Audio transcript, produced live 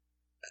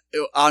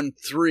On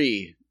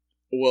 3,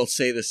 we'll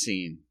say the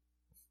scene.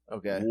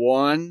 Okay.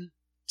 1,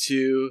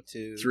 2,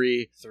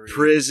 3.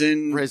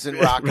 Prison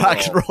rock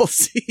and roll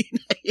scene.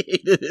 I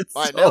hated it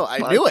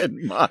I knew it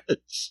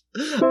much.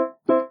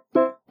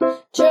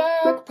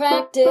 Jerk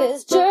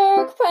practice,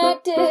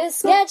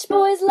 sketch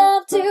boys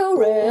love to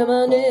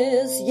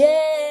reminisce, yeah.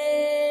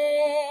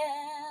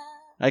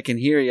 I can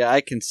hear you, I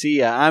can see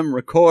you, I'm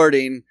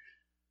recording.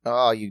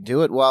 Oh, you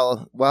do it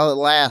while it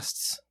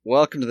lasts.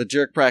 Welcome to the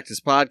Jerk Practice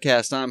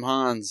Podcast, I'm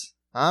Hans.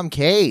 I'm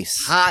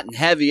Case. Hot and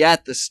heavy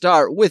at the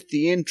start with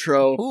the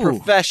intro. Ooh.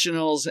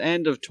 Professionals,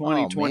 end of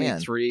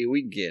 2023,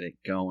 we get it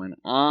going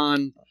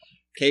on.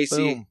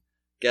 Casey, Boom.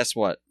 Guess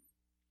what?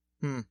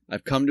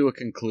 I've come to a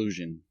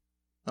conclusion.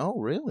 Oh,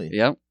 really?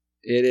 Yep.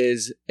 It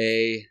is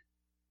it's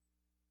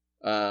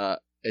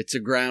a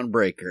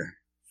groundbreaker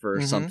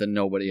for something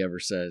nobody ever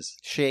says.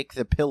 Shake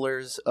the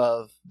pillars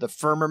of the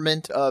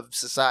firmament of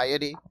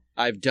society.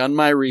 I've done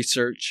my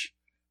research,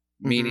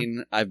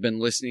 meaning I've been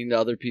listening to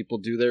other people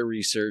do their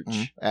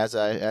research. As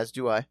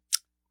do I.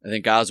 I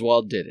think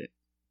Oswald did it.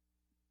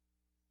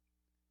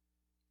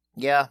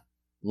 Yeah.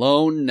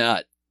 Lone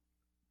nut.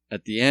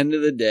 At the end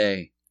of the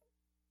day.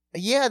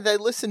 Yeah, they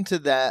listened to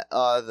that,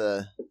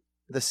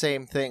 the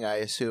same thing, I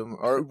assume.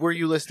 Or were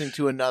you listening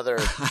to another?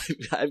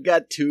 I've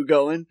got two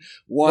going.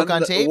 One, Book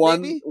on tape,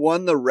 maybe?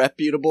 One, the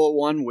reputable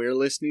one we're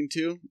listening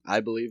to. I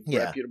believe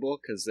Yeah.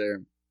 reputable because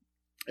they're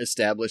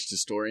established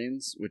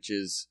historians, which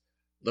is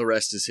the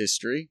rest is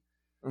history.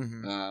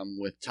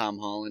 With Tom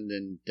Holland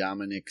and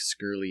Dominic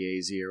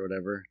Scurliese or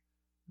whatever.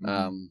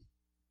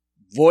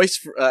 Voice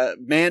for,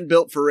 man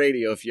built for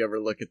radio. If you ever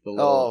look at the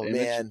little image.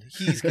 Man,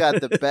 he's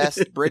got the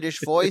best British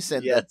voice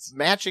and the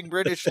matching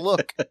British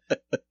look.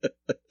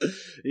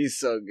 He's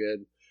so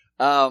good.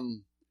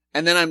 And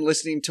then I'm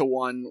listening to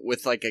one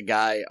with like a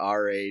guy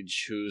our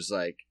age who's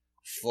like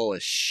full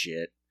of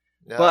shit,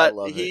 but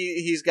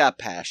he's got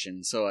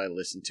passion, so I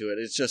listen to it.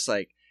 It's just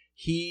like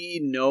he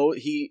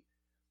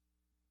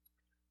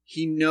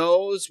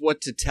knows what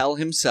to tell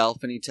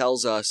himself, and he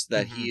tells us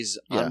that he's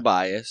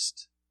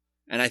unbiased.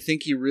 And I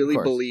think he really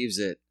believes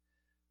it,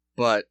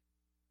 but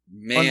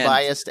man,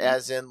 unbiased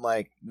as in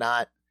like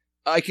not.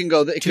 I can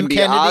go. It can be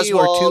Kennedy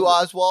Oswald, or to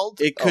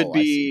Oswald. It could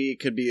be. It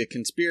could be a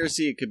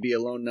conspiracy. It could be a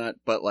lone nut.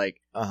 But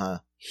like,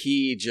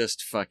 he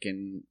just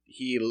fucking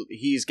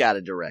he's got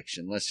a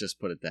direction. Let's just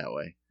put it that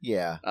way.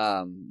 Yeah.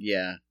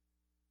 Yeah.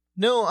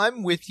 No,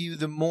 I'm with you.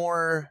 The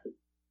more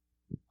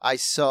I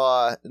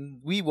saw,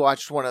 we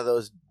watched one of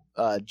those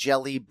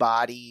jelly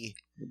body.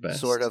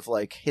 Sort of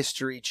like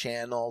History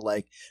Channel,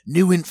 like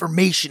new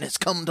information has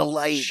come to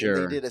light. Sure.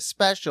 And they did a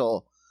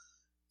special,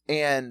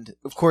 and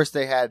of course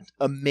they had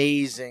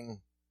amazing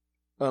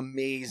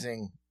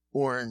delicious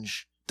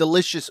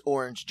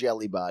orange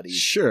jelly bodies.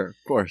 Sure, of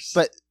course.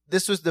 But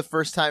this was the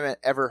first time I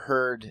ever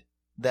heard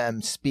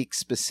them speak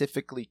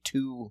specifically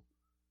to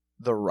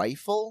the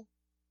rifle.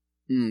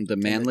 The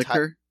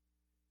Mannlicher?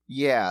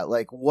 Yeah,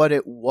 like what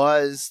it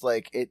was.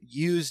 Like it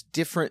used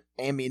different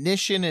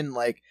ammunition and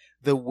like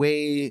the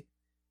way...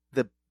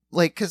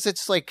 Like, because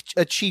it's like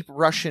a cheap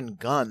Russian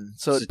gun.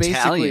 So it's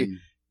basically,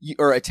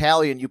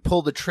 Italian, you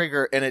pull the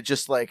trigger and it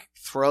just like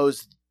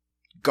throws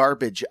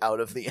garbage out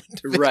of the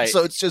end of it. Right.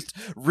 So it's just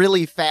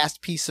really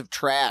fast piece of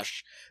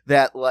trash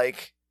that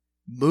like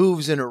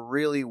moves in a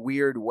really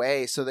weird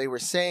way. So they were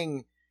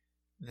saying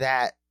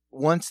that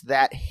once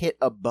that hit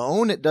a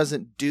bone, it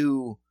doesn't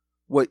do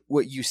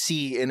what you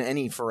see in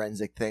any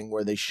forensic thing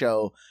where they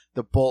show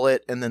the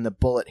bullet and then the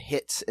bullet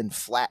hits and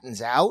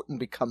flattens out and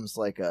becomes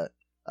like a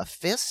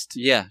fist?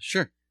 Yeah,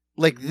 sure.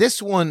 Like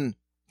this one,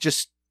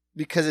 just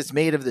because it's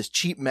made of this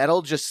cheap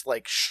metal, just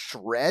like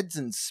shreds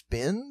and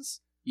spins.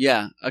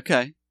 Yeah,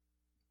 okay.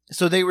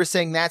 So they were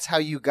saying that's how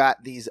you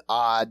got these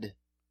odd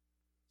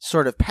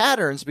sort of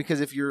patterns,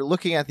 because if you're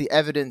looking at the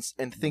evidence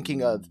and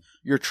thinking of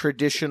your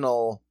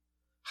traditional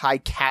high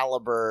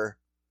caliber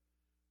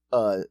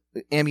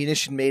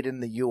ammunition made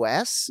in the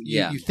U.S.,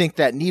 you think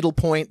that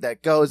needlepoint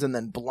that goes and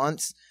then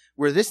blunts.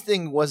 Where this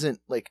thing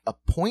wasn't like a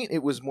point,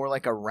 it was more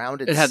like a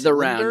rounded cylinder. It had the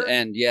round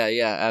end,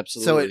 yeah,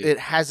 absolutely. So it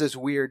has this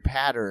weird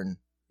pattern.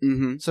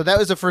 Mm-hmm. So that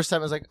was the first time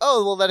I was like,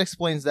 oh, well, that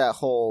explains that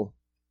whole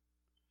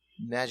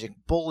magic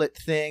bullet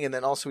thing. And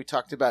then also we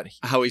talked about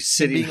how he's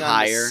sitting being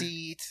higher. On the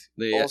seat,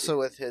 also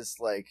with his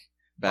like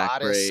back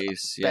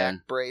brace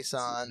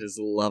on. His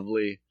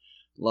lovely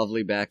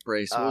back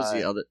brace. What was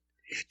the other?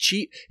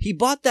 He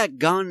bought that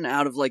gun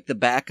out of like the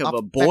back of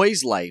A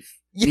Boy's Life.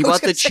 He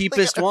bought the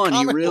cheapest one.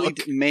 He really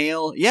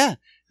mail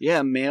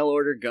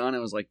order gun. It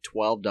was like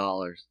 $12.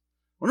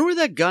 Wonder where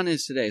that gun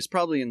is today. It's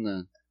probably in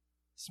the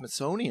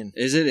Smithsonian.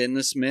 Is it in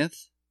the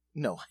Smith?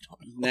 No, I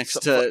don't know.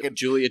 Next to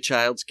Julia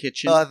Child's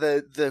kitchen.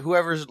 The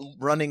whoever's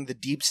running the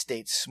deep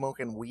state's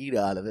smoking weed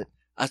out of it.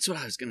 That's what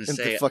I was gonna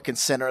say. In the fucking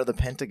center of the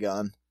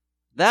Pentagon.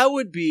 That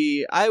would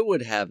be. I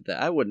would have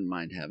that. I wouldn't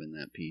mind having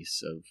that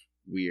piece of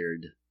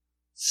weird,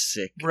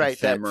 sick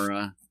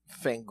ephemera.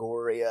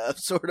 Fangoria,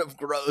 sort of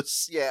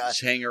gross, yeah.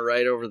 Just hang her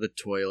right over the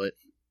toilet.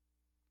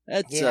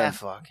 That's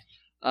fuck.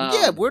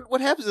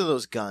 What happens to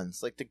those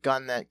guns? Like the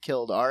gun that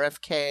killed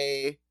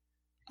RFK.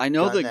 I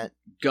know the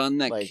gun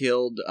that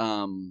killed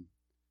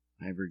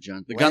Ivor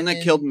Johnson. The gun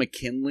that killed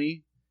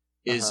McKinley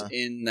is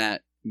in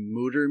that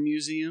Mutter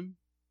Museum.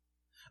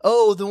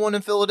 Oh, the one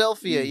in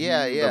Philadelphia.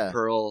 Yeah.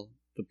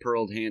 The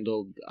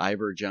pearl-handled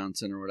Ivor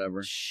Johnson or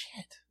whatever.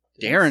 Shit.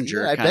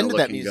 Derringer. I've been to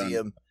that museum.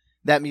 Gun.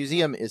 That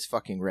museum is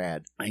fucking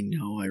rad. I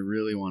know. I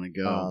really want to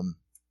go.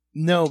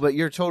 No, but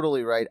you're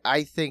totally right.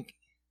 I think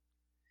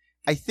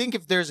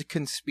if there's a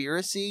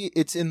conspiracy,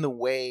 it's in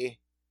the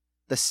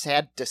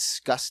sad,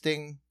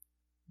 disgusting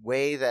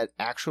way that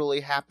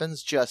actually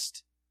happens.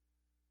 Just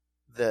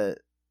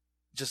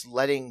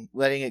letting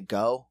it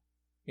go.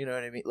 You know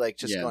what I mean? Like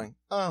just going,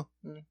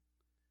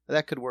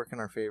 that could work in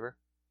our favor.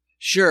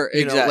 Sure,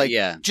 exactly.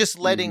 Just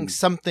letting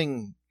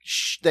something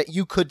that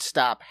you could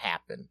stop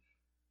happen.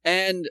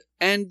 And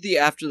the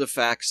after the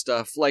fact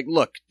stuff. Like,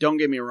 look, don't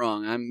get me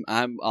wrong.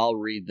 I'll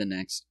read the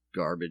next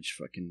garbage.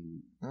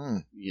 Fucking.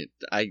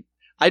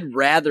 I'd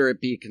rather it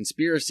be a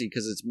conspiracy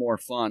because it's more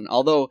fun.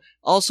 Although,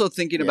 also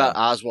thinking about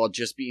Oswald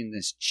just being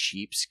this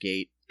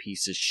cheapskate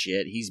piece of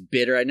shit. He's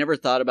bitter. I never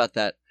thought about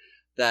that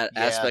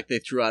aspect they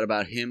threw out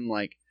about him,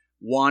 like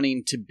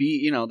wanting to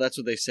be. That's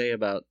what they say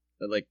about.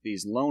 Like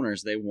these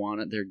loners,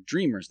 they're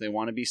dreamers. They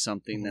want to be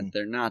something that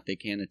they're not, they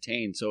can't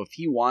attain. So if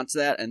he wants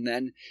that and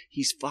then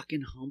he's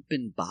fucking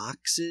humping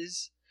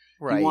boxes,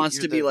 right. He wants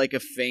to be like a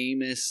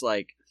famous,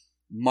 like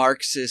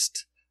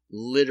Marxist,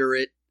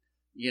 literate,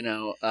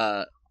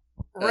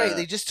 right.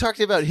 They just talked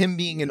about him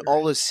being in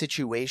all those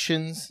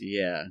situations.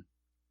 Yeah.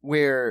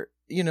 Where,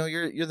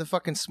 you're the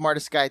fucking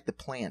smartest guy at the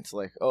plant.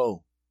 Like,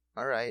 oh,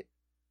 all right.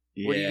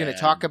 Yeah, what are you going to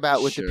talk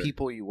about with the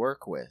people you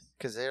work with?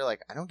 Because they're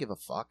like, I don't give a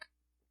fuck.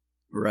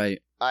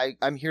 Right.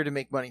 I'm here to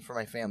make money for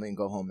my family and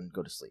go home and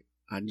go to sleep.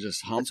 I'm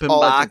just humping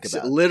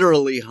boxes.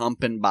 Literally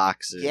humping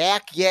boxes.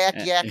 Yak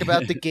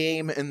about the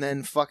game, and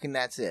then fucking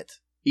that's it.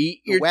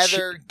 Eat your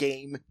weather,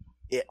 game,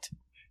 it.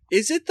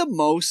 Is it the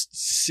most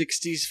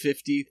 60s,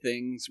 50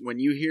 things when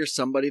you hear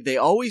somebody, they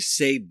always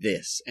say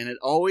this, and I'm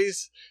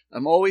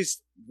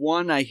always,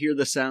 one, I hear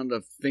the sound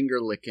of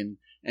finger licking,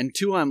 and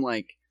two, I'm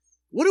like,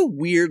 what a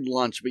weird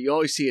lunch, but you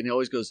always see it, and he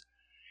always goes,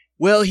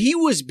 well, he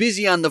was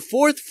busy on the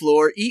 4th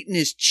floor eating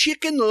his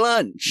chicken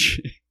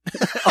lunch.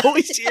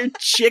 Always hear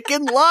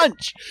chicken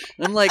lunch.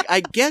 I'm like,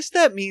 I guess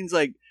that means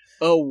like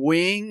a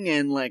wing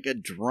and like a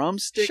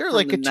drumstick. Sure, from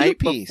like the a night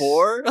two-piece.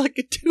 Before. Like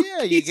a two-piece.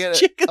 Yeah, you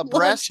get a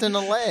breast and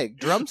a leg,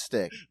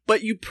 drumstick.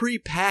 But you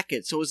pre-pack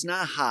it, so it's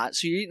not hot.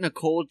 So you're eating a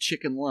cold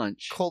chicken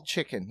lunch. Cold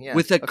chicken, yeah.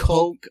 With a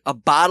Coke, a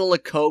bottle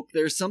of Coke.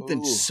 There's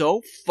something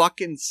so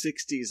fucking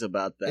 60s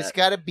about that. It's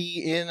got to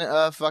be in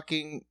a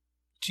fucking...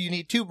 You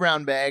need 2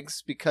 brown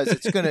bags because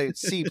it's going to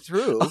seep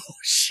through. Oh,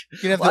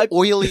 you have the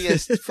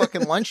oiliest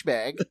fucking lunch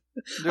bag.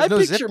 There's no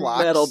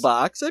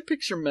Ziplocs. I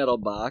picture metal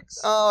box.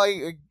 Oh,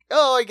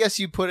 I guess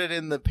you put it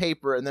in the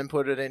paper and then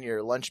put it in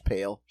your lunch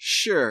pail.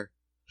 Sure.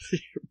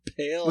 Your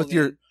pail. With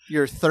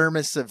your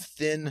thermos of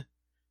thin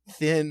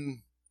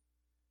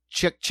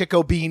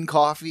Chico bean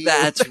coffee.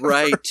 That's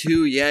right,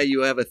 too. Yeah,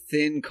 you have a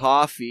thin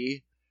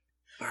coffee.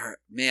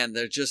 Man,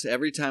 they're just,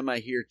 every time I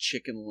hear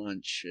chicken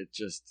lunch,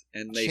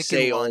 and they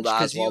say old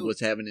Oswald was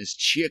having his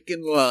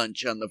chicken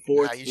lunch on the 4th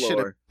floor. You should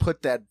have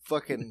put that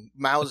fucking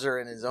Mauser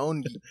in his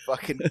own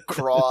fucking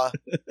craw.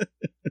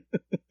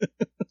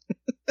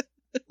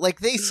 Like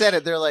they said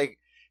it, they're like,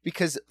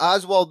 because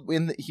Oswald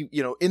in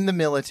the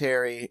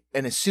military,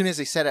 and as soon as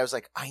they said it, I was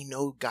like, I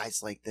know guys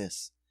like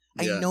this.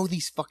 I know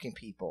these fucking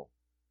people.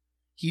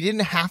 He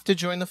didn't have to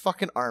join the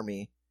fucking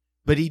army,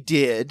 but he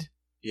did.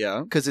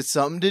 Yeah. Because it's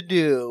something to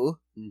do.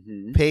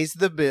 Mm-hmm. Pays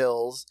the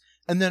bills.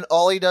 And then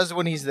all he does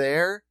when he's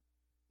there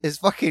is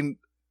fucking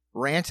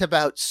rant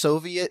about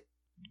Soviet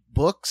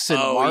books and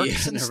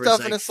Marx and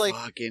stuff. And it's like,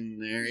 fucking,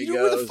 there you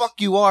know who the fuck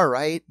you are,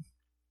 right?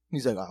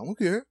 He's like, I don't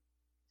care.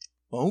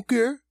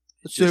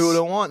 Let's say what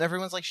I want. And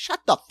everyone's like,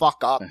 shut the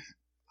fuck up.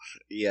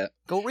 Yeah.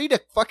 Go read a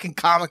fucking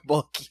comic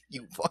book,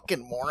 you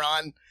fucking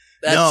moron.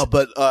 No,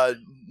 but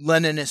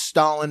Lenin is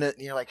Stalin it.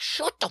 And you're like,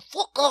 shut the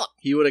fuck up.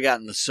 He would have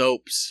gotten the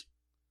soaps.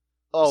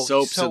 Oh,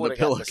 soaps in the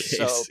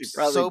pillowcase. He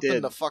probably soap did.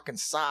 in the fucking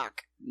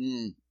sock.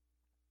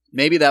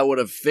 Maybe that would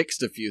have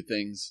fixed a few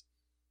things.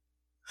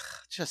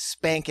 Just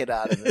spank it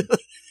out of him.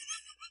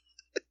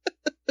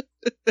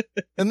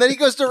 And then he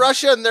goes to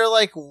Russia, and they're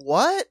like,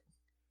 "What?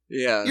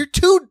 Yeah, you're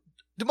too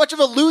much of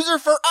a loser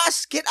for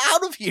us. Get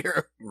out of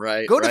here.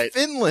 Right. Go to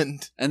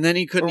Finland." And then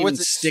he couldn't even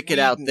stick it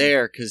out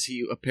there because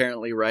he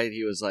apparently,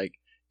 he was like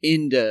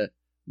into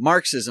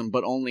Marxism,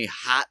 but only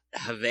hot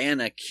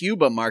Havana,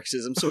 Cuba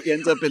Marxism. So he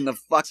ends up in the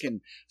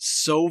fucking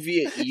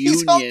Soviet Union.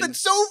 He's humping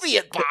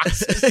Soviet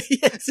boxes.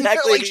 Yeah,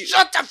 exactly. They're like,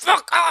 shut the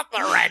fuck up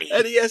already.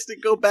 And he has to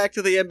go back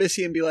to the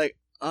embassy and be like,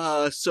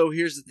 so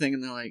here's the thing.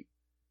 And they're like,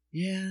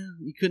 yeah,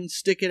 you couldn't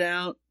stick it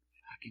out.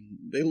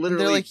 They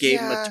literally gave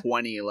him a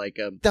 20,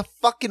 the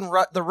fucking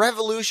the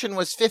revolution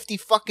was 50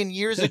 fucking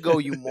years ago,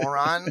 you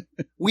moron.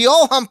 We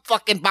all hump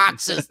fucking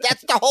boxes.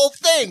 That's the whole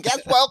thing.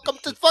 That's welcome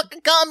to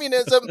fucking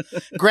communism.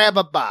 Grab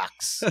a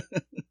box.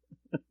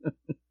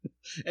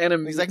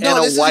 And he's like,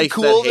 no, this isn't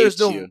cool. There's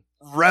no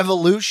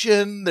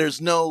revolution.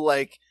 There's no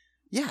like,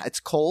 yeah, it's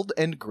cold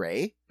and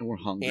gray. And we're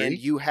hungry. And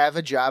you have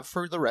a job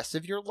for the rest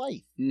of your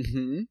life.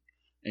 Mm-hmm.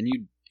 And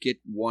you get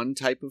one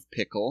type of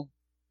pickle,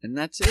 and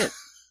that's it.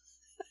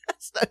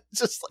 It's not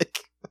just like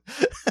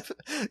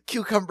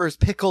cucumbers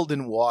pickled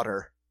in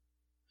water.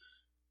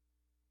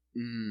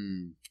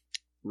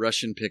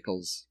 Russian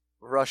pickles.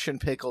 Russian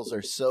pickles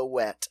are so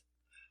wet.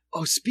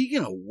 Oh,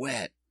 speaking of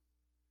wet,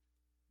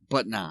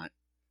 but not.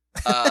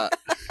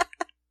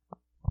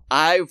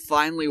 I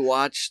finally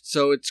watched.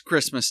 So it's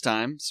Christmas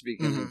time.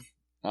 Speaking of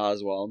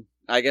Oswald,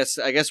 I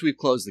guess we've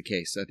closed the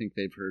case. I think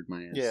they've heard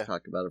my ass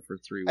talk about it for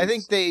 3 weeks. I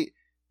think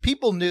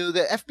people knew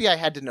the FBI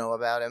had to know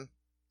about him.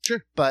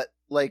 Sure, but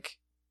like,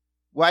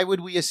 why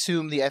would we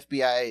assume the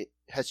FBI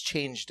has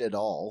changed at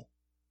all?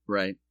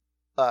 Right.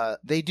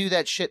 They do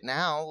that shit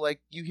now.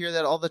 Like, you hear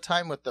that all the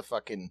time with the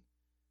fucking.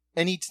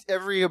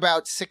 Every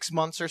about 6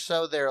 months or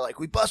so, they're like,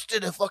 we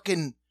busted a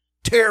fucking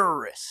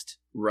terrorist.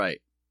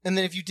 Right. And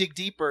then if you dig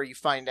deeper, you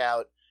find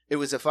out it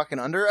was a fucking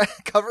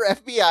undercover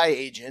FBI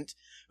agent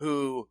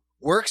who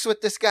works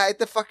with this guy at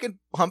the fucking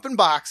humping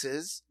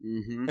boxes.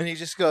 Mm-hmm. And he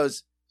just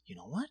goes, you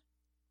know what?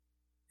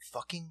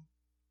 Fucking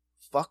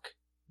fuck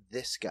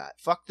this guy.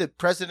 Fuck the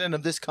president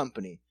of this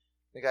company.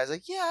 The guy's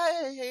like,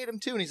 yeah, I hate him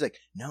too. And he's like,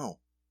 no,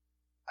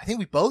 I think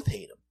we both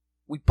hate him.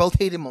 We both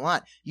hate him a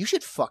lot. You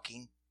should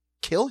fucking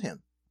kill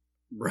him.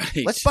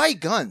 Right. Let's buy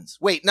guns.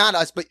 Wait, not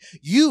us, but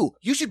you.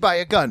 You should buy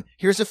a gun.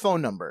 Here's a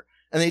phone number.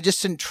 And they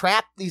just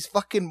entrap these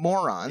fucking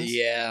morons.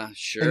 Yeah,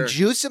 sure. And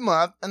juice him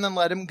up and then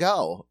let him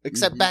go.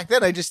 Except back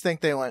then, I just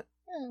think they went,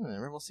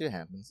 whatever, we'll see what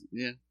happens.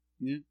 Yeah,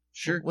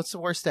 sure. What's the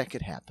worst that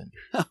could happen?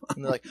 And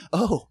they're like,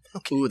 oh,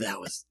 okay. Ooh, that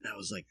was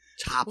like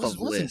top of list.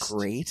 Wasn't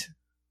great.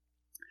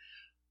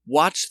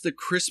 Watched the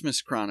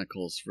Christmas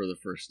Chronicles for the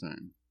first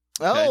time.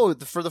 Oh,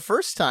 for the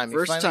first time.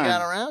 You finally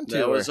got around to it.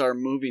 That was our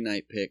movie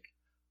night pick.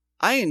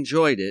 I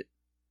enjoyed it,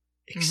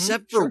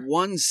 except for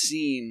one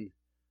scene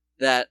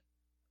that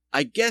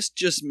I guess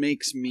just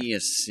makes me a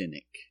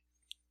cynic.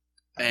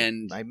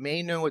 And I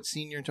may know what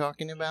scene you're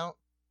talking about.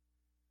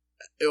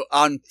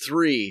 On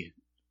 3,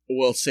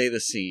 we'll say the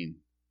scene.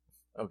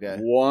 Okay.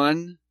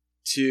 1,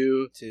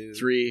 2,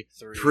 3.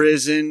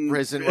 Prison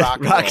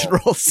rock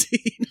and roll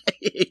scene. I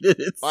hated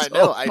it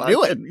I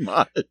knew it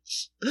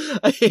much.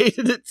 I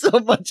hated it so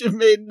much it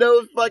made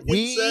no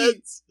fucking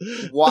sense.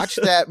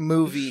 Watched that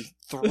movie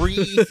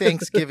 3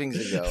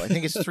 Thanksgivings ago. I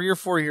think it's 3 or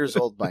 4 years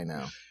old by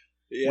now.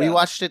 Yeah. We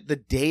watched it the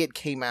day it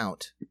came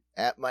out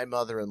at my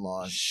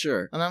mother-in-law's.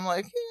 Sure. And I'm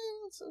like,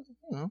 it's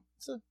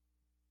a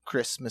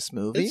Christmas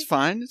movie. It's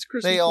fine. It's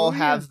Christmas. They all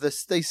have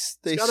this. They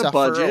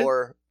suffer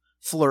or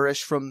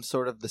flourish from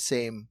sort of the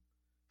same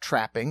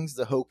trappings,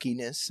 the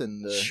hokiness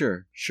and the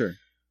sure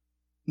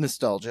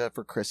nostalgia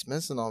for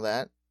Christmas and all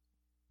that.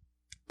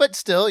 But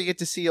still, you get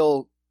to see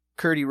old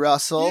Curdy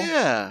Russell,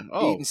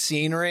 eating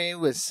scenery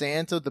with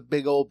Santa with the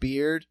big old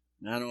beard.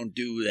 I don't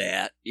do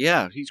that.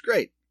 Yeah, he's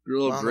great.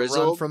 Real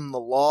grizzled. Run from the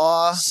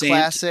law,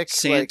 classic.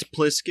 Sant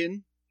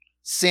Pliskin.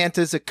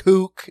 Santa's a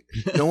kook.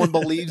 No one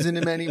believes in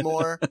him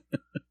anymore.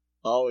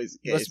 Always.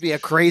 Must be a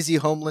crazy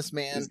homeless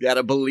man. He's got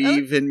to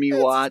believe in me.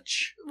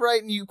 Watch.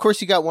 Right, and of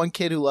course you got one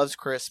kid who loves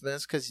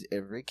Christmas because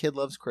every kid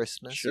loves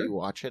Christmas. Sure. So you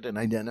watch it and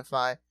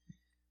identify.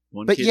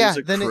 One kid is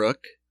a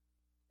crook.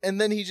 And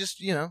then he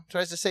just,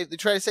 try to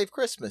save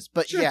Christmas.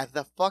 But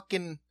the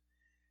fucking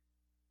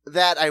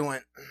that I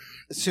went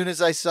as soon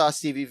as I saw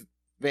Stevie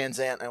Van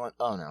Zandt, I went,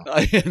 oh no.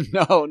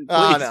 No,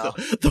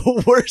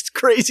 the worst,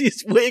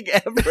 craziest wig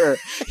ever.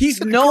 He's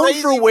known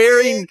for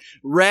wearing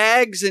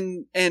rags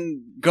and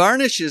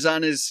garnishes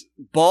on his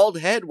bald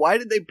head. Why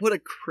did they put a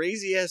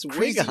crazy ass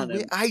wig on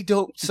him? I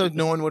don't, so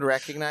no one would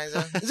recognize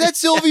him. Is that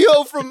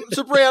Silvio from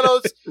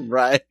Sopranos?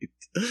 Right.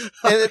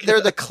 And they're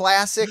the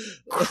classic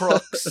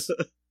crooks.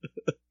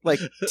 Like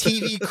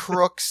TV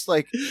crooks,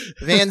 like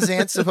Van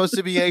Zandt's supposed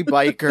to be a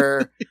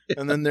biker,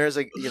 and then there's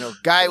a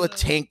guy with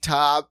tank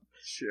top.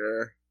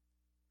 Sure.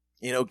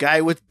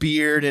 Guy with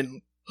beard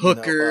and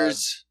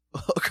hookers.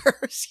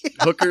 Hookers. Yeah.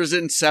 Hookers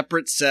in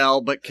separate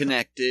cell but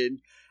connected.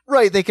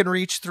 Right, they can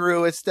reach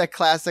through. It's that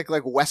classic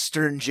like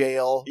Western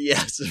jail.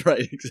 Yes,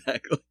 right,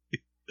 exactly.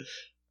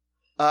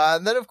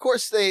 And then of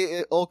course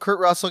old Kurt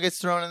Russell gets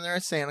thrown in there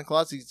as Santa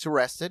Claus. He gets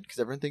arrested because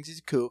everyone thinks he's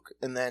a kook.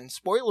 And then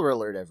spoiler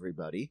alert,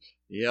 everybody.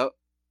 Yep.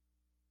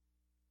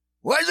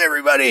 Why is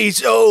everybody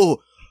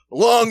so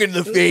long in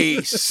the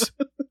face?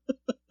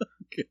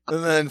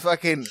 And then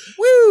fucking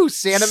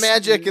Santa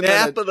magic, and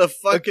then of the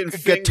fucking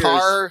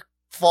guitar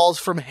falls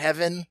from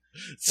heaven,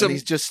 and he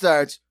just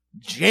starts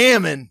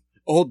jamming.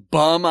 Old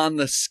bum on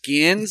the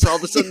skins. All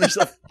of a sudden, there's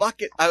a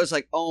fucking. I was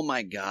like, oh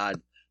my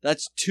god,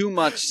 that's too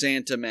much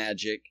Santa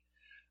magic.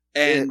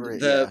 And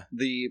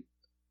the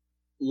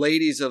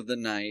ladies of the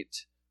night,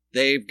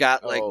 they've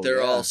got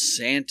they're all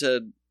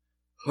Santa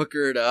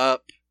hookered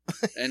up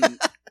and.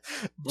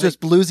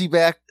 Just bluesy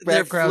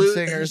background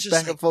singers,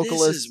 backup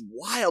vocalists. This is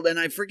wild, and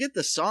I forget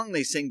the song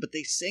they sing, but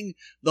they sing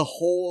the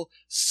whole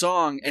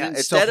song. And yeah,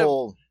 instead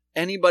of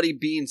anybody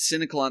being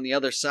cynical on the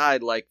other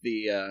side, like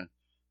the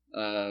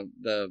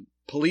the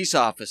police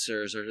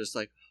officers are just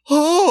like,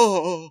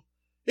 oh,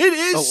 it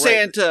is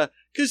Santa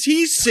because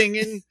he's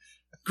singing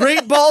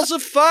Great Balls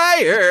of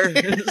Fire.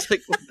 And it's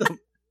like, what the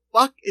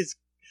fuck is?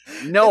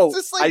 No,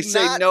 like I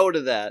say no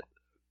to that.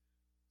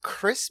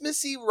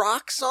 Christmassy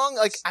rock song?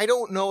 Like, I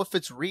don't know if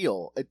it's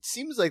real. It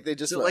seems like they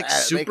just like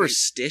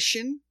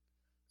superstition.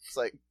 It's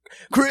like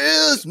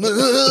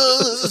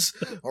Christmas,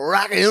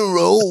 rock and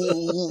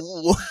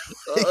roll.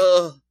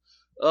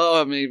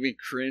 It made me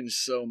cringe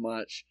so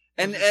much.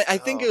 And I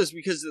think it was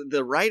because of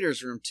the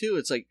writer's room too.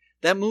 It's like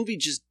that movie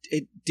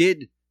it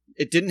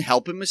didn't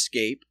help him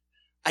escape.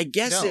 I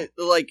guess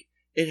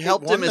it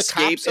helped him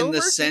escape in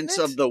the sense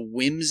of the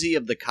whimsy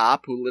of the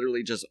cop who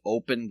literally just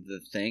opened the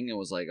thing and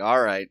was like,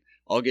 all right,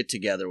 I'll get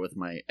together with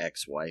my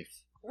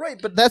ex-wife.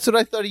 Right, but that's what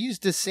I thought. He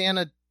used his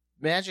Santa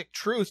magic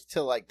truth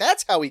to, like,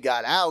 that's how he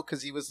got out,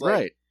 because he was like,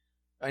 right.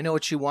 I know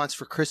what she wants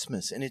for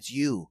Christmas, and it's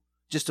you.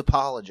 Just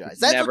apologize.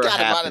 That's what got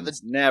him out of the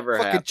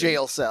fucking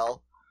jail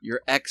cell.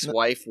 Your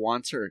ex-wife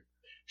wants her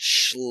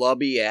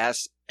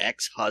schlubby-ass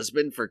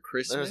ex-husband for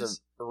Christmas?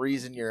 There's a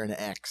reason you're an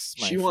ex,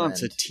 my She friend.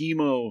 wants a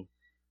Timo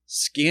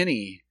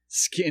skin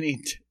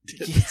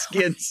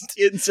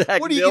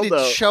sack What are you dildo.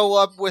 going to show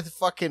up with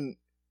fucking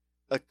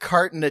a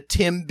carton of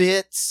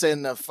Timbits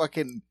and a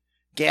fucking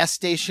gas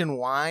station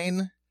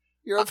wine?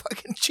 You're a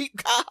fucking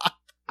cheap cop.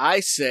 I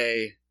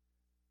say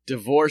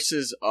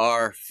divorces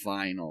are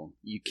final.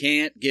 You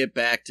can't get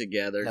back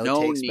together.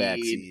 No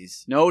need.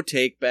 No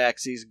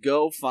take-backsies.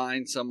 Go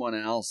find someone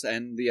else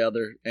and the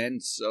other,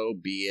 and so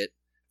be it.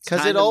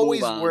 Because it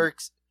always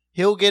works.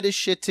 He'll get his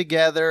shit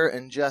together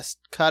and just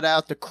cut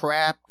out the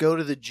crap, go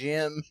to the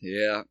gym.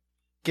 Yeah.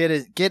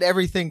 Get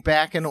everything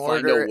back in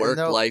order. Find a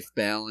work-life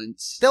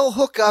balance. They'll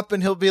hook up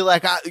and he'll be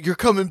like, you're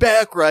coming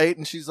back, right?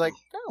 And she's like,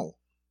 no.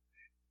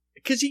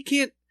 Because he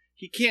can't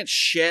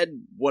shed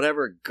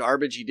whatever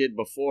garbage he did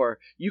before.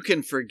 You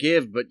can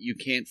forgive, but you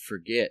can't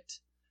forget.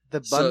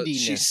 The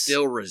Bundiness. So she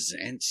still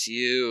resents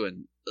you.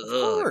 And of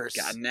course.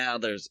 God, now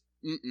there's...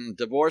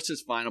 divorce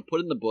is final.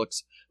 Put in the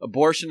books.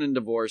 Abortion and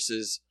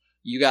divorces.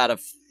 You got a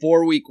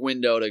 4-week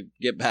window to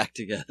get back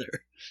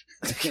together.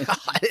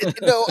 God,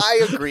 no,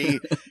 I agree.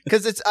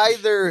 Because it's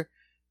either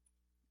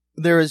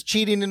there is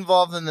cheating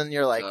involved, and then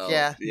you're like,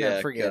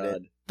 forget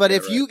it. But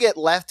if you get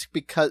left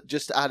because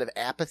just out of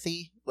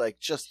apathy, I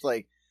just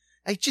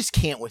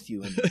can't with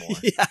you anymore.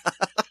 Yeah.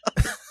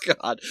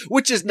 God,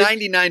 which is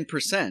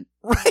 99%.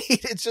 Right?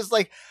 It's just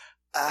like,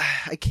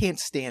 I can't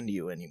stand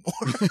you anymore.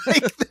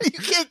 You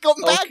can't come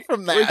back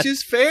from that. Which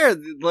is fair.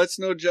 Let's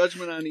no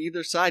judgment on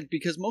either side,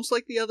 because most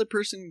likely the other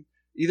person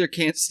either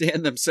can't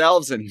stand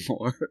themselves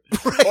anymore,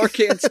 right. Or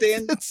can't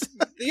stand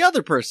the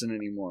other person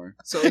anymore.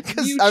 So it's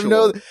mutual. I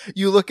know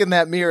you look in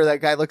that mirror,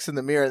 that guy looks in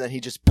the mirror, and then he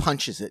just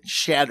punches it and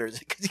shatters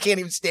it because he can't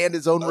even stand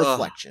his own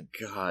reflection.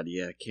 God,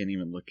 yeah, can't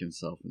even look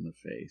himself in the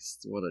face.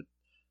 What a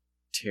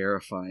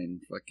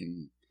terrifying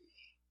fucking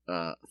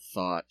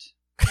thought.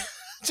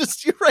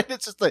 You're right.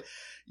 It's just like,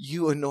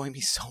 you annoy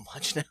me so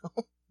much now.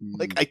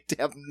 Like, I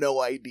have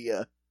no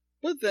idea.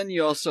 But then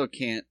you also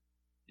can't.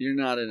 You're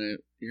not in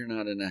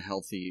a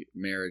healthy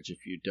marriage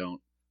if you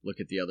don't look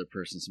at the other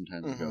person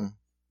sometimes and go,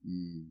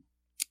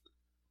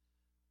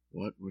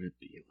 what would it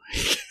be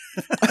like?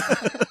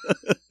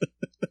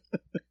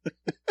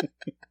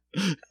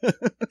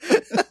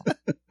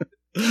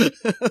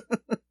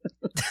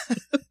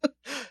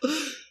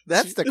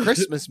 That's the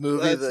Christmas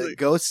movie, the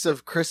Ghosts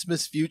of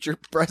Christmas Future,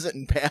 Present,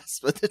 and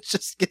Past, but it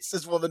just gets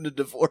this woman to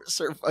divorce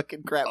her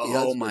fucking crappy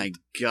husband. Oh my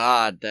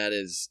God,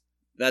 that's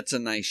a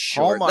nice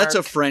short. Hallmark. That's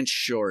a French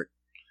short.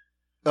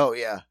 Oh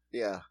yeah.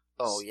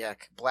 Oh yeah,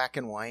 black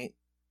and white.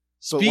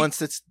 So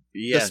once it's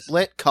the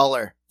split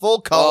color, full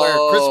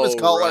color, Christmas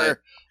color. Right.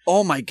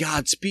 Oh my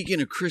God,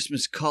 speaking of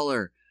Christmas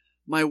color,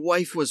 my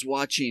wife was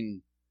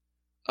watching,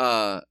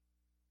 it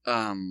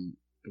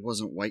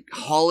wasn't white,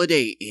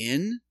 Holiday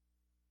Inn.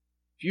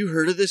 Have you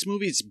heard of this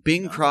movie? It's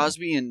Bing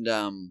Crosby and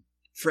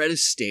Fred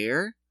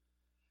Astaire.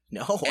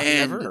 No, I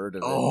never heard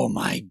of it. Oh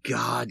my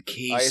God,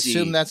 Casey! I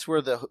assume that's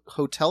where the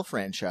hotel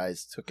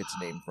franchise took its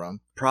name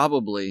from.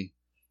 Probably.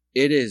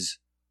 It is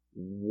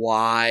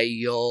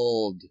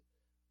wild.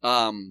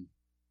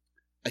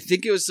 I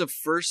think it was the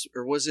first,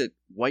 or was it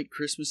White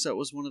Christmas that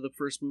was one of the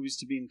first movies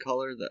to be in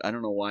color? That I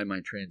don't know why my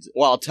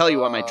Well, I'll tell you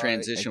why my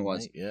transition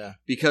was. Yeah.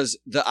 Because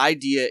the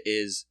idea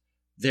is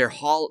their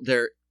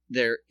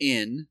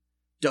inn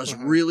does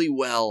really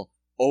well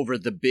over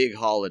the big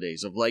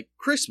holidays of like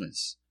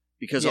Christmas,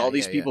 because all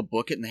these people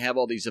book it and they have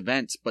all these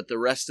events, but the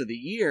rest of the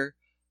year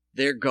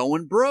they're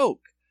going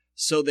broke.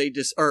 So they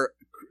just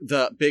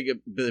the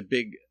big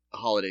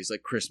holidays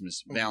like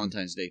Christmas,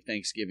 Valentine's Day,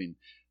 Thanksgiving,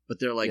 but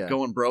they're like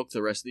going broke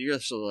the rest of the year.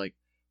 So they're like,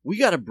 we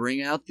got to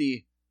bring out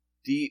the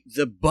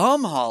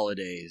bum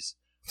holidays.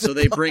 So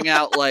they bring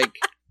out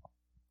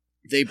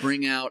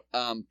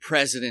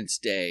President's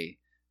Day.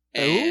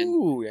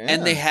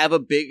 And they have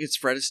it's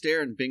Fred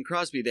Astaire and Bing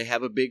Crosby. They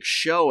have a big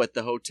show at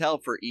the hotel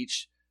for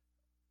each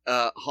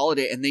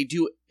holiday, and they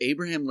do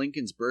Abraham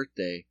Lincoln's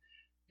birthday,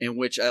 in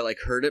which I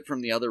heard it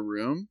from the other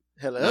room.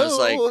 Hello. And I was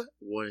like,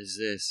 what is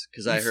this?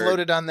 Because I heard...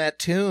 floated on that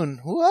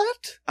tune.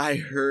 What? I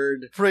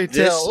heard Pray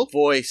this tell.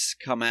 voice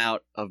come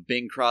out of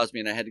Bing Crosby,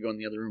 and I had to go in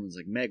the other room. I was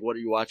like, Meg, what are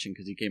you watching?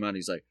 Because he came out, and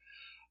he's like,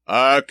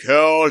 I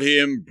called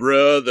him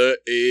Brother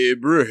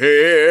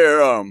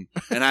Abraham.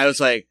 And I was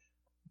like,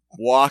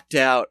 walked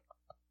out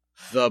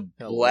the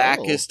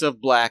blackest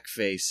of black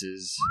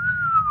faces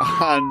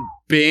on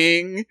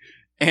Bing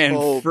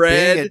and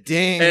Fred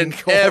and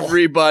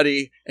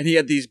everybody. And he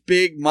had these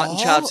big mutton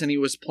chops, and he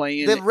was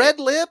playing... The red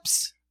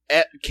lips?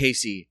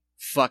 Casey,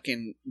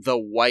 fucking the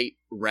white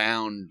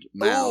round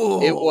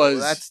mouth. It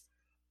was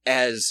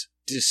as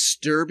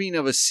disturbing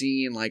of a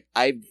scene. Like,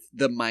 I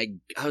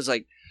was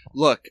like,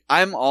 look,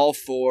 I'm all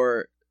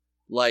for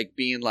like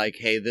being like,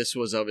 hey, this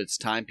was of its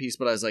timepiece,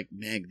 but I was like,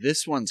 Meg,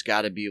 this one's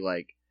got to be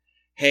like,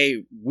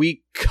 hey,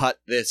 we cut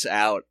this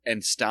out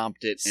and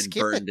stomped it and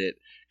burned it.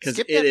 Because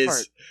it is,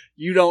 part.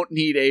 You don't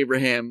need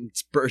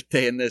Abraham's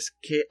birthday in this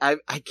kid. I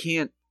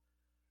can't.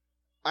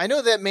 I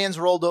know that man's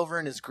rolled over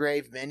in his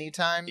grave many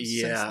times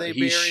since they buried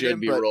him. He should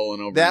be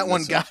rolling over. That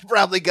one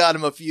probably got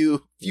him a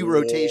few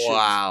rotations.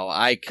 Wow,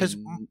 I could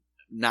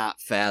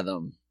not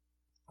fathom.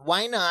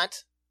 Why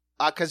not?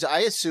 Because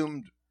I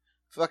assumed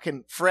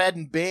fucking Fred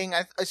and Bing.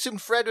 I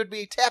assumed Fred would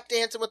be tap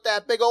dancing with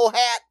that big old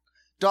hat,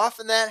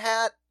 doffing that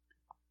hat.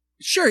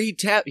 Sure, he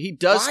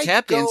does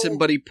tap dancing,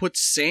 but he puts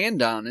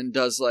sand on and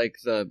does like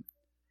the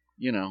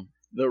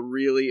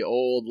really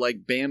old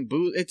like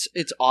bamboo. It's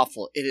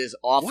awful. It is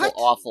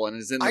awful, and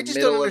is in the I just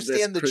middle don't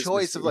understand of the Christmas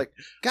choice scene. of like,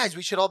 guys,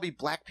 we should all be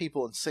black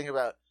people and sing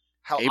about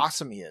how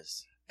awesome he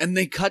is. And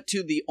they cut to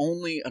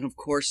and of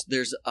course,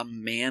 there's a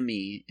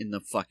mammy in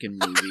the fucking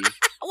movie.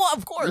 Well,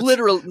 of course,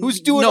 literally,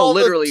 who's doing all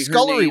the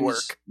scullery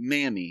work?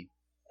 Mammy.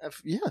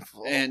 Yeah,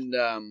 and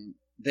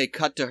they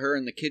cut to her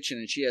in the kitchen,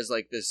 and she has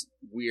like this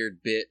weird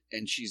bit,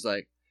 and she's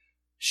like,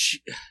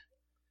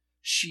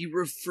 she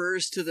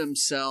refers to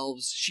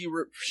themselves. She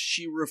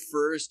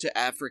refers to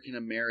African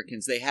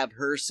Americans. They have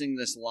her sing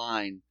this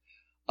line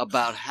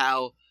about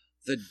how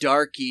the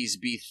darkies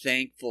be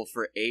thankful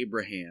for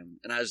Abraham,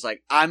 and I was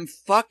like, I'm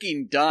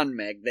fucking done,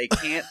 Meg. They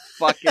can't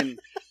fucking.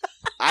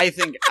 I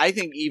think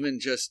even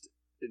just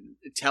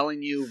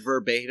telling you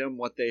verbatim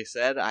what they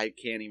said, I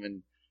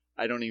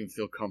don't even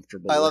feel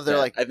comfortable. I love they're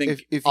like, I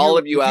think if all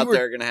of you out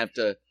there are going to have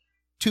to...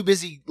 Too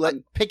busy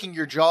picking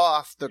your jaw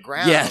off the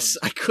ground. Yes,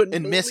 I couldn't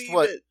and missed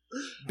what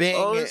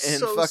Bing and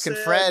so fucking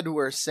sad. Fred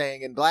were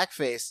saying in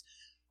blackface.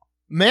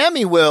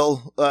 Mammy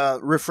will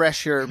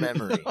refresh your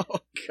memory. Oh,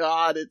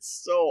 God, it's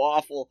so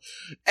awful.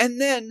 And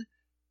then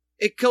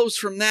it goes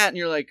from that, and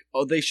you're like,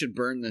 oh, they should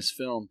burn this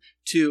film,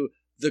 to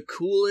the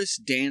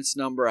coolest dance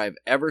number I've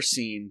ever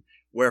seen,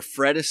 where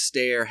Fred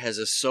Astaire has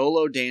a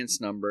solo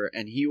dance number,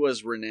 and he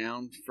was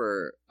renowned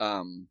for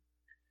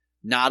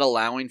not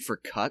allowing for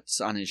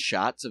cuts on his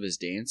shots of his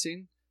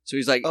dancing. So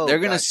he's like, they're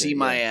going to see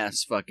my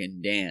ass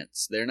fucking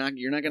dance. You're not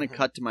going to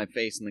cut to my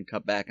face and then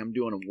cut back. I'm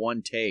doing a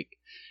one take.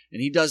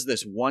 And he does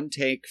this one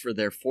take for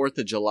their 4th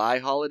of July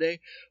holiday,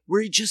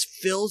 where he just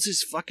fills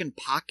his fucking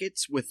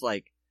pockets with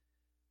like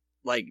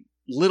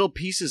little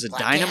pieces of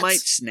dynamite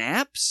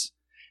snaps.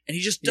 And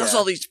he just does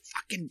all these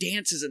fucking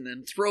dances and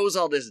then throws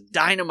all this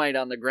dynamite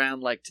on the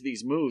ground like to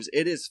these moves.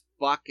 It is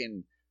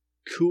fucking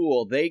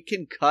cool. They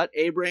can cut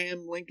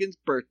Abraham Lincoln's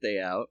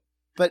birthday out.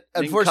 But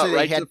unfortunately,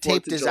 they had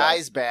taped his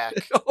eyes back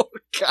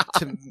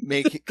to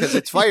make it, because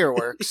it's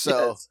fireworks.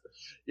 So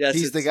yes,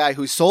 he's the guy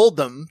who sold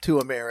them to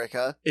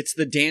America. It's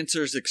the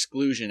Dancers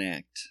Exclusion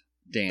Act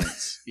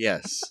dance.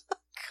 Yes.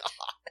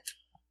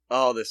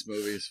 Oh, this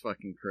movie is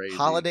fucking crazy.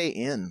 Holiday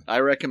Inn. I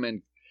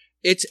recommend.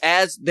 It's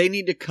as they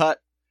need to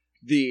cut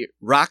the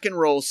rock and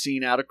roll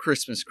scene out of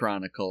Christmas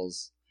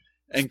Chronicles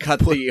and cut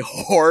the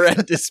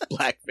horrendous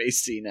blackface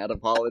scene out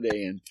of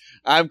Holiday Inn.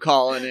 I'm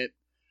calling it.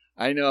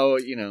 I know,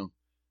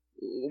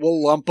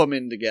 we'll lump them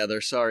in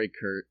together. Sorry,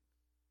 Kurt.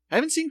 I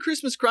haven't seen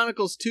Christmas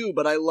Chronicles 2,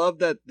 but I love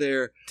that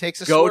their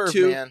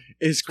go-to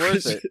is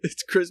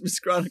it's Christmas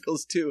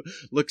Chronicles 2.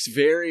 Looks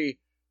very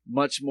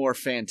much more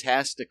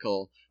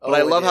fantastical. But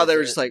I love how they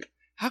were just like,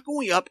 how can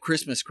we up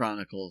Christmas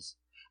Chronicles?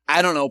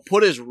 I don't know.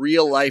 Put his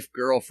real-life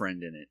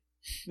girlfriend in it.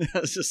 I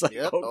was just like,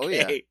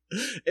 okay.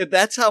 If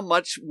that's how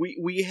much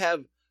we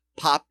have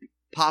pop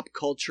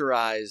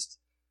culturized,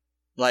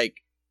 like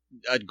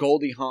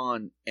Goldie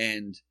Hawn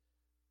and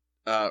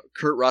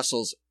Kurt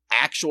Russell's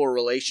actual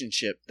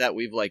relationship, that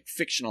we've like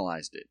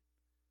fictionalized it.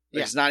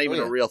 Like, it's not even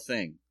a real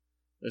thing.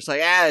 It's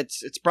like,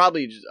 it's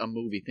probably just a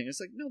movie thing.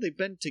 It's like, no, they've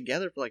been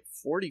together for like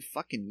 40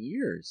 fucking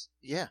years.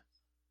 Yeah.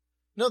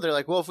 No, they're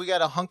like, well, if we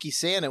got a hunky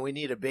Santa, we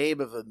need a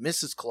babe of a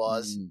Mrs.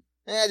 Claus.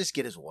 Just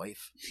get his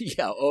wife.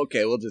 Yeah,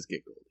 okay, we'll just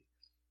get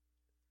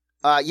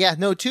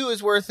Goldie. 2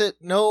 is worth it.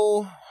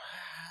 No,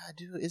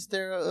 is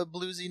there a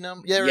bluesy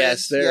number? Yeah,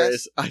 there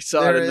is. I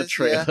saw it in the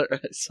trailer. Yeah.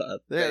 I saw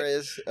it. There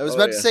is. I was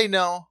about to say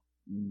no.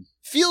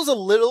 Feels a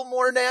little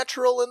more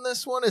natural in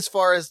this one as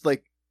far as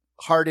like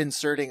hard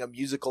inserting a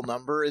musical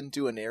number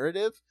into a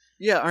narrative.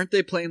 Yeah, aren't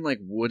they playing like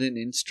wooden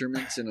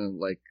instruments in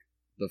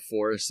the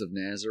forests of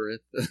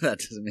Nazareth? That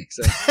doesn't make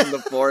sense. In the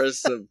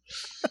forests of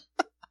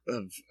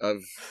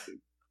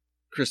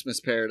Christmas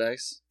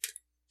paradise.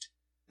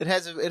 It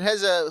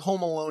has a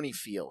Home Alone-y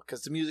feel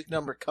because the music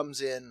number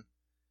comes in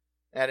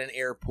at an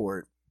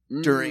airport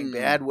during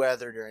bad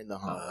weather during the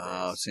holidays.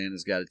 Oh,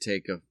 Santa's got to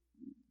take a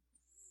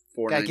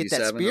 $4.97. Gotta get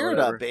that spirit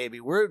up, baby.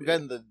 We're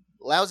getting the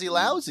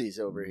lousies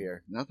over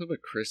here. Nothing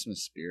but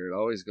Christmas spirit.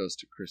 Always goes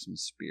to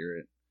Christmas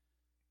spirit.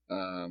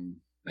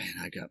 Man,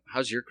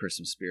 how's your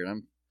Christmas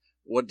spirit?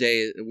 What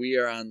day? We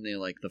are on the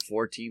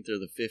 14th or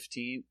the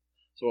 15th.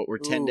 So we're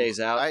 10 days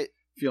out.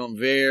 Feeling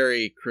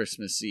very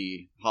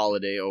Christmassy,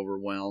 holiday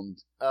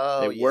overwhelmed.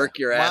 Oh, they work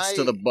your ass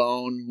to the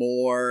bone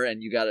more,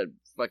 and you got to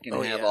fucking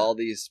have all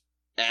these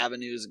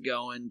avenues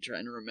going,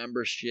 trying to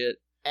remember shit.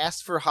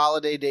 Asked for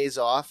holiday days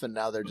off, and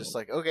now they're just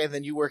like, okay,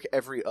 then you work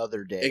every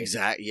other day.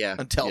 Exactly, yeah.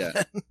 Until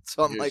then.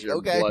 So I'm Here's like,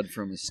 okay. blood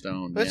from a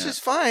stone. That's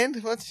just fine.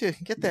 Once you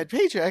get that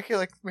paycheck, you're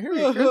like, Merry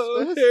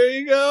Christmas. There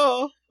you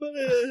go.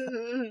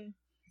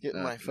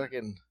 Getting my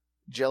fucking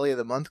Jelly of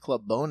the Month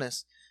Club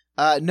bonus.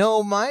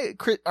 No,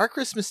 our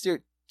Christmas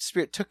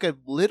spirit took a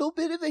little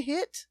bit of a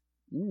hit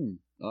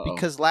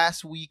because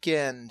last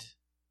weekend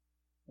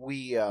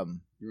we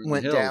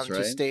went down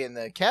to stay in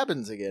the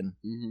cabins again,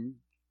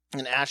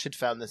 and Ash had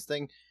found this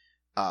thing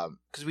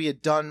because we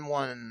had done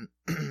one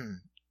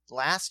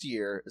last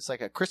year. It's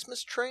like a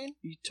Christmas train.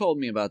 You told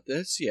me about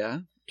this, yeah.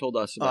 Told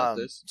us about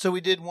this. So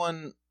we did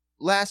one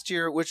last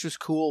year, which was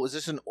cool. It was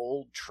just an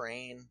old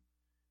train,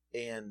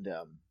 and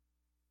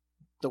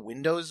the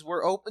windows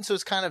were open, so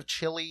it's kind of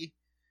chilly.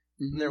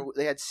 And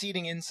they had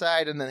seating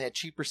inside, and then they had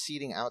cheaper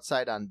seating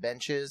outside on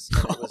benches.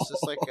 And it was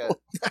just like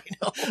I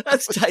know.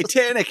 That's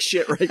Titanic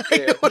shit right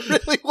there. I know,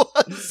 it really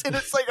was. And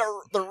it's like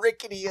the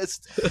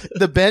ricketiest.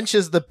 The bench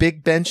is the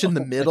big bench in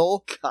the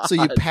middle. God. So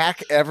you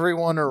pack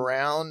everyone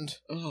around.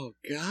 Oh,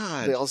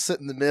 God. They all sit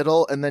in the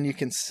middle, and then you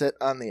can sit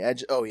on the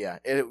edge. Oh, yeah.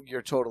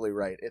 You're totally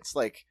right. It's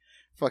like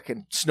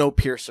fucking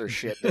Snowpiercer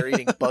shit. They're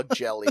eating bug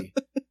jelly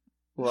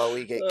while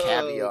we get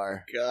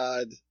caviar. Oh,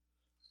 God.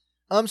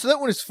 So that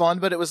one was fun,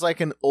 but it was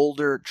like an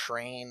older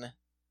train.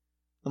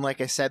 And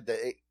like I said,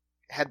 the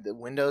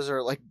windows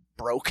are like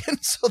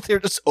broken, so they're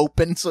just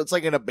open. So it's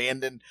like an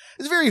abandoned.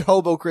 It's very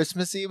Hobo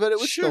Christmassy, but it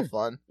was still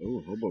fun.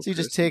 Ooh, Hobo so you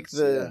just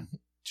Christmas,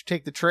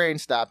 take the train,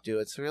 stop, do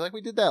it. So we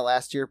did that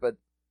last year, but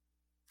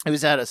it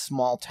was at a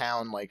small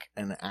town, like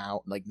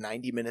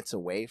 90 minutes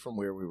away from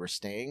where we were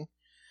staying.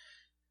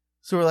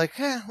 So we're like,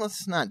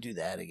 let's not do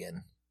that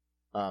again.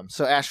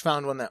 So Ash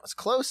found one that was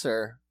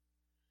closer.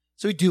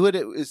 So we do it.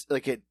 It was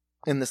like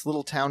in this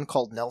little town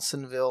called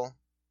Nelsonville.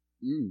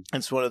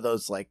 It's one of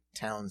those like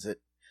towns that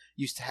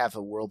used to have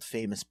a world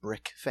famous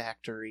brick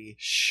factory.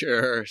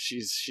 Sure,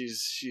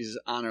 she's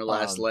on her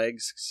last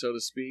legs, so to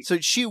speak. So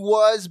she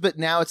was, but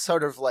now it's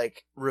sort of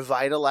like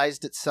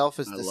revitalized itself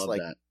as this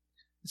that.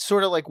 It's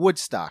sort of like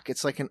Woodstock.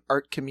 It's like an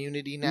art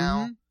community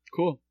now.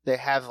 Cool. They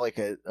have like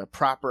a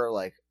proper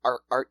like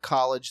art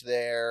college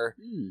there,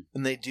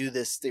 and they do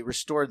this. They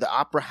restored the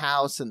Opera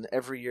House, and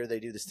every year they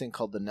do this thing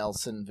called the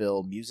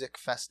Nelsonville Music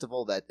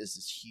Festival. That is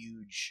this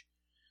huge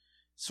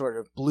sort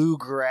of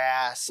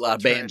bluegrass, a lot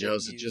of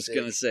banjos. I'm just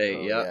gonna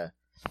say, yeah.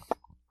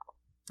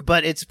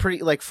 But it's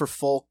pretty like for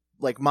folk,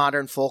 like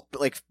modern folk,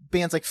 like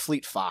bands like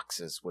Fleet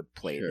Foxes would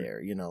play there,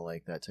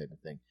 like that type of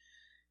thing.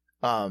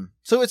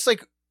 So it's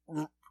like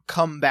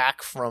come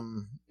back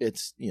from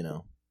its,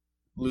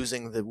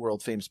 losing the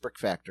world famous brick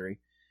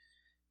factory.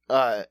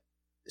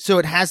 So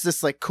it has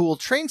this like cool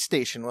train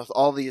station with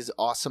all these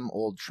awesome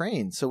old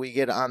trains. So we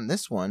get on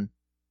this one.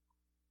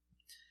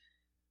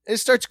 It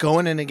starts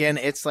going, and again,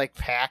 it's like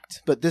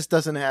packed, but this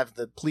doesn't have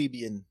the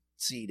plebeian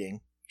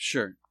seating.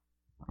 Sure.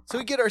 So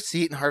we get our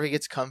seat, and Harvey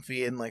gets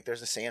comfy, and like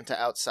there's a Santa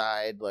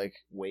outside, like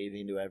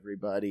waving to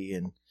everybody,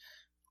 and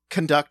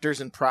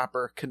conductors in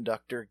proper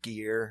conductor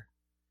gear,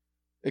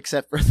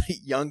 except for the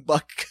young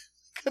buck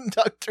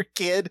conductor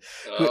kid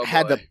who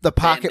had the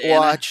pocket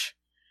watch.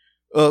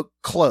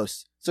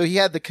 Close. So he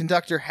had the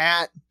conductor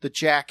hat, the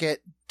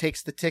jacket,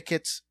 takes the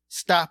tickets,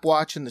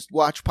 stopwatch in the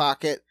watch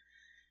pocket,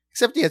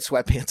 except he had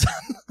sweatpants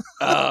on.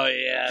 Oh,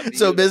 yeah. Beautiful.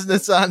 So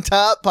business on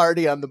top,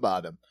 party on the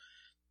bottom.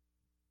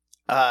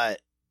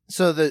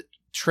 So the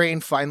train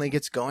finally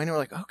gets going, and we're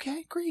like,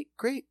 okay, great.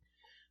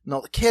 And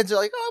all the kids are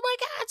like, oh my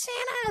God,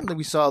 Santa! And then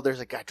we saw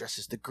there's a guy dressed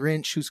as the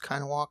Grinch who's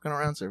kind of walking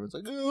around, so everyone's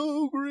like,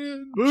 oh,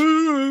 Grinch!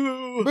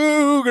 Boo!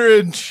 Boo,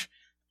 Grinch!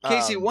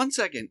 Casey, 1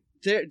 second.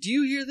 Do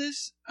you hear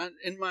this?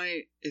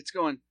 It's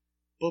going,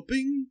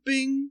 ba-bing,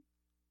 bing.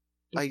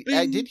 I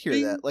did hear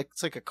that. Like,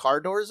 it's like a car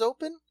door's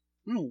open?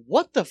 I don't know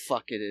what the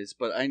fuck it is,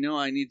 but I know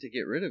I need to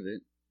get rid of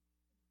it.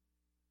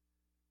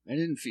 I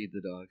didn't feed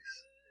the dogs.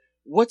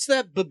 What's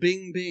that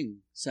ba-bing,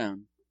 bing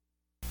sound?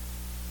 I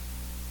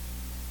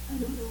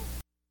don't know.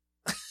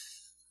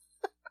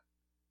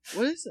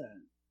 What is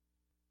that?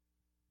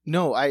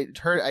 No, I had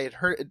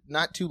heard it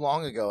not too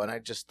long ago, and I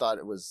just thought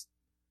it was.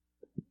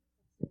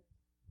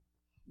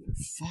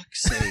 For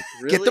fuck's sake,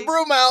 really? Get the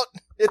broom out!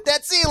 Hit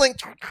that ceiling!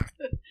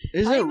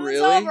 Is it really?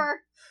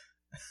 Over.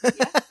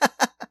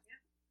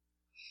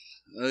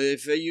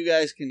 If you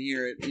guys can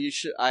hear it, you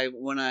should.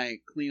 When I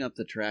clean up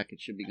the track, it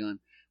should be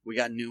gone. We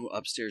got new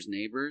upstairs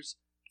neighbors,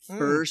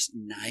 First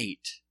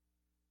night,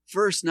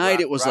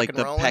 it was like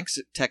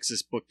the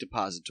Texas Book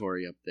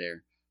Depository up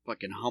there.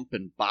 Fucking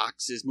humping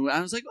boxes. I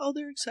was like, oh,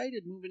 they're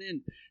excited moving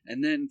in.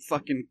 And then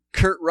fucking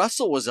Kurt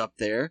Russell was up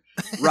there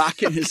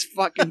rocking his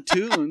fucking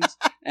tunes,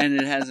 and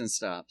it hasn't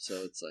stopped.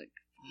 So it's like,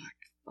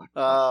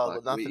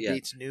 fuck. Nothing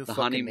beats new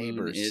fucking neighbors. The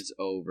honeymoon is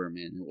over,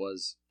 man. It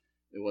was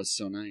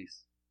so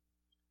nice.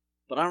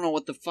 But I don't know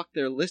what the fuck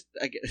they're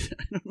I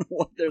don't know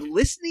what they're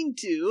listening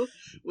to.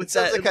 It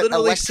sounds like an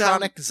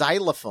electronic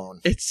xylophone.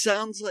 It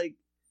sounds like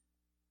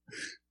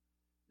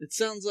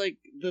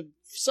the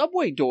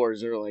subway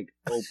doors are like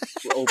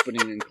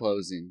opening and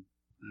closing.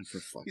 Oh, for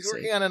fuck's sake. He's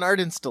working on an art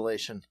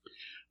installation.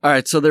 All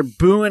right, so they're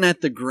booing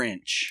at the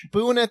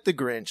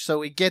Grinch. So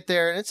we get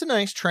there, and it's a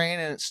nice train,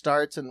 and it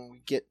starts, and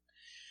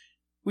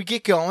we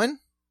get going,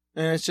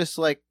 and it's just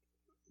like,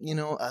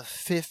 a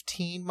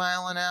 15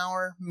 mile an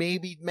hour,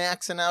 maybe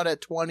maxing out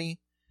at 20.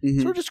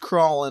 So we're just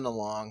crawling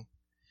along.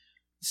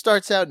 It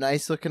starts out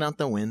nice, looking out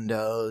the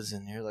windows,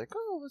 and you're like,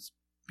 oh, it's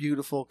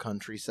beautiful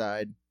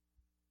countryside.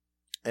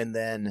 And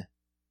then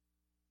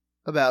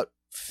about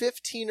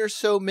 15 or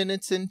so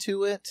minutes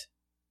into it,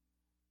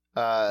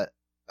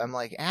 I'm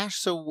like, Ash,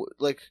 so,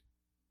 like,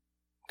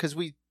 because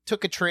we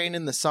took a train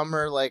in the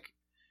summer, like,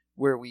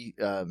 where we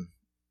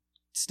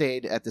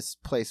stayed at this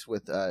place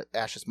with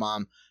Ash's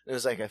mom. It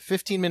was like a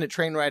 15-minute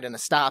train ride and a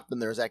stop,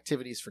 and there was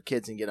activities for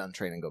kids and get on the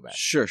train and go back.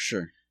 Sure.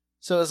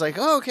 So I was like,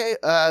 oh, okay,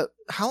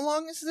 how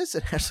long is this?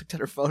 And Ash looked at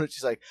her phone, and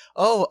she's like,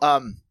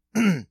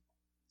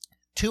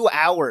 2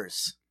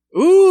 hours.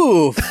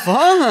 Ooh,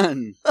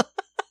 fun.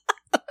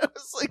 I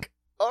was like,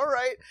 all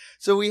right.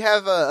 So we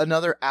have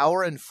another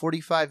hour and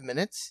 45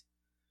 minutes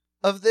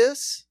of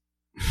this.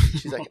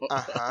 She's like,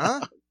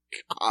 uh-huh.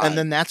 And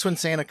then that's when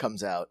Santa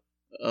comes out.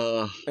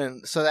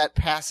 And so that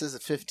passes the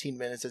 15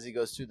 minutes as he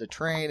goes through the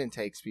train and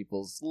takes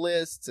people's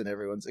lists, and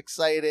everyone's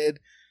excited.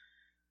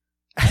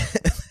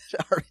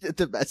 Ari did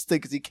the best thing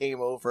because he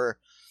came over,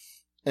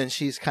 and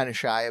she's kind of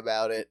shy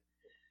about it.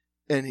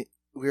 And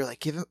we were like,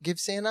 give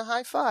Santa a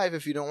high five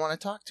if you don't want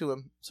to talk to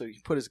him. So he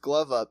put his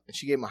glove up, and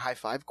she gave him a high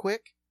five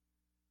quick,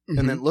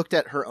 and then looked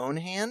at her own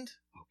hand.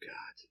 Oh,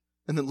 God.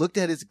 And then looked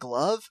at his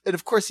glove. And,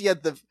 of course, he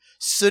had the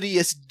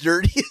sootiest,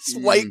 dirtiest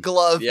white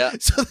glove. Yeah,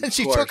 so then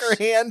she took her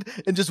hand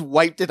and just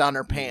wiped it on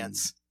her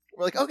pants.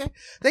 We're like, okay.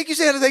 Thank you,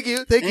 Santa. Thank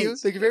you. Thank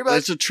you very much.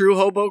 It's a true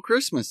hobo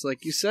Christmas,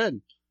 like you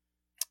said.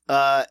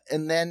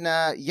 And then,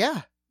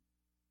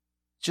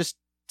 just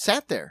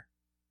sat there.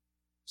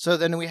 So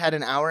then we had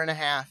an hour and a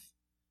half.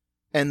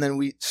 And then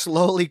we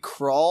slowly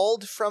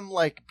crawled from,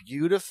 like,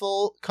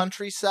 beautiful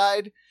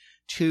countryside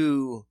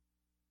to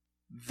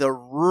the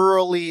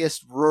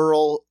ruraliest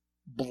rural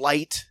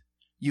blight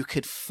you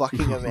could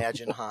fucking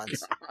imagine,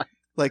 Hans.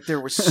 Like, there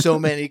were so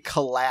many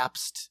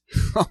collapsed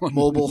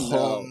mobile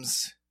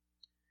homes.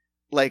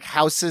 Like,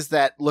 houses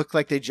that look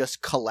like they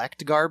just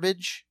collect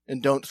garbage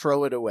and don't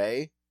throw it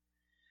away.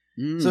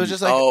 So it's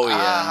just like,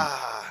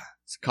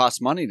 It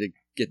costs money to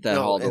get that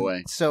hauled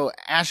away. So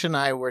Ash and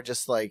I were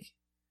just like,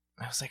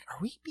 I was like, are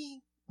we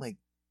being, like,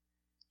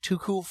 too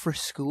cool for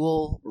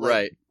school? Like,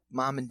 right.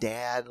 Mom and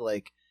Dad,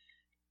 like,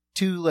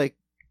 too, like,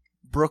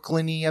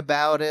 Brooklyn-y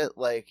about it?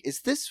 Like,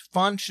 is this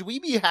fun? Should we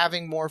be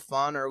having more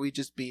fun, or are we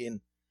just being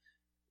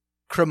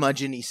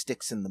curmudgeon-y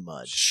sticks in the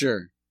mud?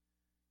 Sure.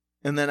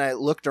 And then I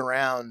looked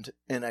around,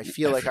 and I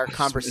feel like our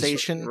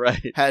conversation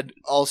had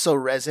also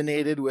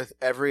resonated with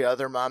every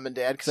other mom and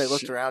dad, because I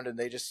looked around,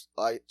 and I just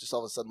all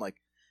of a sudden, like,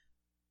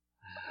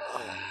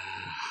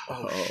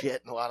 oh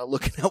shit, and a lot of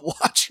looking at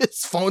watches,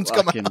 phones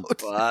fucking come out.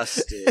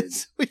 Busted.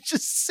 So we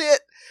just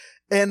sit,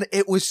 and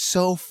it was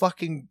so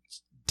fucking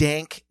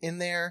dank in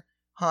there,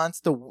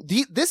 Hans.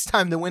 This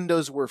time the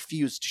windows were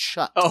fused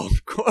shut. Oh,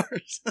 of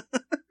course.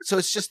 So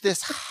it's just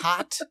this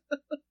hot,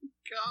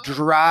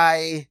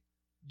 dry,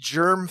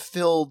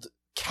 germ-filled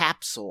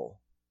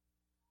capsule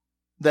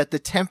that the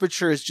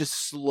temperature is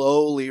just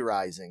slowly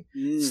rising.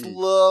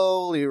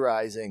 Slowly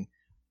rising.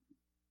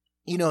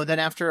 Then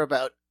after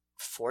about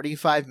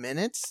 45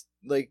 minutes,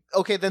 like,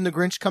 okay, then the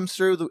Grinch comes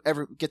through,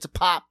 gets a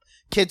pop,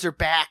 kids are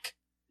back.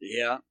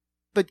 Yeah.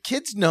 But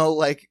kids know,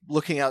 like,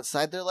 looking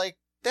outside, they're like,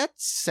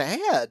 that's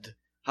sad.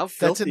 How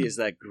filthy is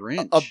that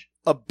Grinch?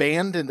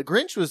 Abandoned. The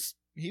Grinch was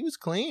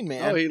clean,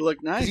 man. Oh, he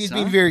looked nice, He's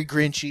being very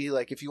Grinchy.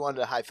 Like, if you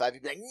wanted a high five,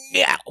 he'd be like,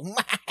 no. Oh,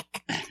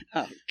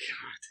 God.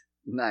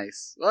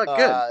 Nice. Well,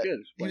 good.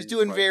 He was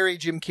doing very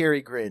Jim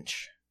Carrey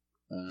Grinch.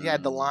 He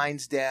had the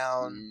lines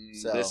down.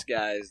 So this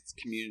guy's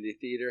community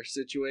theater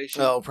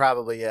situation. Oh,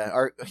 probably,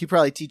 yeah. He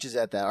probably teaches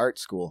at that art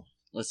school.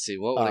 Let's see.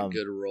 What would a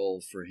good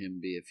role for him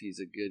be if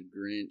he's a good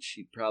Grinch?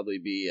 He'd probably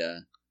be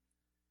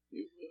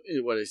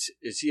what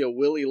is he, a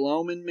Willie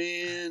Loman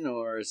man,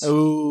 or is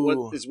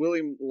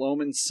Willie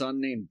Loman's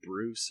son named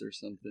Bruce or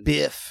something?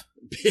 Biff.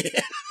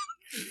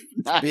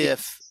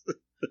 Nice.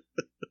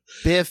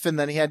 Biff, and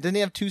then didn't he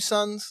have two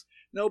sons?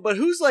 No, but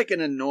who's like an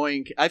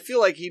annoying? I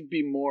feel like he'd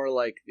be more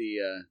like the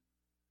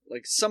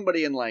like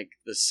somebody in like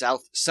the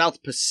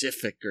South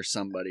Pacific or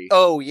somebody.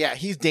 Oh yeah,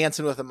 he's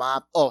dancing with a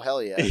mop. Oh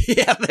hell yeah.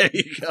 Yeah, there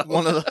you go.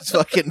 One of those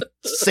fucking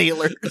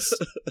sailors.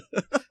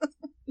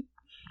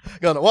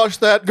 Gonna wash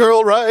that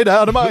girl right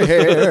out of my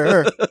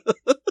hair.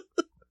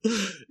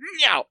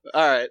 Meow.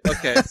 All right.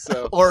 Okay.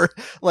 So, or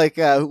like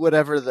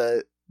whatever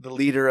the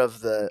leader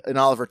of an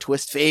Oliver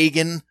Twist,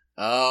 Fagin.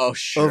 Oh,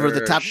 sure. Over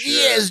the top. Sure.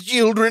 Yes,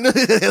 children.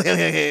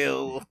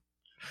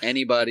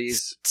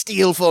 Anybody's.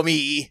 Steal for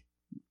me.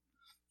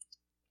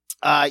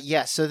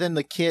 Yeah, so then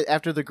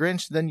after the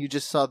Grinch, then you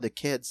just saw the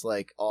kids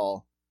like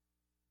all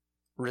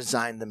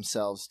resign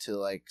themselves to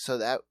like, so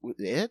that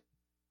it?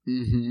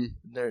 Mm-hmm.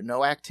 There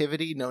no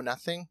activity, no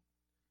nothing.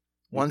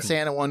 One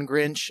Santa, one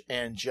Grinch,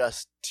 and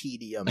just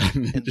tedium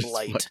and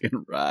blight.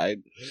 Fucking ride.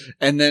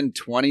 And then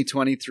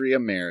 2023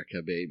 America,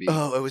 baby.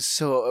 Oh, it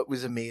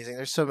was amazing.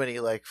 There's so many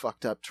like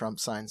fucked up Trump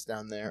signs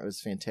down there. It was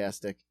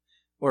fantastic.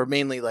 Or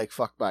mainly like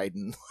fuck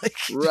Biden. Like,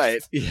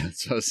 right. Yeah.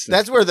 So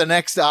that's where the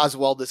next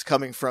Oswald is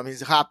coming from.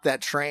 He's hopped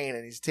that train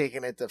and he's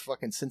taking it to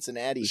fucking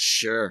Cincinnati.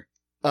 Sure.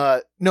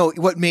 No,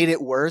 what made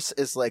it worse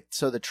is like,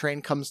 so the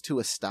train comes to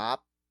a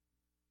stop.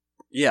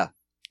 Yeah.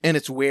 And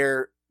it's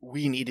where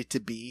we needed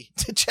to be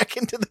to check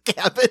into the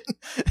cabin,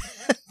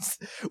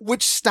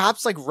 which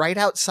stops like right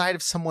outside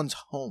of someone's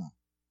home.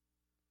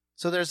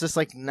 So there's this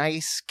like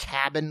nice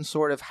cabin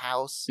sort of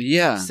house.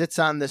 Yeah. Sits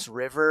on this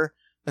river.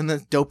 And the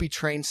dopey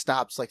train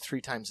stops like 3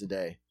 times a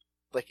day,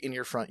 like in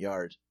your front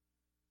yard.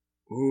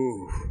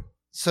 Ooh.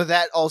 So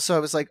that also, I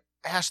was like,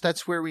 Ash,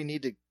 that's where we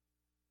need to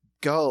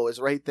go, is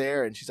right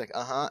there. And she's like,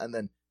 uh-huh. And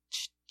then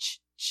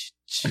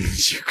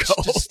you go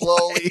just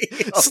slowly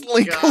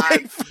slink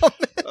away from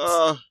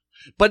it.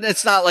 But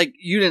it's not like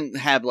you didn't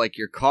have like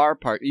your car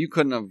parked. You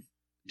couldn't have.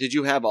 Did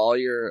you have all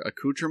your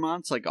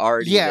accoutrements like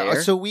already there?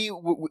 Yeah, so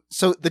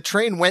so the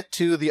train went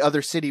to the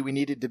other city we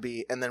needed to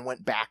be, and then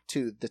went back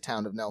to the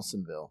town of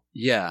Nelsonville.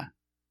 Yeah.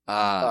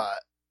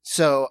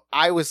 So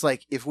I was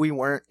like, if we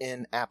weren't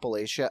in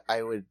Appalachia,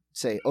 I would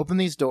say, open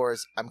these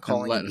doors. I'm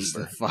calling an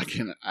Uber.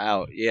 Fucking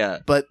out, yeah.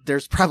 But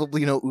there's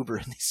probably no Uber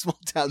in these small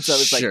towns. So I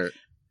was like,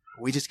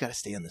 we just got to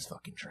stay on this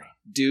fucking train.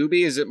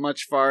 Doobie, is it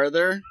much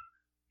farther?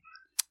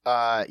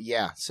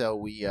 Yeah. So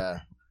we.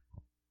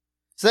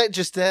 So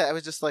that I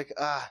was just like,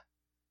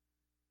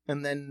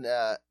 and then,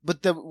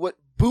 but what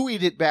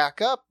buoyed it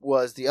back up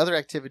was the other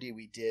activity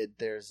we did.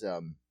 There's,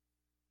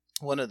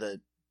 one of the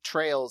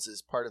trails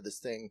is part of this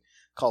thing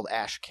called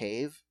Ash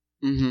Cave.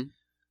 Mm-hmm.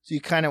 So you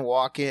kind of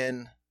walk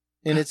in,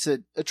 and it's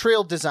a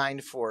trail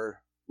designed for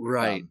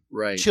right.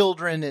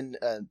 children and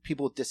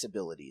people with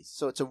disabilities.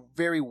 So it's a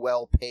very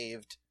well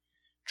paved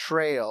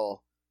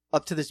trail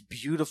up to this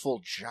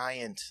beautiful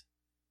giant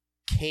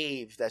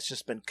cave that's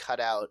just been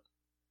cut out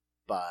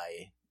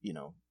by,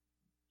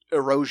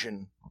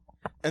 erosion.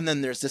 And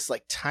then there's this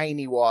like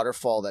tiny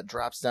waterfall that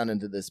drops down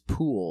into this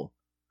pool.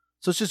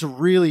 So it's just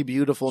really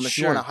beautiful. And if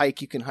you want to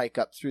hike, you can hike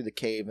up through the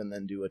cave and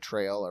then do a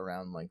trail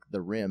around like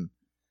the rim.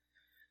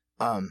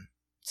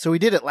 So we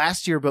did it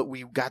last year, but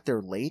we got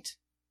there late.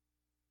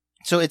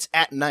 So it's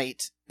at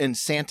night and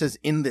Santa's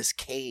in this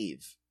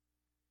cave.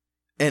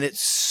 And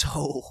it's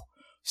so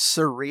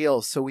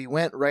surreal. So we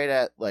went right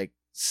at like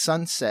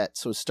sunset.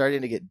 So it's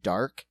starting to get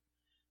dark.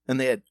 And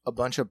they had a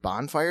bunch of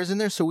bonfires in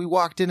there. So we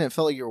walked in and it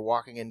felt like you were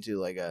walking into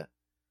like a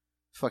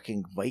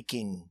fucking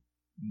Viking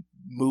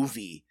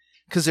movie.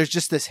 Because there's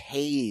just this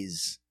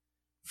haze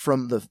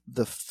from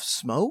the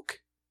smoke.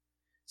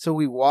 So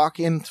we walk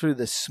in through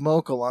the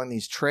smoke along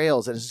these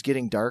trails and it's just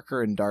getting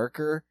darker and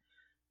darker.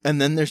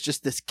 And then there's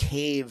just this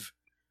cave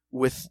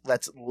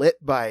that's lit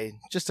by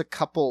just a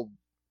couple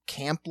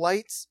camp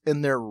lights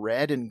and they're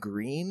red and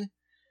green.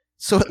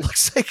 So it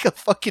looks like a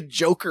fucking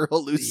Joker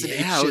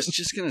hallucination. Yeah, I was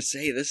just going to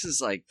say, this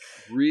is like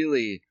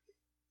really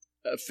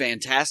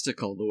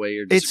fantastical the way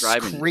you're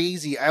describing it. It's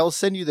crazy. I'll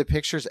send you the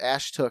pictures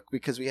Ash took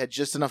because we had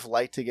just enough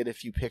light to get a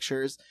few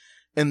pictures.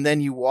 And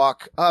then you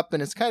walk up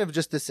and it's kind of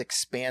just this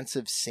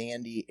expansive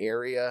sandy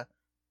area.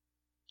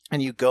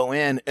 And you go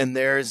in and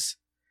there's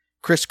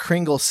Kris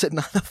Kringle sitting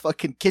on a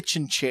fucking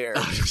kitchen chair.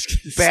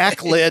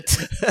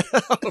 Backlit.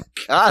 Oh,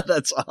 God,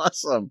 that's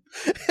awesome.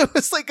 It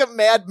was like a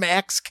Mad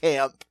Max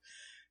camp.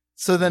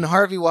 So then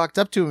Harvey walked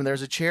up to him and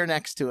there's a chair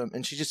next to him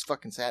and she just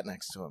fucking sat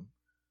next to him.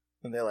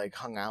 And they like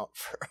hung out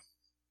for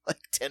like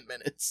 10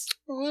 minutes.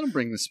 Well, let him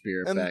bring the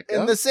spirit back up.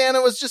 And the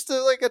Santa was just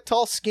a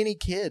tall, skinny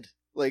kid.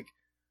 Like,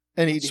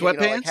 and he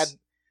sweatpants?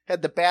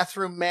 had the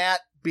bathroom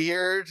mat,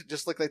 beard,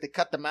 just looked like they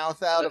cut the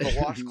mouth out of a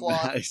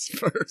washcloth. Nice,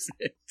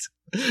 perfect.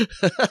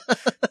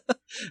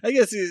 I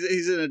guess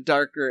he's in a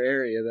darker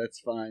area. That's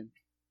fine.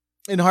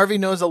 And Harvey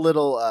knows a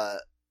little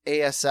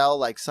ASL,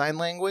 like sign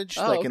language,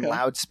 in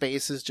loud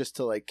spaces just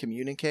to like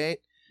communicate.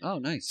 Oh,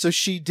 nice. So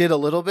she did a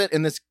little bit,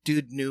 and this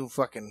dude knew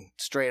fucking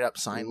straight up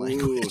sign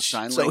language. Ooh,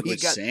 sign language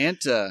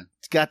Santa.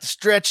 Got to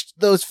stretch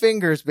those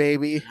fingers,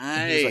 baby. Nice.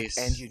 And he was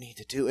like, and you need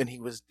to do, and he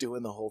was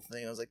doing the whole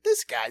thing. I was like,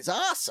 this guy's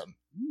awesome.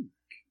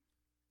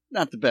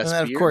 Not the best. And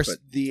then, beer, of course,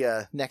 but...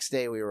 the next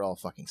day we were all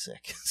fucking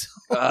sick.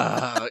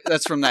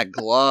 That's from that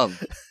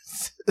glove.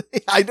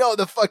 I know,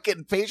 the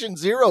fucking patient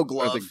zero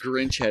glove. Or the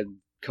Grinch had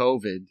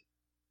COVID.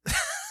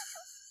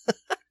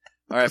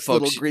 All right,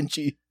 folks. Little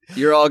Grinchy.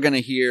 You're all going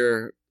to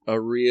hear a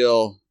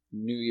real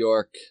New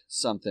York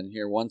something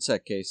here. One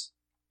sec, Case.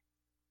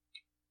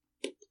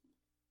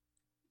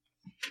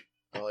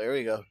 Oh, there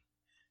we go.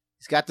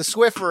 He's got the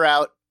Swiffer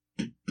out.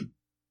 And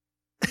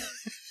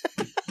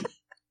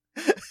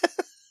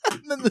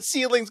then the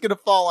ceiling's going to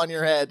fall on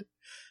your head.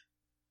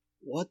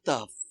 What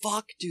the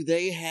fuck do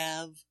they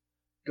have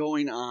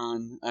going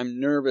on? I'm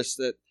nervous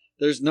that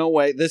there's no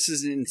way. This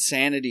is an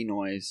insanity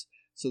noise.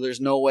 So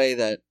there's no way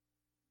that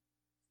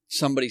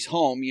somebody's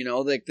home,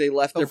 like they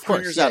left their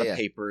printers out of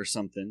paper or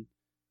something.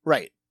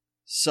 Right.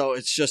 So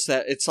it's just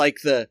that it's like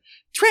the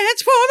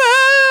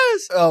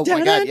Transformers. Oh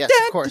my God! Yes,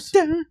 of course.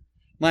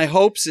 My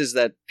hopes is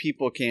that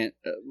people can't,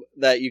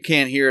 that you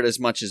can't hear it as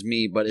much as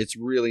me, but it's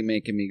really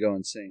making me go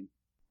insane.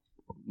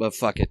 But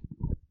fuck it.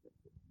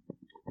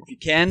 If you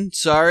can,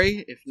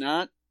 sorry. If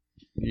not,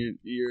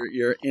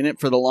 you're in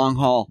it for the long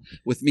haul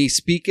with me.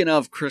 Speaking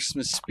of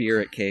Christmas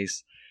spirit,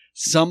 Case,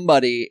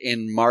 somebody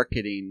in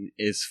marketing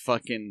is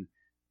fucking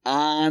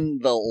on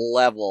the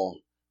level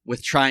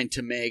with trying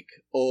to make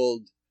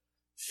old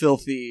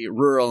filthy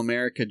rural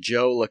America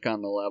Joe look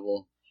on the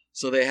level.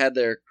 So they had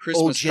their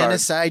Christmas old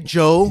genocide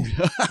Joe.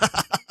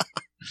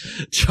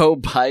 Joe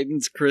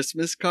Biden's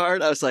Christmas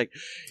card. I was like,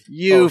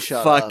 you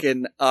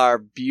fucking are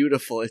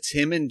beautiful. It's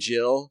him and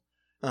Jill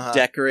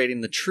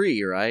decorating the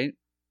tree, right?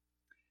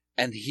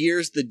 And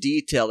here's the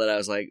detail that I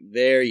was like,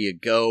 there you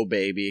go,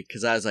 baby.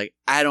 Because I was like,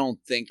 I don't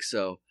think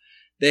so.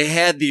 They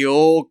had the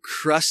old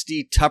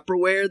crusty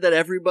Tupperware that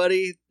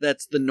everybody,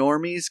 that's the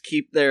normies,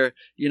 keep their,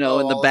 in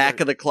the back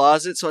of the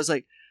closet. So I was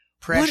like,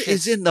 what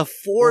is in the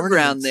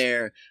foreground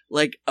there?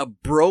 Like a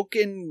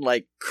broken,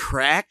 like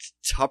cracked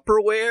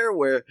Tupperware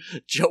where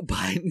Joe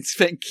Biden's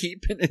been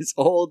keeping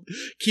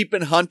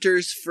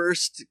Hunter's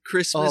first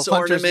Christmas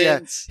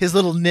ornaments. Yeah. His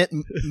little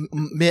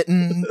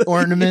mitten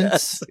ornaments.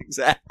 Yes,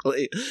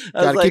 exactly.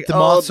 Gotta keep the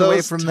moths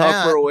away from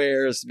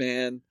Tupperwares,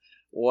 man.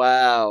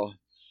 Wow.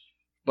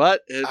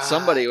 But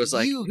somebody was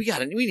like,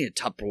 we need a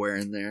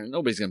Tupperware in there.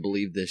 Nobody's going to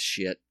believe this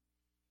shit.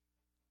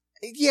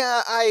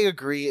 Yeah, I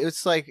agree.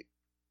 It's like,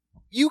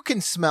 you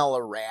can smell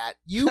a rat.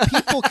 You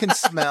people can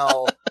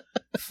smell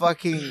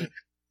fucking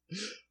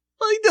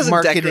he doesn't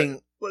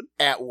marketing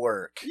at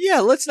work.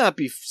 Yeah, let's not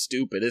be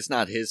stupid. It's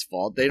not his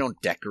fault. They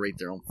don't decorate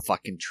their own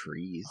fucking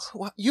trees.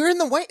 You're in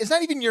the way. It's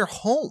not even your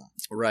home.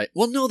 Right.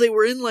 Well, no, they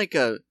were in like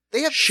a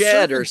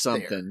shed or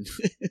something.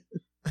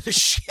 The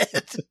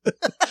shed.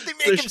 They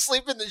make him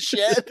sleep in the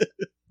shed.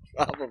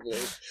 Probably.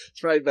 It's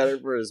probably better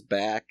for his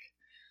back.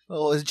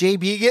 Oh, is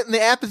JB getting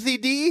the apathy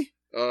D?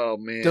 Oh,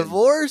 man.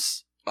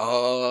 Divorce?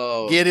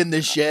 Oh. Get in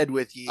the shed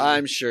with you.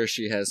 I'm sure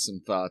she has some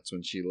thoughts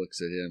when she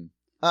looks at him.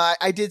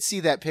 I did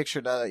see that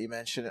picture now that you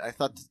mentioned it. I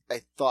thought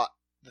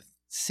the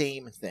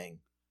same thing.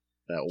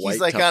 That white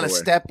He's like Tupperware. on a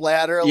step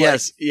ladder.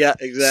 Yes, yeah,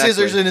 exactly.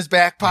 Scissors in his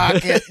back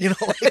pocket.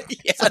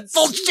 Yes.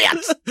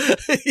 Bullshit.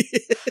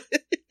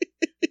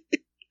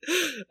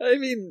 I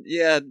mean,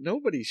 yeah,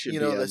 nobody should be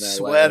on the that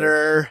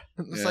sweater.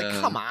 Ladder. It's like,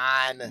 come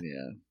on.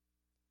 Yeah.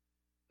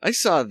 I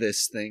saw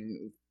this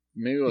thing.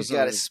 Maybe it was He's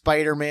got a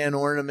Spider-Man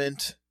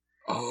ornament.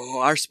 Oh,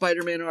 our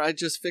Spider-Man! I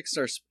just fixed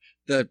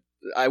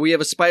we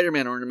have a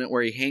Spider-Man ornament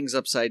where he hangs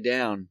upside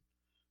down.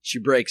 She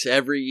breaks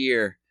every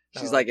year.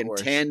 She's like in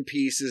 10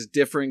 pieces,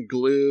 different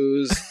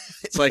glues.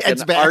 It's like an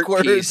art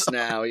piece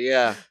now.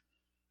 Yeah.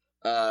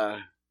 What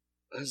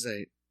was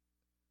that?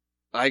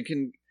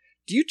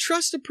 Do you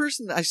trust a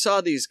person? I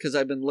saw these because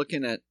we've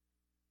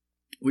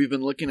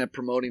been looking at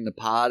promoting the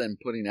pod and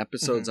putting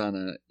episodes on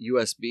a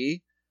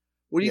USB.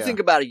 What do you think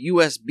about a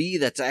USB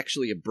that's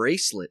actually a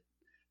bracelet?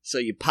 So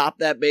you pop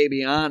that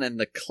baby on, and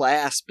the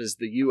clasp is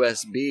the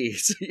USB.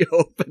 So you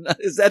open up.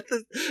 Is that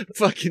the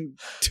fucking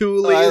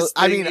tooliest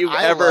thing you've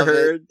ever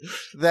heard?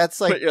 That's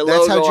how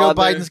Joe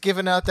Biden's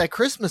giving out that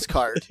Christmas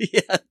card.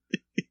 Yeah.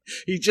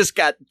 He just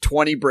got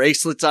 20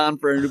 bracelets on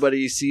for anybody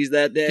he sees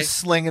that day. Just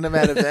slinging them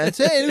at events.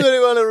 Hey, anybody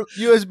want a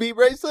USB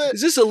bracelet?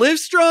 Is this a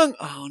Livestrong?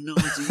 Oh, no,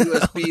 it's a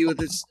USB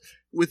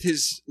with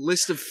his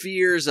list of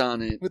fears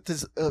on it. With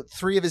his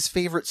 3 of his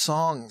favorite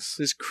songs.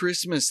 His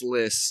Christmas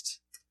list.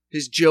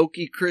 His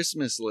jokey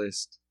Christmas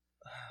list.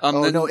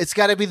 No, it's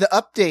got to be the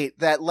update,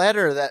 that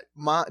letter that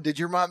did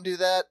your mom do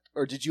that?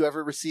 Or did you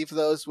ever receive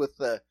those with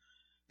the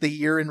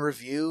year in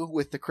review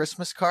with the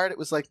Christmas card? It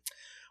was like,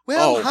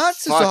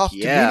 Hans is off to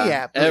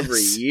Minneapolis.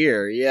 Every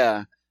year,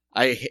 yeah.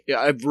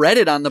 I've read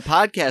it on the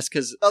podcast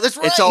because that's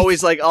right. It's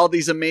always like all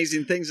these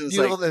amazing things. And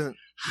it's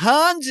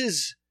Hans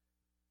is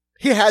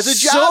he has a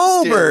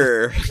job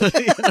sober.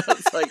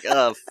 It's like,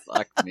 oh,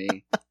 fuck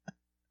me.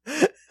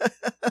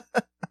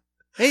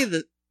 Hey,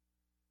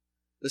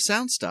 the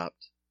sound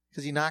stopped.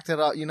 Because you knocked it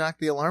off. You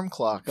knocked the alarm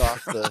clock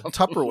off the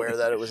Tupperware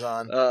that it was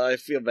on. I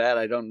feel bad.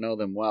 I don't know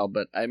them well,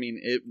 but I mean,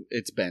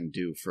 it's been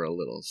due for a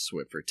little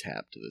Swiffer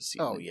tap to the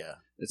ceiling. Oh yeah,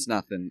 it's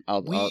nothing.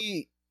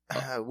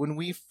 When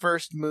we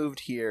first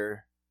moved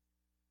here,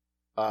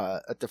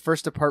 at the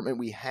first apartment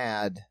we'd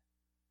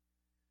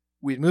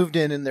moved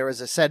in, and there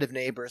was a set of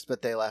neighbors,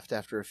 but they left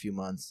after a few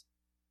months,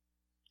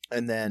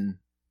 and then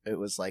it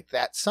was like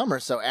that summer.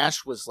 So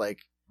Ash was like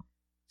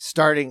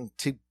starting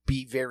to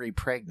be very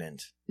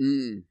pregnant.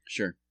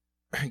 Sure.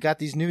 Got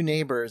these new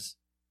neighbors,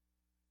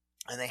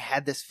 and they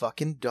had this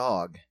fucking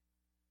dog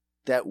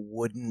that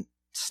wouldn't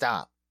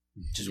stop.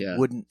 Just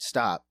wouldn't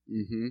stop.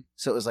 Mm-hmm.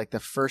 So it was like the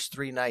first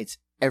 3 nights,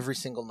 every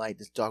single night,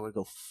 this dog would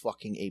go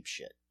fucking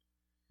apeshit.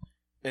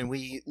 And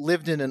we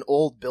lived in an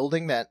old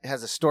building that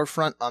has a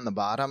storefront on the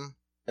bottom.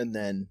 And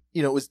then,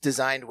 it was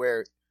designed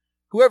where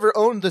whoever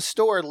owned the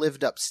store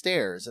lived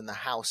upstairs in the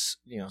house,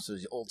 so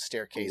the old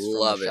staircase from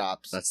the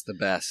shops. That's the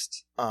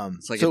best.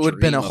 It's like so it would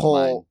have been a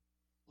whole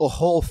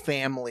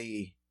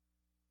family,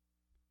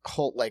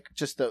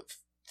 just the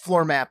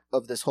floor map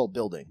of this whole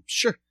building.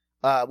 Sure.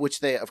 Which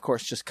they, of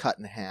course, just cut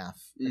in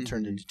half and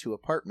turned into 2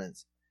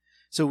 apartments.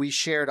 So we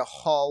shared a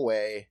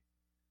hallway,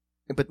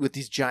 but with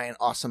these giant,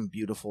 awesome,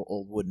 beautiful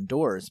old wooden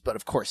doors. But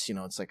of course,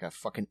 it's like a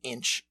fucking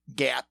inch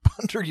gap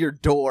under your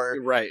door.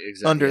 Right,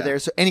 exactly. Under there.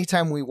 So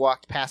anytime we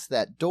walked past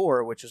that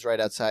door, which was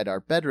right outside our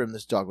bedroom,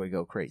 this dog would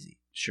go crazy.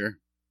 Sure.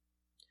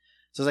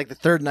 So it was like the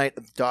 3rd night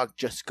of the dog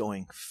just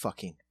going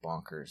fucking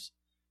bonkers.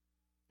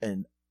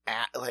 And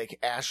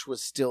Ash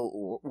was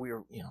still,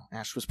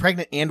 Ash was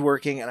pregnant and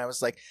working. And I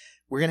was like,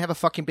 we're going to have a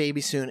fucking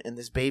baby soon. And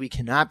this baby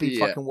cannot be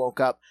fucking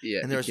woke up. Yeah,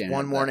 and there was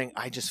one morning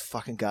I just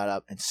fucking got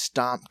up and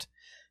stomped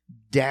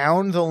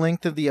down the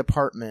length of the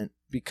apartment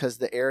because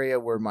the area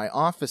where my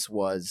office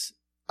was,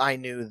 I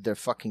knew their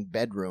fucking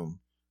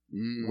bedroom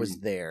was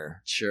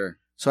there. Sure.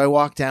 So I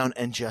walked down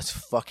and just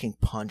fucking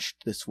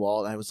punched this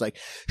wall. And I was like,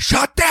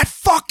 shut that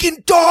fucking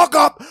dog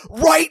up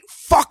right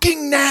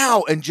fucking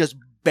now. And just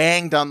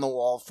banged on the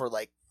wall for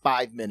like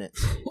 5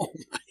 minutes. Oh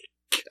my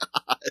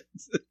God.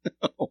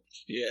 Oh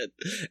shit.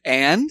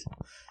 And?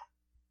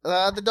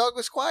 The dog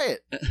was quiet.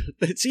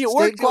 See, it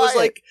worked.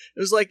 Quiet. It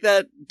was like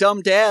that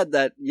dumb dad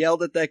that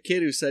yelled at that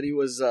kid who said he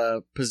was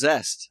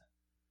possessed.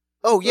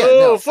 Oh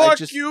yeah. Fuck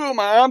you,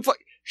 mom.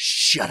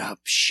 Shut up,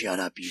 you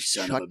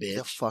son of a bitch. Shut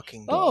the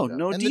fucking dog up.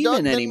 No and demon the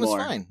dog anymore.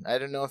 Was fine. I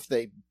don't know if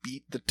they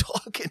beat the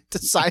dog into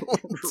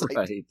silence.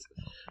 Right.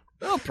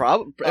 Well,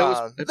 probably.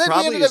 It then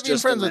probably we ended up being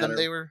friends with them.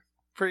 They were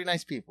pretty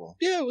nice people.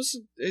 Yeah,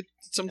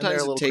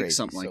 sometimes it takes crazy,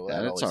 something like so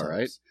that. It's all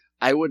right. helps.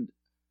 I would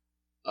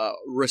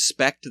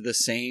respect the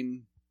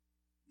same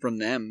from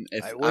them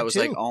if I was too.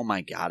 like, oh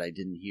my God, I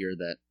didn't hear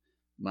that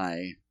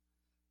my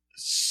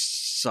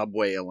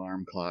subway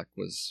alarm clock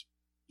was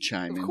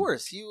chiming. Of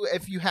course,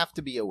 if you have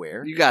to be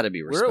aware. You got to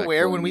be respectful. We're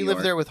aware when we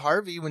lived there with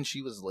Harvey when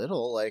she was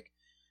little, it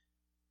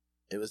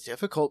was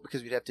difficult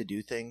because we'd have to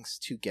do things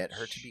to get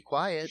her to be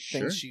quiet,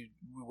 things we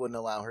wouldn't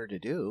allow her to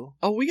do.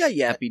 Oh, we got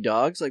yappy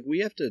dogs. We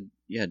have to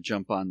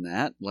jump on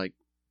that,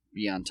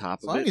 be on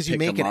top of it. As long as you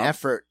make an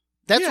effort.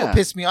 That's what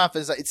pissed me off.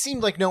 Is it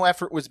seemed like no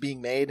effort was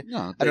being made.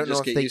 No, I don't know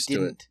if they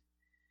didn't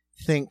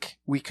think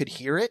we could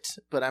hear it,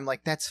 but I'm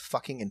like, that's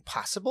fucking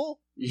impossible.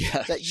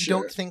 Yeah, that you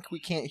don't think we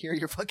can't hear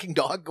your fucking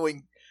dog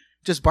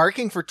just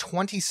barking for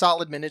 20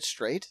 solid minutes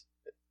straight.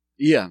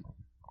 Yeah.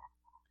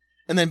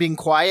 And then being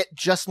quiet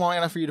just long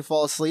enough for you to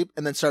fall asleep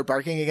and then start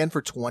barking again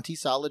for 20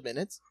 solid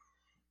minutes.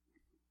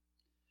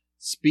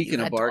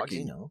 Speaking of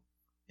barking. Dogs,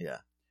 Yeah.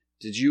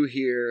 Did you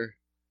hear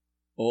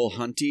old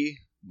Hunty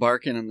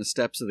barking on the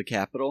steps of the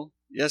Capitol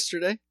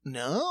yesterday?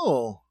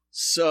 No.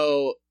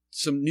 So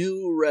some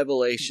new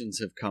revelations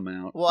have come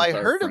out. Well, I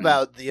heard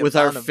about the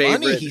amount of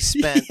money he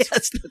spent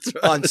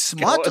on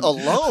smut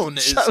alone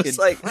is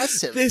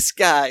impressive. This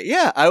guy,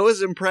 I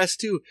was impressed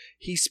too.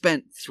 He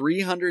spent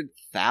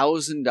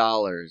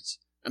 $300,000.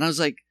 And I was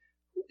like,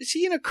 is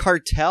he in a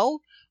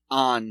cartel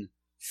on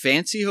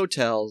fancy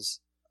hotels?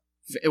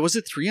 Was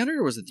it 300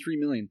 or was it 3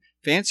 million?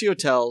 Fancy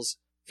hotels,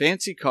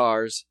 fancy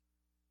cars.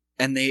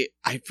 And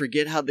I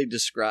forget how they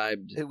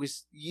described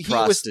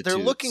prostitutes. They're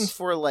looking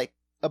for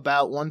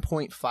about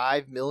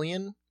 1.5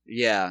 million.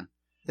 Yeah.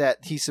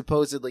 That he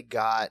supposedly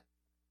got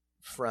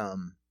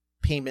from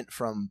payment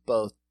from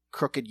both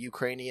crooked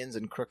Ukrainians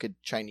and crooked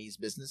Chinese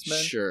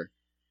businessmen. Sure.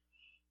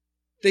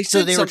 They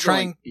were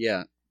trying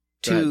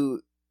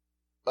to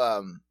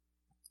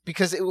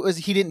because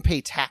he didn't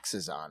pay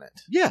taxes on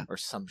it. Yeah. Or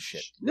some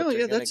shit.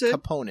 That's it.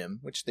 Capone him,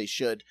 which they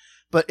should.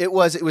 But it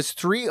was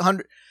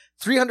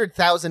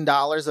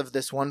 $300,000 of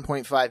this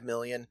 1.5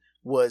 million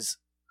was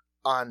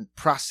on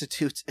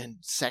prostitutes and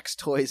sex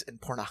toys and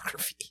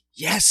pornography.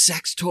 Yes,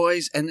 sex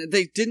toys, and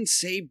they didn't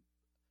say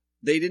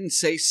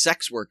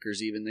sex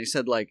workers even. They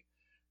said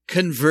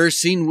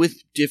conversing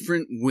with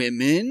different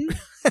women.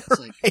 It's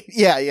right.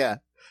 Yeah.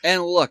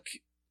 And look,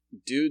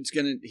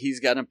 he's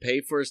gonna pay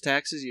for his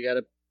taxes.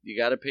 You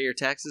gotta pay your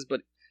taxes,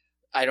 but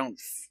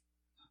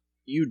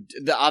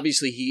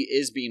obviously he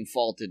is being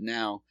faulted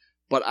now.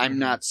 But I'm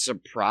not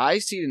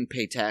surprised he didn't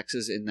pay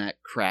taxes in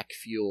that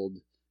crack-fueled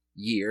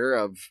year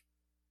of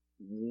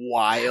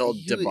wild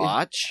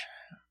debauch.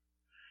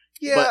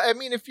 Yeah, but, I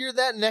mean, if you're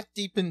that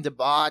neck-deep in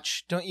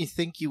debauch, don't you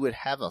think you would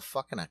have a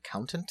fucking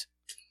accountant?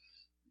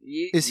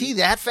 Is he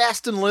that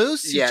fast and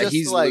loose?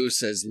 He's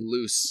loose as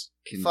loose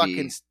can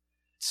fucking be.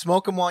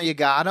 Smoke him while you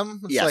got him?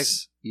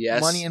 It's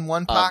yes. Money in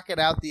one pocket,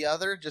 out the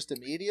other, just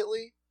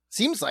immediately?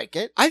 Seems like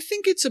it. I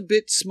think it's a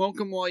bit smoke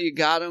him while you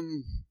got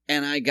him.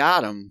 And I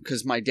got him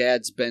because my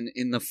dad's been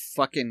in the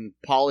fucking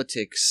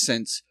politics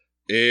since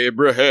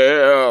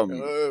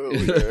Abraham. Oh,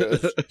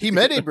 yes. He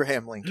met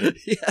Abraham Lincoln.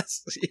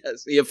 Yes.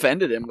 He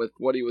offended him with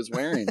what he was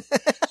wearing.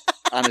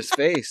 on his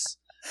face.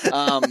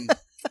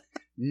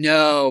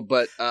 No,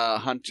 but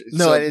Hunter.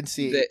 No, so I didn't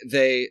see.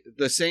 They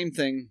the same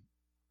thing.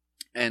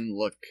 And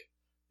look,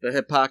 the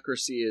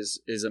hypocrisy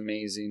is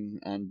amazing,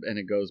 and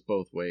it goes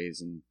both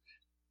ways. And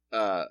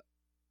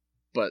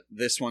but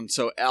this one,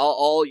 so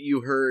all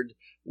you heard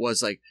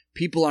was like,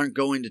 people aren't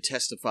going to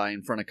testify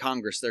in front of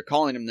Congress. They're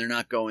calling them. They're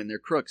not going. They're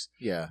crooks.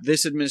 Yeah.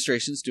 This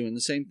administration's doing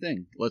the same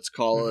thing. Let's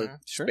call a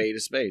spade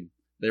a spade.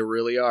 They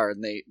really are.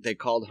 And they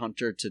called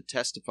Hunter to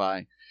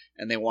testify,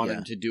 and they want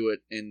him to do it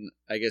in,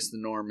 I guess the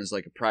norm is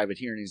like a private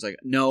hearing. He's like,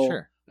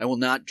 no, I will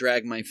not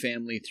drag my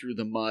family through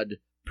the mud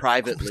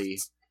privately.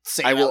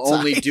 I will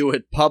only do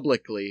it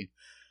publicly.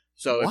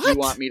 So if you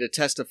want me to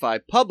testify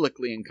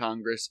publicly in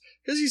Congress,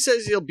 because he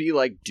says he'll be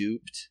like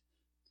duped.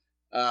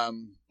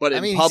 But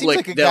in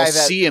public, like they'll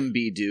see him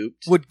be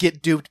duped. Would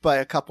get duped by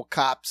a couple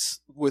cops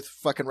with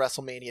fucking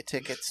WrestleMania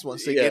tickets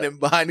once they get him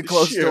behind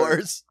closed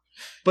doors.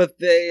 But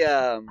they,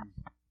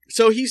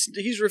 so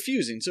he's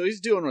refusing. So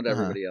he's doing what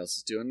everybody else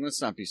is doing.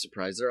 Let's not be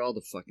surprised. They're all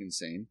the fucking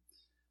same.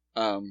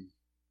 And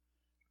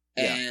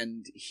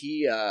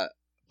he,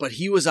 but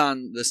he was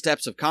on the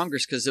steps of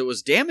Congress because it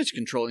was damage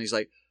control. And he's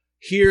like,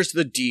 here's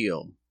the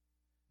deal.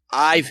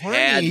 I've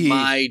had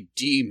my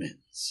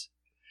demons.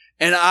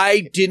 And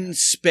I didn't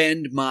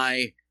spend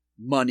my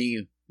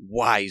money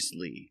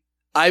wisely.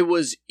 I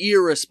was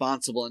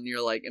irresponsible. And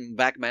you're like, in the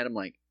back of my head, I'm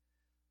like,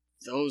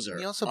 those are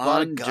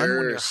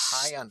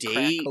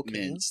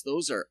understatements.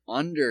 Those are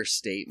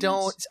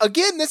understatements.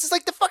 Again, this is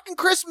like the fucking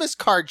Christmas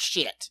card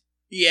shit.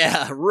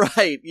 Yeah,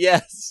 right.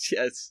 Yes.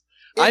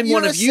 I'm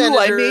one of you.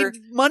 I made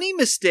money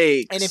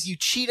mistakes. And if you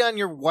cheat on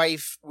your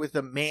wife with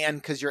a man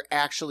because you're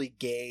actually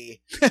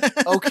gay,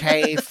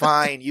 okay,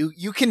 fine.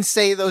 You can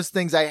say those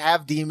things. I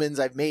have demons.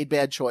 I've made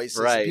bad choices.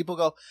 Right. And people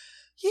go,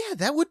 yeah,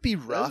 that would be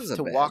rough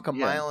to walk a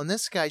mile in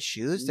this guy's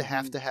shoes, to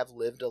have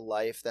lived a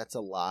life that's a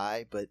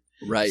lie. But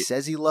he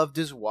says he loved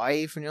his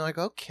wife, and you're like,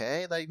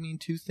 okay, I mean,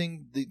 two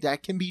things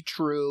that can be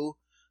true.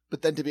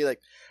 But then to be like,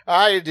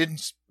 I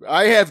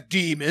have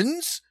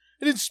demons.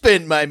 I didn't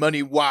spend my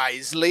money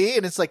wisely,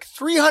 and it's like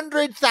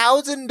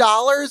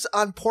 $300,000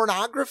 on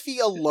pornography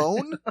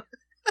alone.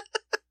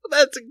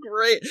 That's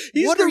great.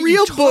 He's the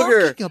real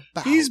booger.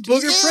 About? He's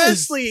Booger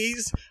Presley.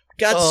 He's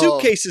got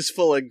suitcases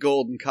full of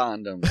golden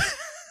condoms.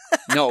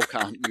 No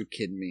you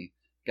kidding me?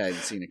 Guy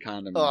hasn't seen a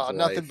condom. In his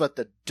nothing life. But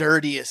the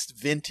dirtiest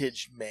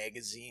vintage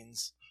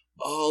magazines.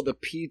 Oh, the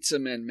Pizza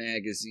Men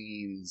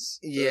magazines.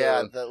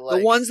 Yeah, the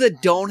ones that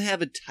don't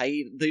have a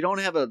title. They don't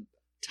have a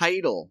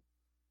title.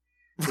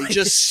 They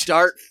just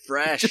start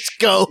fresh. Just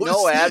goes.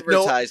 No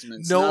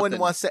advertisements. No one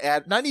wants to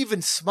add. Not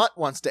even Smut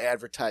wants to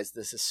advertise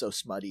this. Is so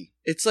smutty.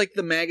 It's like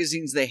the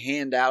magazines they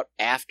hand out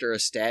after a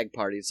stag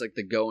party. It's like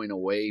the going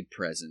away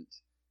present.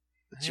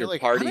 It's your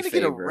party favor. I'm going to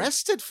get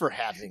arrested for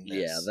having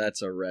this. Yeah,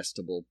 that's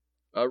arrestable.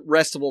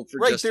 Arrestable for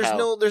just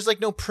there's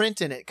like no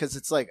print in it because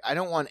it's like I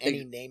don't want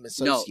any name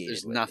associated. No,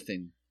 there's with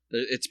nothing.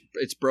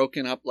 It's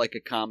broken up like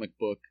a comic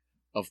book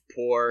of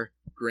poor,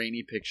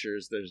 grainy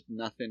pictures. There's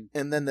nothing.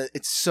 And then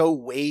it's so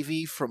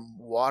wavy from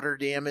water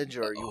damage,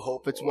 or you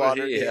hope it's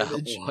water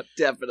damage.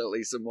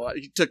 Definitely some water.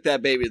 He took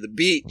that baby to the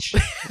beach.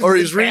 Or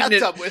he was reading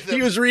it.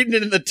 He was reading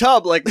it in the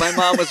tub like my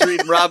mom was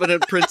reading Robin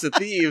Hood, Prince of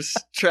Thieves.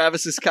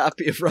 Travis's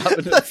copy of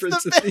Robin Hood,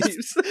 Prince of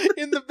Thieves.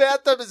 In the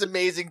bathtub is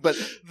amazing, but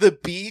the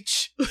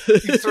beach,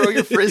 you throw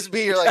your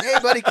frisbee, you're like, hey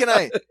buddy, can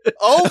I?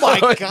 Oh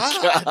my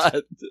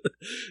God.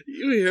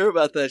 You hear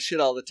about that shit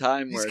all the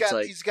time where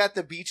he's got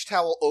the beach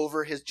towel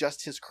over his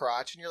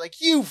crotch, and you're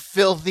like, you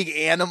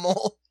filthy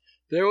animal.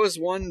 There was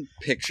one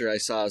picture I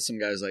saw of some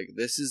guys like,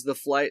 this is the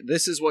flight,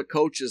 this is what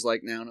Coach is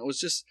like now, and it was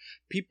just,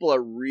 people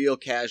are real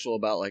casual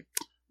about like,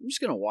 I'm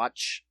just gonna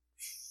watch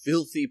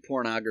filthy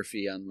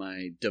pornography on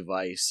my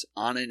device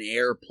on an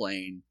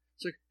airplane.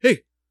 It's like,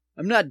 hey,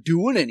 I'm not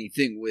doing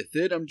anything with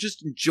it, I'm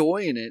just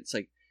enjoying it. It's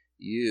like,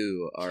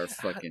 you are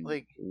fucking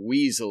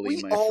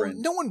weaselly, my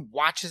friend. No one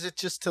watches it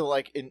just to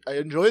like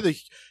enjoy the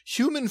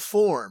human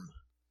form.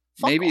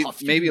 Maybe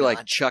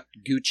like Chuck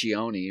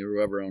Guccione or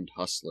whoever owned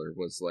Hustler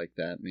was like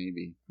that.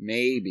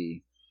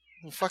 Maybe.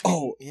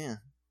 Well, yeah.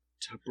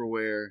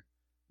 Tupperware,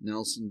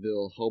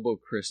 Nelsonville, Hobo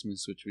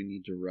Christmas, which we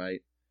need to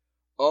write.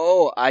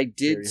 Oh, I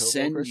did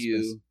send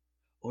you.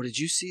 Oh, did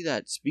you see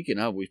that? Speaking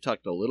of, we've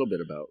talked a little bit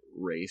about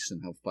race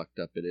and how fucked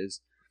up it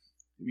is.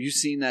 Have you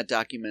seen that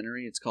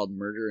documentary? It's called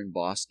Murder in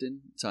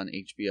Boston. It's on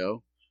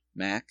HBO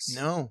Max.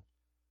 No.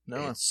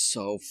 It's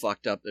so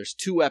fucked up. There's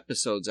 2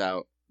 episodes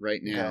out right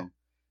now. Okay.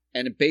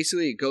 And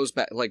it goes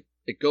back, like,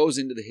 it goes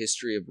into the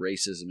history of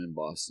racism in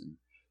Boston,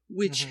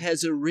 which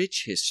has a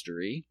rich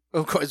history.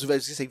 Of course, I was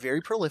going to say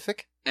very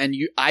prolific. And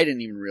I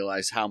didn't even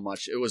realize how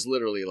much. It was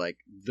literally like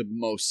the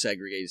most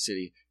segregated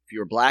city. If you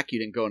were black, you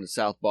didn't go into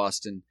South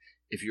Boston.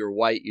 If you were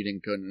white, you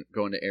didn't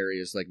go into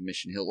areas like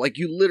Mission Hill. Like,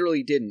 you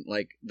literally didn't.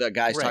 Like, the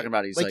guy's talking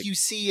about, he's like... you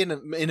see in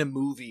a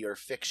movie or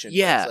fiction.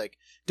 Yeah. It's like,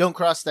 don't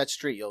cross that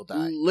street, you'll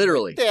die.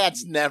 Literally.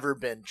 That's never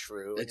been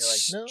true.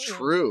 It's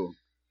true.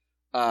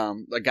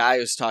 The guy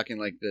was talking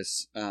like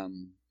this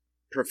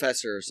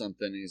professor or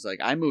something. And he's like,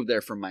 I moved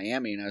there from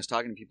Miami, and I was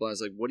talking to people. I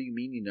was like, what do you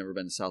mean you've never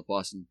been to South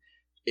Boston?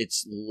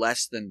 It's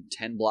less than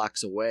 10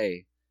 blocks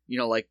away. You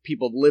know, like,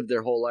 people live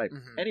their whole life.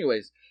 Mhm.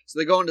 Anyways, so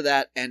they go into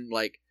that, and,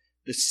 like,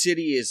 the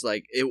city is,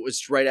 like, it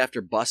was right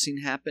after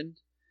busing happened,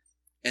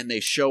 and they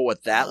show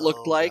what that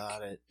looked like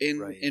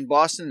in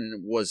Boston, and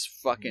it was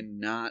fucking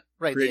not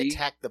right. pretty. They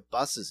attacked the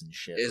buses and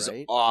shit, It's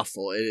right?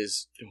 awful. It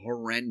is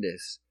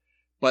horrendous.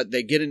 But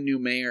they get a new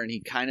mayor, and he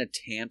kind of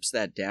tamps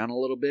that down a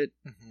little bit,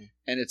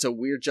 and it's a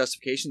weird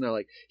justification. They're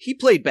like, he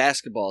played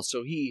basketball,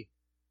 so he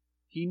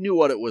knew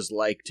what it was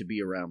like to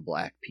be around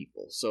black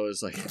people. So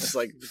it's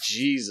like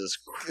Jesus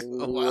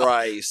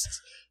Christ,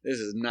 this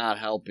is not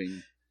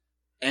helping.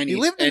 He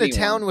lived in a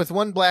town with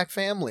one black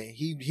family.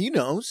 He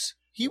knows.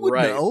 He would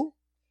know.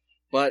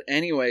 But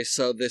anyway,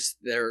 so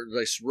they're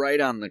right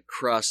on the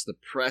crust, the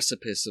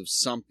precipice of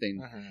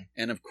something,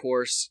 and of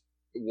course,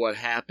 what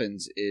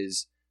happens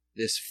is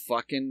this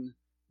fucking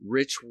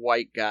rich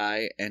white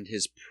guy and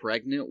his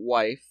pregnant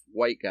wife,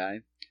 white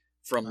guy,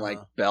 from like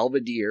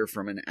Belvedere,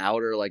 from an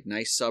outer like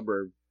nice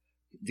suburb,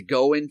 to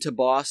go into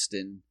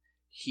Boston.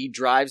 He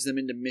drives them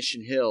into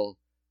Mission Hill,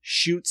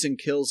 shoots and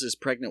kills his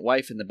pregnant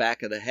wife in the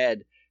back of the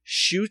head,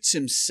 shoots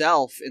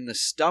himself in the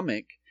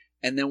stomach,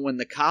 and then when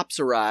the cops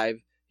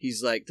arrive,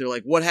 they're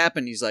like, what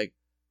happened? He's like,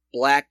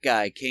 black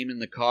guy came in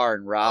the car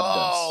and robbed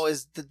us. Oh,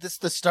 is this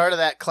the start of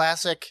that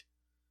classic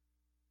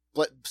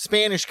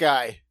Spanish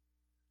guy?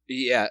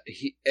 Yeah,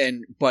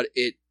 but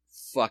it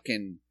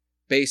fucking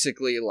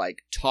basically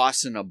like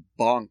tossing a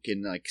bunk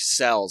in like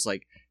cells,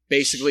 like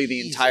basically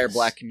the entire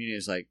black community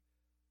is like,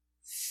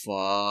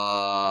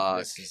 fuck.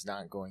 This is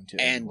not going to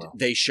end end well.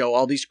 They show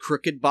all these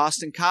crooked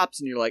Boston cops,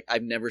 and you're like,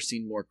 I've never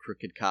seen more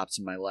crooked cops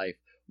in my life.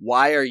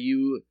 Why are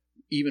you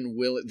even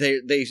willing?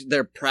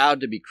 They're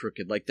proud to be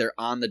crooked, like they're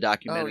on the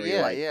documentary.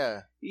 Oh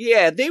yeah,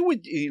 yeah. They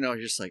would,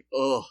 just like,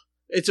 ugh.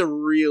 It's a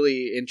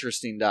really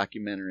interesting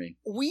documentary.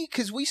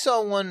 Because we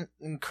saw one,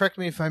 and correct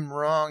me if I'm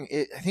wrong,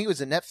 I think it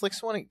was a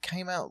Netflix one. It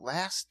came out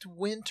last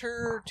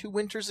winter, 2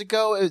 winters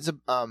ago. It was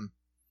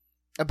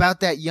about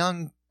that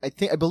young,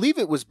 I believe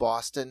it was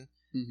Boston,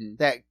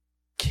 that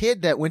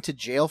kid that went to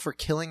jail for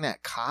killing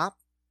that cop.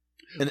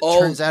 And it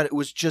turns out it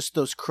was just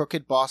those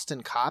crooked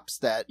Boston cops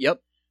that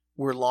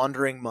were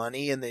laundering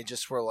money, and they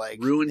just were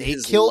like, ruined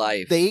his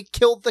life. They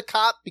killed the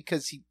cop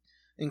because he,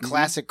 in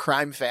classic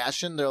crime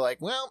fashion, they're like,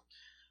 well,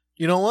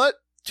 you know what?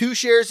 2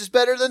 shares is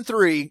better than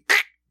 3.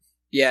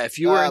 Yeah, if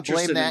you were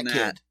interested blame in that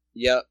that, kid.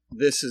 yep,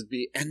 this is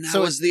and that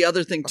was the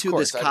other thing too.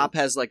 Course, this cop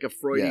has like a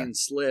Freudian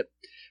slip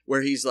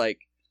where he's like,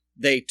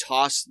 they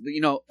toss,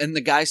 and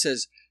the guy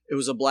says it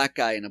was a black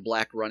guy in a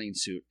black running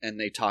suit, and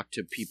they talk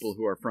to people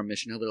who are from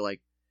Mission Hill. They're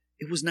like,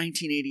 it was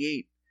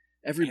 1988.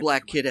 Every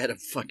black kid had a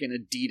fucking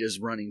Adidas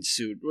running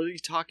suit. What are you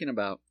talking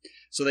about?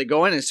 So they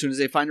go in, as soon as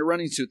they find a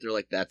running suit, they're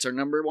like, that's our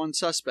number one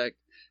suspect.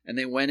 And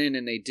they went in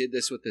and they did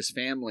this with this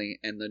family,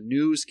 and the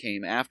news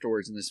came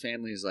afterwards, and this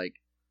family is like,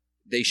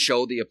 they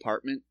show the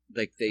apartment,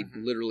 like they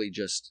literally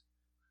just,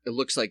 it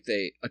looks like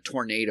a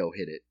tornado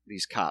hit it.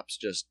 These cops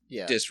just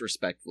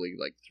disrespectfully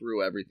like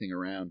threw everything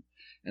around.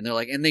 And they're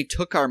like, and they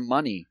took our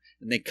money,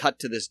 and they cut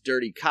to this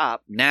dirty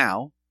cop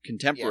now,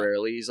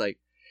 contemporarily. He's like,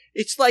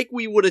 it's like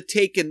we would have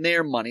taken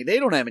their money. They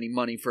don't have any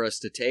money for us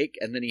to take.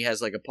 And then he has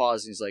like a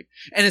pause, and he's like,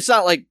 and it's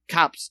not like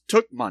cops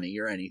took money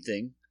or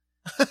anything.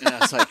 And I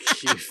was like,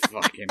 you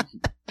fucking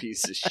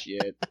piece of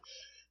shit.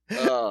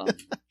 Oh,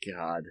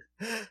 God.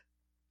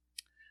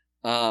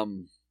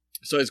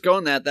 So it's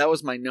going that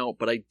was my note,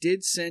 but I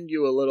did send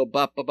you a little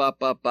bop.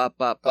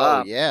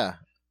 Oh, yeah.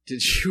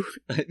 Did you?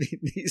 I mean,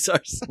 these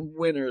are some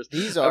winners.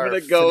 These are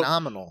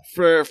phenomenal.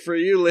 For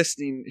you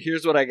listening,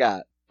 here's what I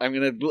got. I'm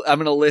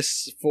gonna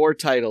list 4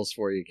 titles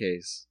for you,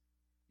 Case.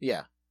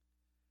 Yeah.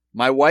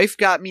 My wife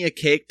got me a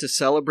cake to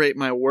celebrate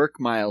my work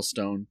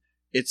milestone.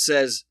 It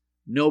says,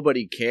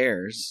 nobody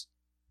cares.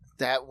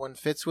 That one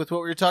fits with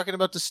what we were talking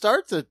about to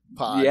start the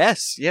pod.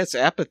 Yes,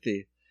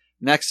 apathy.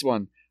 Next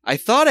one. I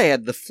thought I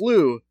had the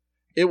flu.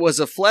 It was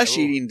a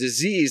flesh-eating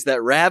disease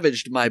that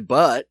ravaged my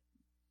butt.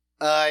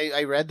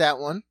 I read that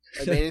one.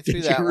 I made it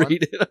through that one. Did you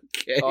read it?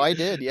 Okay. Oh, I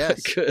did,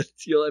 yes. Good.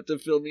 You'll have to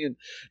fill me in.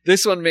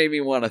 This one made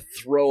me want to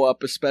throw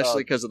up,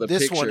 especially because of the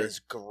picture. This one is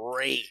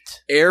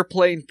great.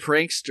 Airplane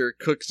prankster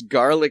cooks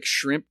garlic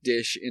shrimp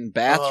dish in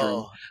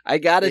bathroom. I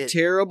got a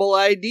terrible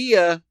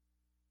idea.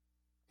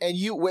 And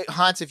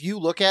Hans, if you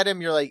look at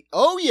him, you're like,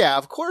 oh yeah,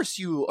 of course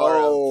you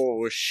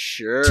are.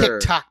 Sure.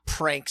 TikTok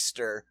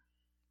prankster.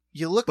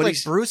 You look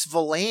like Bruce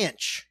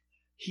Valanche.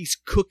 He's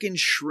cooking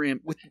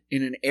shrimp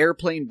in an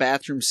airplane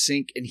bathroom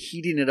sink and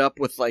heating it up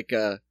with like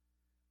a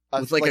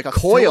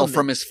coil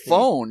from his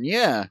phone.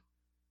 Yeah.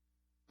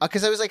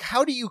 Because I was like,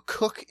 how do you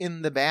cook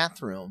in the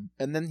bathroom?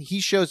 And then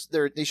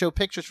they show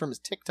pictures from his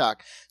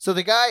TikTok. So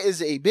the guy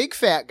is a big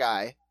fat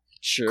guy.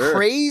 Sure.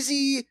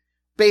 Crazy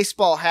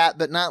baseball hat,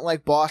 but not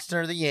like Boston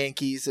or the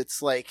Yankees.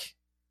 It's like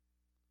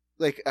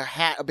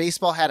a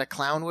baseball hat a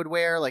clown would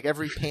wear. Like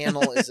every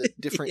panel is a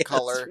different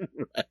color,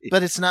 right.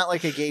 But it's not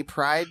like a gay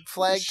pride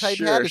flag type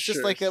hat. It's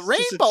just like a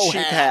rainbow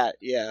hat.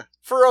 Yeah,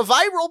 for a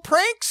viral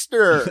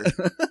prankster.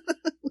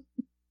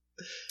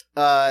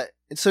 And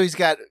so he's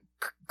got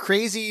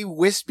crazy,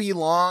 wispy,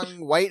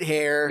 long, white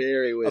hair,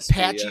 very wispy, a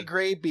patchy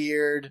gray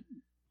beard,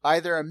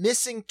 either a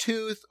missing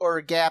tooth or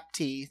a gap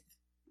teeth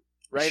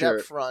right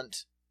up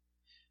front.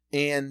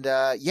 And,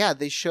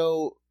 they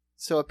show...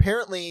 So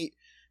apparently...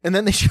 And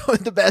then they show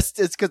the best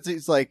is because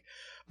he's like,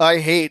 I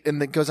hate...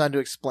 And then goes on to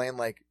explain,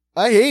 like,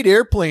 I hate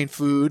airplane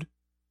food.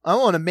 I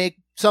want to make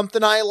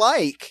something I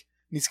like.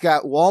 And he's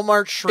got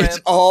Walmart shrimp.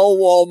 It's all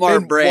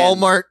Walmart brand.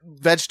 Walmart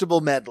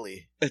vegetable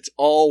medley. It's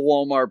all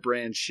Walmart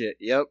brand shit.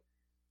 Yep.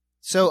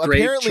 So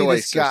apparently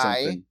this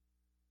guy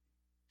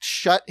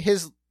shut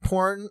his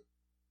porn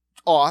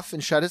off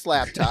and shut his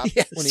laptop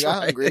when he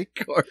got hungry.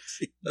 Of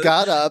course.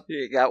 Got up.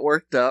 He got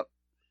worked up.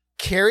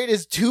 Carried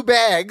his 2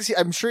 bags.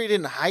 I'm sure he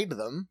didn't hide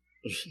them.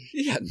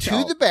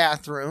 To the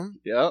bathroom.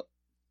 Yep.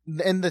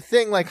 And the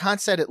thing, like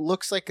Hans said, it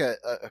looks like a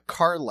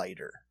car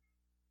lighter.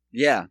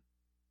 Yeah.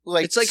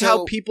 It's like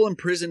how people in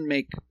prison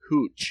make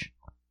hooch.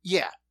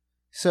 Yeah.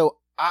 So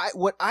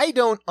what I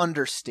don't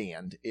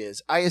understand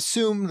is I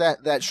assume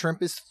that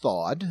shrimp is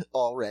thawed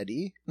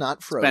already,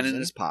 not frozen. It's been in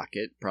his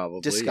pocket,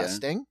 probably.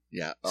 Disgusting.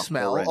 Yeah.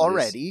 Smell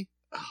already.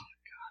 Oh,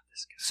 God.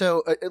 This guy.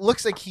 So it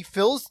looks like he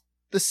fills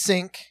the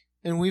sink,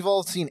 and we've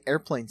all seen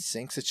airplane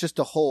sinks. It's just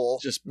a hole.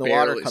 Just the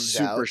barely, water comes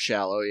out. Super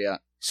shallow, yeah.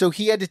 So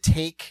he had to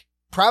take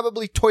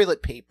probably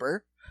toilet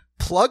paper,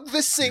 plug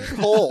the sink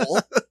hole,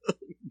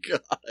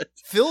 God.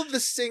 Fill the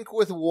sink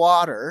with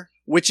water.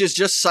 Which is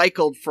just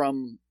cycled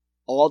from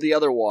all the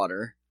other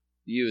water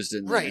used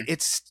in there. Right.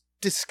 It's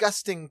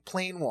disgusting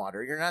plain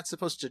water. You're not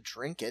supposed to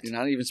drink it. You're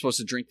not even supposed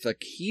to drink the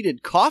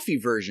heated coffee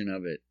version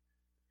of it.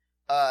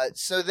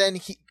 So then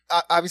he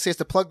obviously has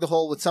to plug the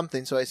hole with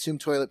something, so I assume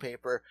toilet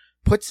paper.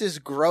 Puts his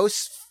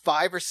gross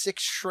 5 or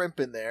 6 shrimp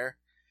in there.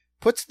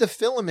 Puts the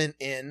filament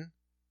in.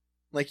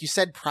 Like you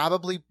said,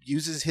 probably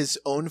uses his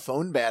own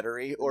phone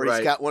battery, or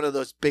he's got one of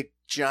those big,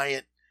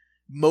 giant,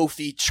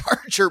 Mophie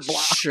charger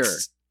blocks. Sure.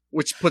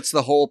 Which puts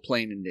the whole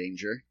plane in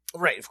danger.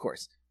 Right, of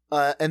course.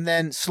 And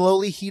then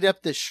slowly heat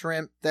up the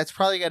shrimp. That's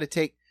probably got to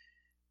take,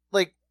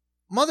 like,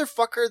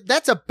 motherfucker,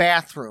 that's a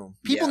bathroom.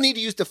 People need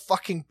to use the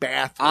fucking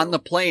bathroom. On the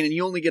plane, and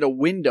you only get a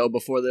window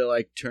before they're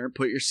like,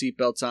 put your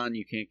seatbelts on,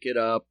 you can't get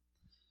up.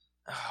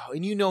 Oh,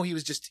 and you know he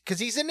was just, because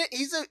he's a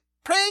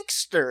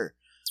prankster.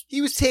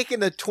 He was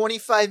taking a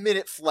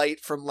 25-minute flight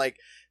from, like,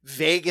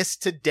 Vegas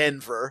to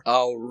Denver.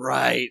 Oh,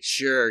 right.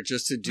 Sure.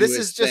 Just to do his thing.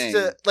 This is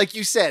just like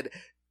you said,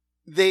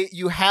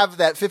 you have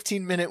that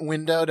 15-minute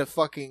window to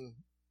fucking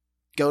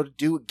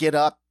get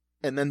up,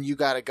 and then you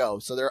gotta go.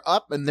 So they're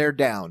up and they're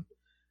down.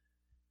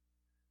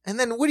 And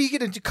then what are you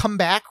going to come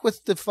back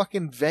with the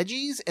fucking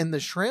veggies and the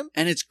shrimp?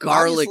 And it's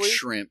garlic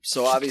shrimp.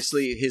 So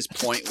obviously his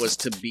point was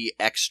to be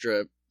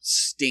extra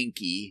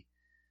stinky.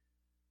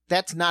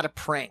 That's not a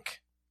prank.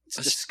 It's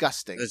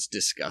disgusting. It's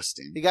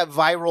disgusting. He got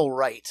viral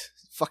right.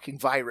 Fucking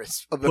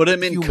virus. Put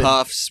him in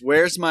cuffs.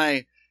 Where's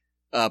my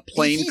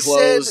plain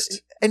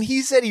clothes? And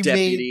he said he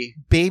deputy.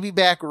 made baby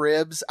back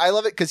ribs. I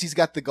love it because he's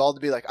got the gall to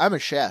be like, I'm a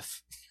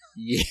chef.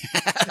 Yeah.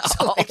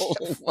 All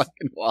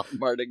fucking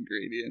Walmart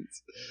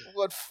ingredients.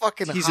 What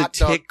fucking He's hot a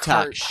dog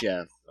TikTok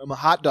chef. I'm a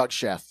hot dog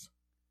chef.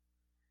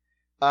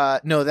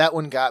 No, that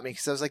one got me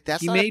because I was like,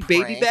 that's not a prank. He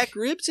made baby back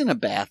ribs in a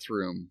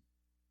bathroom.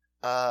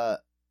 I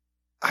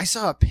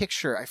saw a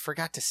picture. I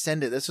forgot to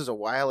send it. This was a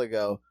while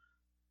ago.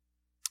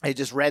 I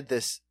just read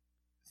this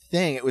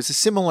thing. It was a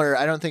similar,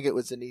 I don't think it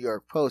was the New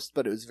York Post,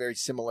 but it was very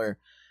similar.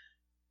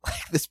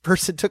 Like, this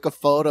person took a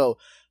photo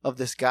of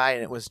this guy,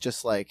 and it was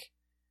just like,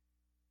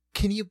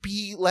 can you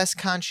be less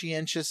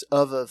conscientious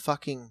of a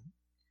fucking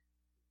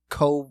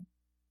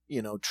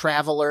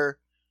traveler?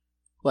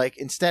 Like,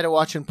 instead of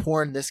watching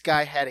porn, this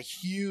guy had a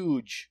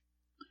huge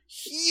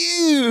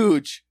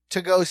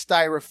to-go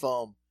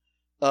styrofoam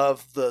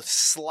of the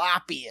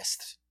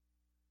sloppiest,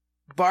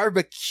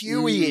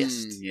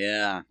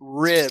 barbecueiest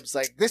ribs.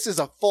 Like, this is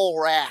a full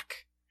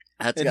rack.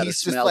 That's got a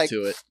smell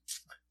to it.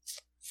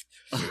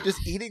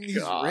 Just eating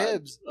these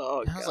ribs.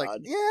 Oh, and I was like,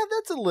 yeah,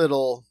 that's a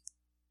little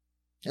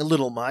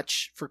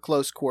much for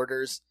close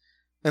quarters.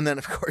 And then,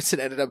 of course, it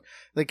ended up,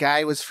 the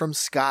guy was from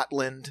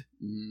Scotland,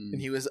 and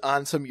he was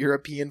on some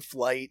European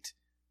flight,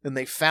 and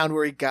they found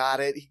where he got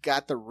it. He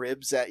got the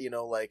ribs at,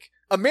 like,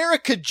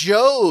 America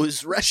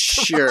Joe's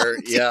restaurant. Sure,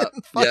 yeah.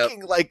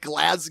 Fucking, like,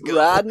 Glasgow.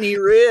 Rodney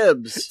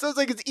ribs. So it's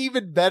like, it's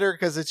even better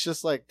because it's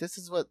just like, this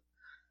is what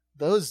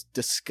those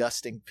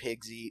disgusting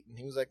pigs eat. And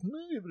he was like,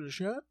 give it a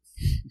shot.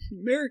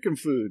 American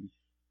food.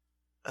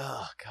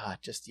 Oh, God,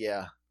 just,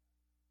 yeah.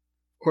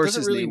 Of course,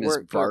 his name is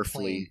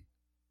Barfley.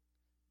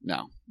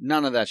 No,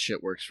 none of that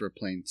shit works for a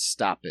plane.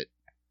 Stop it.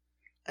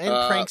 And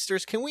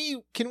pranksters, can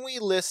we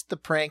list the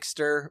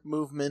prankster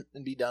movement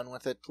and be done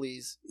with it,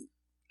 please?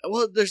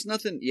 Well, there's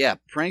nothing. Yeah,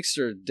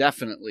 prankster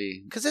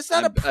definitely. Because it's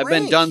not a prank. I've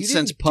been done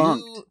since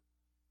punk.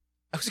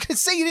 I was gonna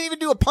say you didn't even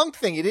do a punk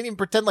thing. You didn't even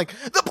pretend like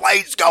the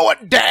plane's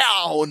going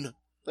down.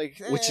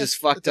 Like, which is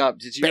fucked up.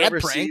 Did you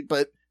ever see?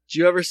 But did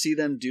you ever see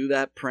them do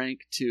that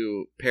prank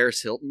to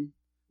Paris Hilton?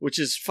 Which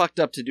is fucked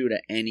up to do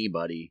to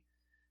anybody.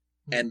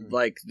 And,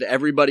 like,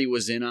 everybody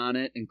was in on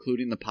it,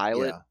 including the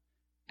pilot.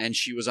 and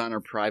she was on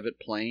her private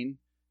plane,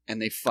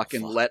 and they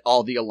fucking let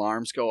all the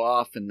alarms go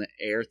off, and the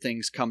air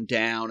things come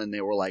down, and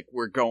they were like,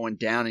 we're going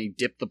down, and he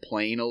dipped the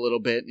plane a little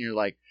bit, and you're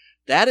like,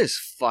 that is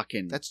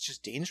fucking... That's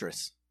just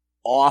dangerous.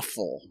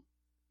 Awful.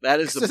 That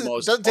is the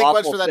most It doesn't take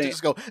much for that thing. to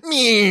just go,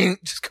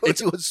 just go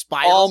into a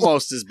spiral.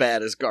 Almost as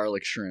bad as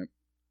garlic shrimp.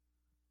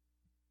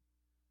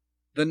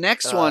 The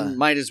next one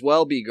might as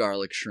well be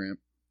garlic shrimp,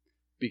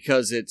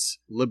 because it's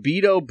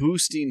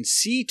libido-boosting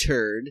sea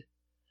turd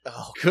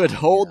could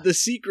hold the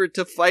secret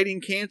to fighting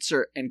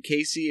cancer. And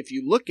Casey, if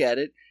you look at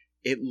it,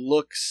 it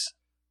looks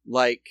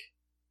like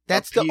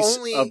that's a piece the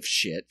only of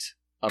shit.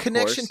 Of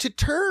connection course. to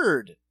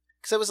turd.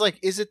 Because I was like,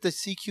 is it the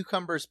sea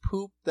cucumber's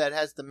poop that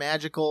has the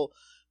magical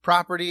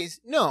properties?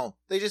 No,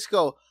 they just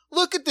go,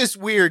 look at this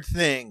weird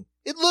thing.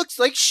 It looks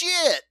like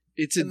shit.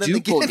 It's a and then they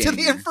get into the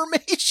doppelganger.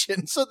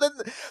 information. So then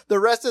the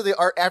rest of the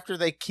art, after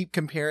they keep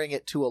comparing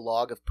it to a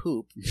log of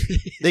poop,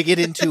 they get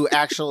into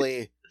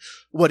actually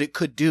what it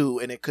could do,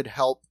 and it could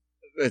help.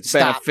 It's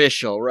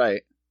beneficial,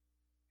 right?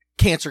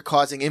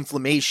 Cancer-causing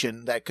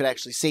inflammation that could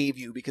actually save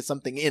you because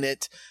something in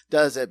it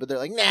does it. But they're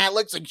like, nah, it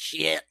looks like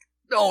shit.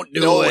 Don't do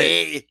No it.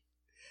 way.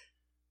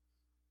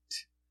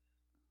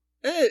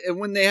 And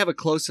when they have a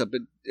close-up,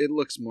 it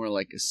looks more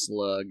like a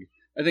slug.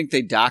 I think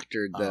they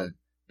doctored the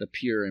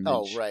pure image.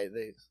 Oh, right.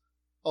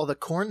 The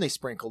corn they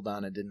sprinkled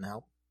on it didn't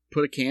help.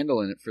 Put a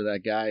candle in it for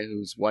that guy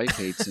whose wife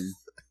hates him.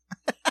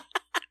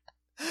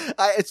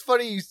 It's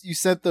funny you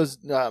sent those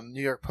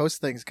New York Post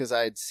things because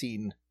I had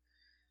seen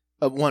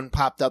one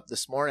popped up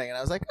this morning, and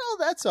I was like, oh,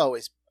 that's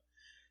always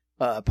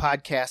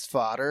podcast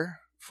fodder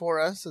for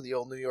us, of the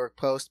old New York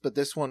Post. But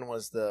this one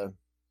was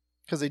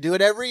because they do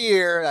it every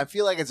year, and I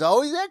feel like it's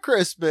always at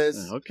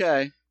Christmas.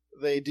 Okay.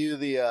 They do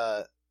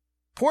the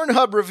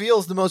Pornhub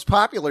reveals the most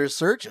popular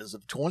searches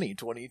of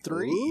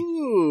 2023.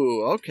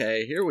 Ooh,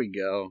 okay, here we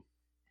go.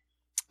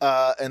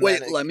 And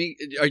wait,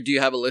 do you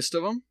have a list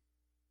of them?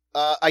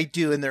 I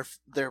do, and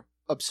they're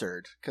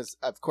absurd because,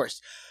 of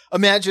course,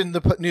 imagine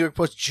the New York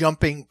Post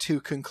jumping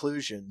to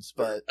conclusions.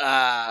 But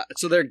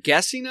so they're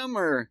guessing them,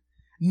 or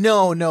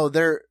no,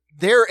 they're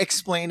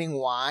explaining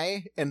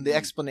why, and the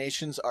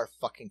explanations are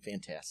fucking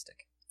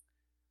fantastic.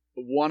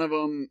 One of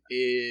them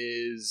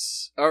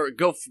is, or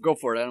go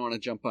for it. I don't want to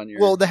jump on your.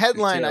 Well, the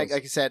headline, like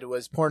I said,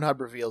 was Pornhub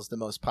reveals the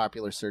most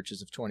popular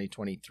searches of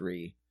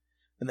 2023,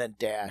 and then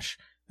dash,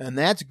 and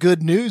that's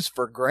good news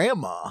for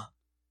grandma.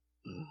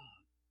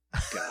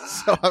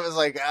 So I was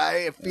like,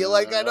 I feel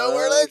like I know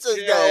where this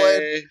is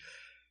going.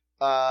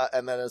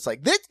 And then it's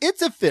like,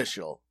 it's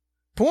official.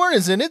 Porn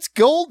is in its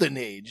golden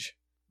age.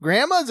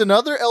 Grandmas and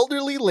other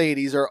elderly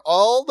ladies are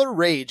all the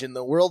rage in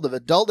the world of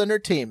adult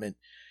entertainment.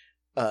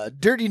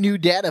 Dirty new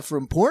data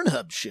from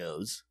Pornhub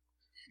shows.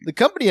 The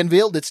company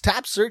unveiled its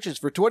top searches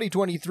for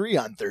 2023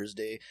 on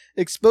Thursday,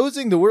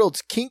 exposing the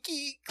world's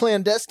kinky,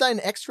 clandestine,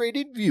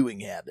 X-rated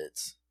viewing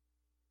habits.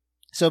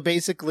 So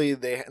basically,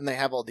 they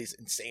have all these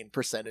insane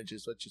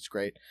percentages, which is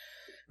great.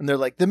 And they're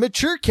like, the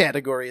mature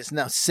category is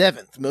now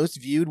 7th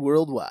most viewed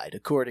worldwide,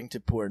 according to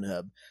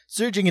Pornhub,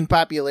 surging in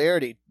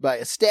popularity by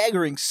a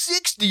staggering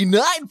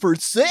 69%.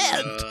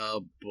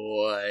 Oh,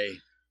 boy.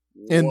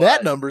 And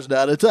that number's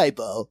not a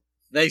typo.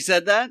 They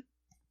said that?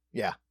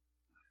 Yeah.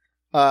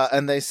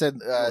 And they said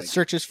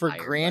searches for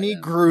Granny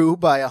grew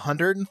by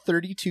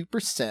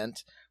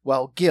 132%,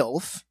 while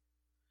GILF,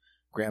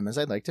 Grandmas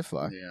I'd Like to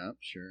Fuck, yeah,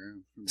 sure,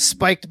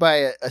 spiked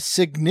by a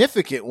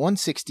significant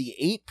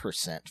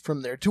 168%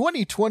 from their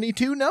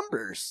 2022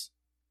 numbers.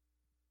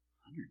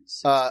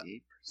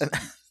 168%.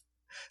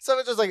 So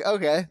it's just like,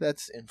 okay,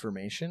 that's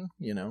information,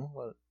 you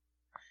know.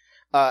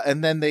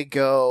 And then they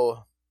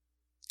go,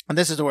 and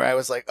this is where I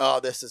was like, oh,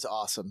 this is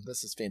awesome.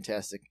 This is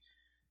fantastic.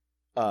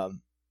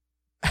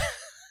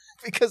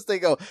 Because they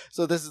go,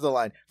 so this is the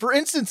line. For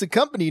instance, the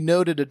company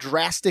noted a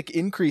drastic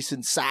increase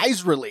in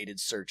size-related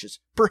searches,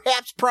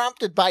 perhaps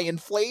prompted by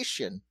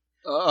inflation.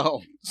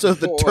 Oh, so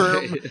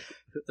the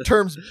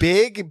terms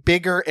big,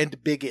 bigger,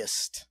 and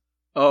biggest.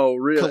 Oh,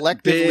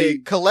 really?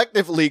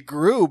 Collectively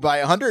grew by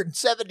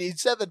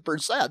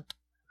 177%.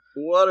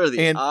 What are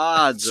the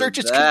odds?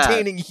 Searches of that?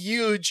 containing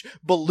huge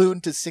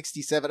ballooned to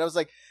 67. I was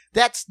like,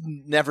 that's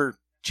never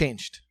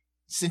changed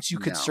since you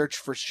could search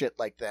for shit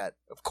like that.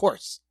 Of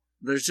course.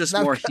 There's just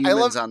more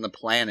humans on the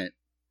planet.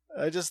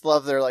 I just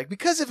love they're like,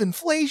 because of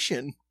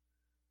inflation.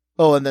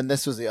 Oh, and then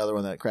this was the other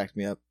one that cracked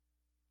me up.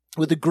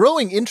 With the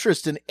growing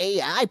interest in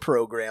AI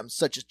programs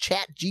such as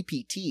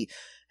ChatGPT,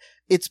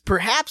 it's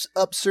perhaps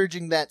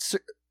unsurprising that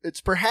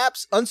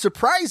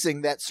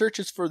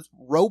searches for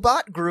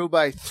robot grew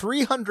by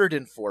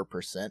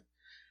 304%.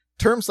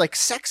 Terms like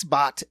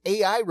sexbot,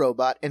 AI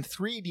robot, and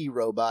 3D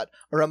robot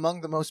are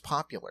among the most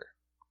popular.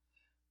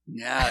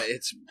 Yeah,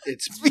 it's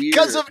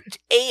because weird. of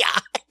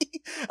AI.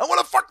 I want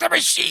to fuck the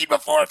machine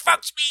before it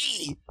fucks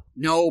me.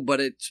 No, but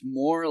it's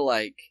more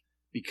like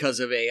because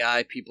of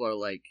AI, people are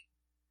like,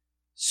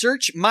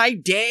 search my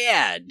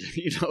dad.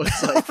 You know,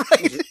 it's like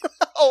right.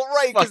 Oh,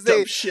 right, because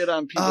they shit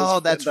on people. Oh,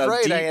 that's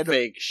right. Deep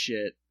fake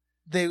shit.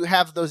 They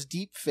have those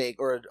deep fake,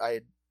 or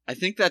I I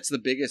think that's the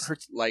biggest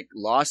like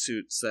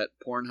lawsuits that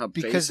Pornhub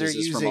because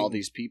faces is from all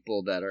these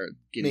people that are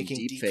getting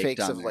deepfaked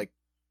on of like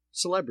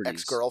celebrities,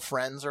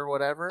 ex-girlfriends or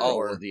whatever. Oh,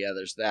 well, yeah,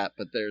 there's that,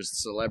 but there's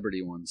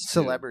celebrity ones.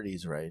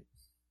 Celebrities, right?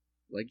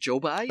 Like Joe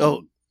Biden.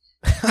 Oh,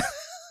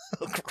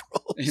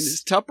 and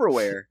his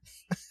Tupperware,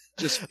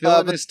 just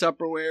filling his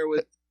Tupperware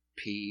with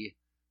pee.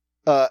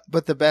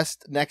 But the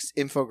best next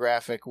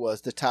infographic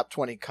was the top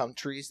 20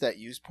 countries that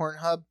use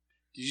Pornhub.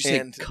 Did you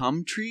say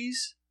cum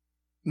trees?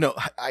 No,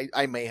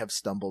 I may have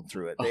stumbled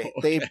through it.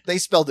 Okay. They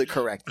spelled it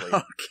correctly.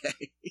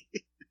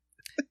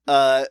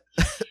 Okay.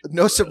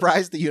 No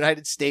surprise, the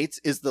United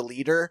States is the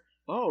leader.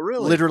 Oh,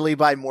 really? Literally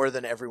by more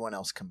than everyone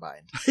else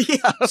combined.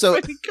 Yeah. So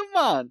come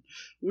on,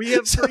 we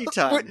have free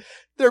time.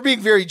 They're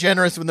being very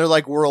generous when they're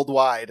like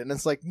worldwide, and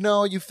it's like,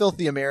 no, you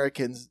filthy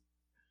Americans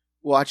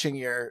watching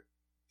your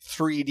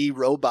 3D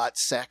robot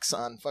sex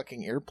on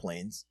fucking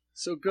airplanes.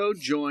 So go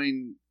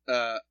join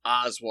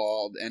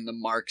Oswald and the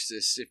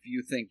Marxists if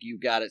you think you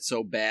got it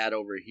so bad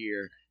over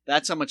here.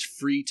 That's how much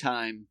free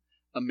time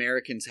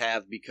Americans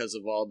have because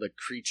of all the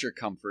creature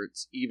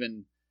comforts.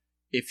 Even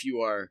if you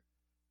are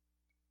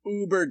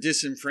uber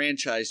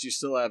disenfranchised, you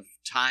still have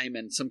time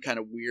and some kind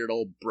of weird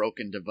old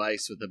broken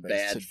device with a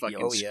bad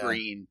fucking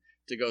screen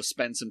to go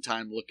spend some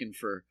time looking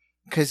for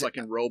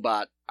fucking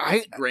robot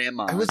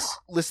grandmas. I was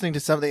listening to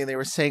something and they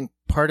were saying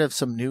part of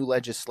some new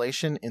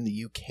legislation in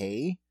the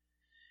UK,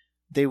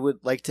 they would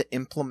like to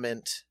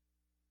implement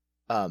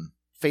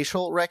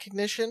facial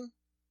recognition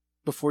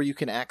before you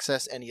can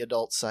access any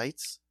adult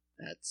sites.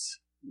 That's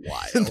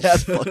wild.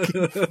 That's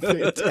fucking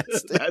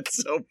fantastic.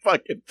 That's so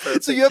fucking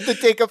perfect. So you have to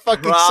take a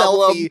fucking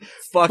selfie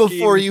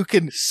before you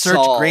can search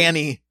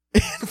Granny.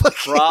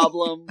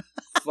 Problem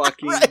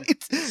fucking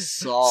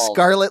solved.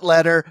 Scarlet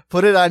letter,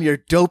 put it on your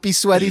dopey,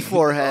 sweaty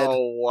forehead.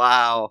 Oh,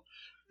 wow.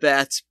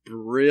 That's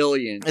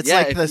brilliant. It's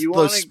like those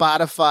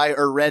Spotify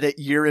or Reddit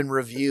year-in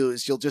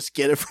reviews. You'll just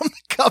get it from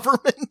the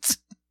government.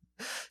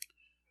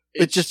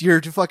 It's just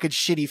your fucking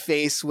shitty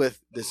face with,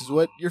 this is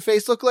what your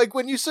face looked like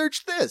when you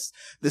searched this.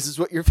 This is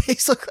what your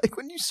face looked like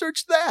when you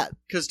searched that.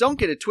 Because don't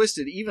get it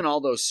twisted, even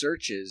all those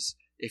searches,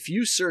 if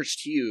you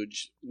searched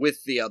huge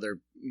with the other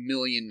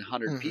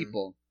 1,100,000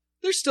 people,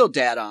 there's still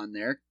data on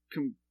there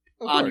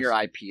on your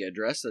IP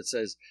address that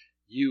says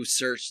you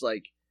searched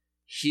like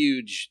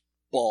huge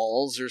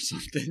balls or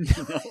something.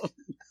 You know?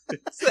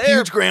 It's there.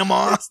 Huge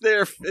grandma. It's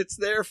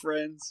there,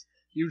 friends.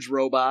 Huge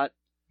robot.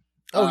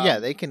 Oh, yeah,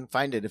 they can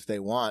find it if they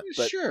want.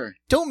 But sure.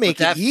 Don't make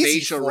it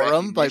easy for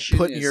them by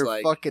putting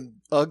your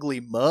fucking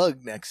ugly mug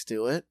next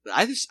to it.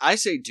 I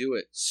say do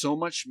it. So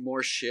much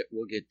more shit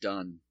will get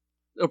done.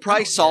 It'll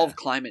probably solve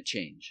climate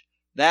change.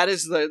 That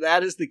is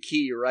the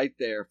key right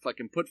there.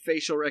 Fucking put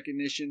facial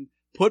recognition.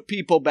 Put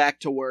people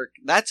back to work.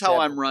 That's how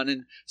I'm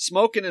running.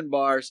 Smoking in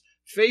bars.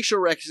 Facial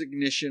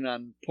recognition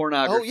on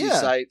pornography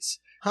sites.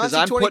 Because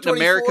I'm putting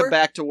America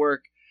back to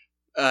work.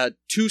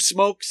 2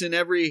 smokes in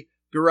every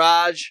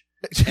garage.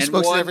 And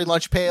smokes in every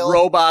lunch pail.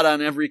 Robot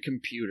on every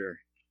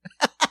computer.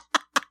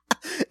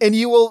 And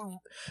you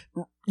will,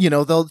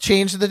 they'll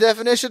change the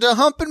definition to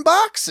humping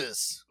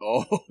boxes.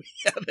 Oh,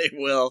 yeah, they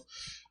will.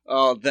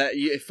 Oh,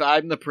 if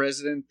I'm the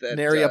president, that an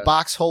area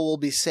box hole will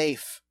be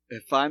safe.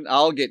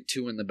 I'll get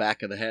 2 in the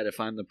back of the head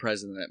if I'm the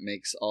president that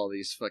makes all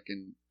these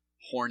fucking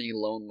horny,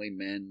 lonely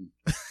men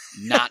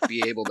not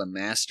be able to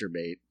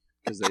masturbate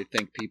because they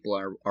think people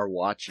are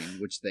watching,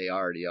 which they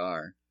already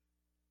are.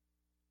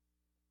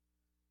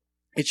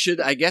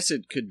 I guess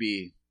it could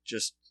be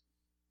just,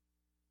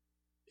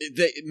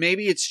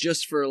 maybe it's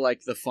just for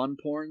like the fun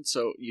porn,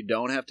 so you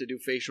don't have to do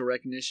facial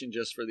recognition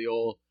just for the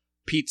old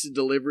pizza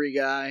delivery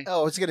guy. Oh,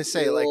 I was going to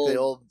say like the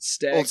old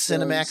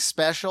Cinemax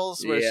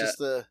specials where it's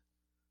just a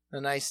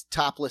nice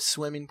topless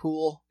swimming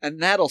pool. And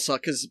that'll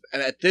suck because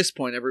at this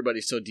point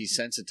everybody's so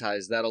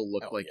desensitized, that'll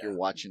look like you're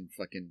watching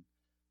fucking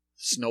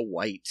Snow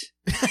White.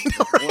 I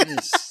know, right?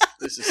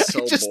 This is so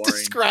boring. I just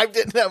described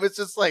it and I was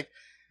just like,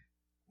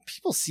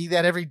 people see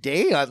that every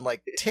day on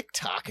like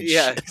TikTok and shit.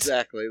 Yeah,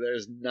 exactly.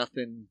 There's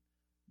nothing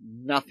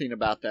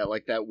about that.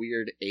 Like that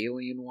weird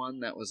alien one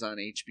that was on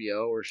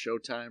HBO or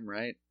Showtime,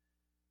 right?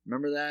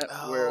 Remember that?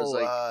 Oh, where it was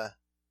like,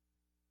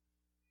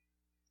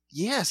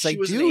 yes, I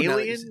do. She was an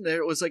alien.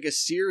 There was like a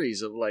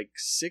series of like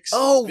 6.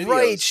 Oh, videos.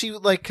 right. She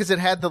like because it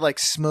had the like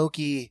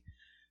smoky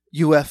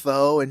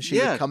UFO, and she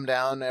would come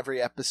down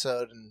every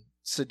episode and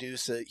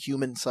seduce a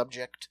human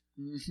subject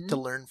to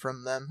learn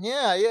from them.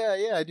 Yeah.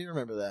 I do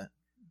remember that.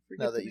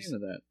 Now that you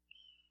said that,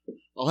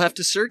 I'll have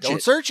to search it. Don't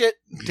search it.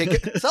 Take a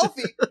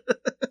selfie.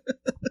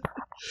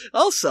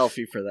 I'll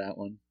selfie for that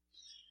one.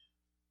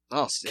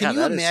 Oh, can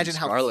you imagine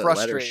how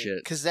frustrating?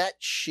 Because that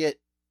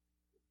shit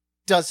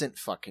doesn't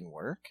fucking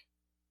work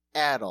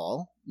at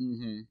all.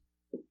 Mm-hmm.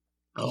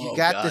 You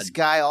got this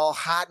guy all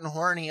hot and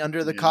horny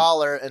under the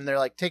collar, and they're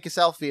like, "Take a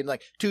selfie," and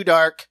like, "Too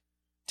dark."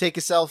 Take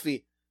a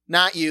selfie.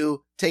 Not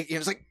you.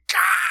 It's like,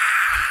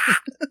 ah!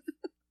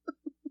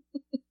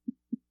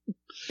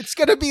 It's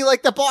going to be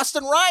like the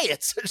Boston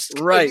riots. It's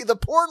going to be the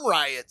porn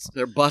riots.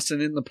 They're busting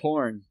in the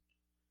porn.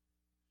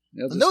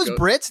 And those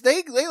Brits,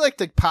 they like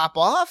to pop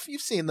off.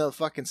 You've seen the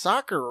fucking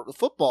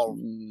football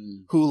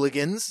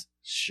hooligans.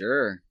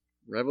 Sure.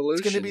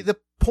 Revolution. It's going to be the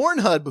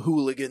Pornhub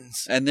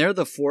hooligans. And they're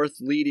the fourth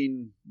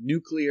leading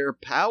nuclear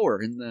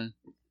power on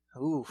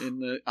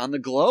the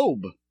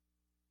globe.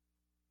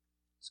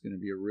 It's going to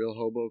be a real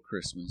hobo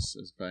Christmas,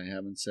 if I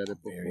haven't said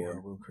it before. Very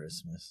hobo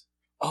Christmas.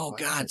 Oh,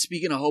 God,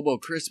 speaking of hobo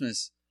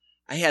Christmas,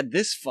 I had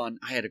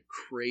a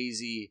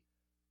crazy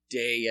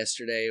day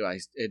yesterday.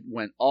 It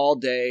went all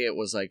day. It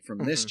was like from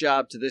this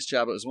job to this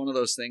job. It was one of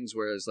those things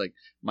where it's like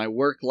my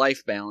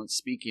work-life balance,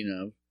 speaking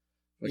of,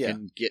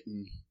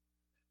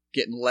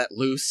 getting let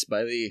loose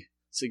by the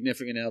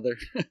significant other.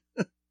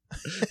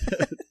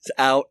 It's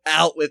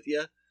out with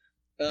you.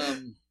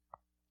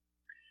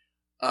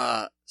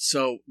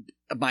 So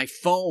my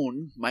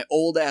phone, my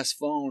old ass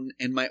phone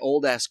and my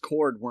old ass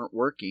cord weren't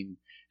working,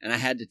 and I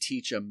had to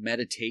teach a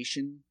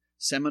meditation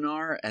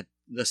seminar at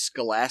the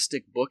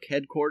Scholastic Book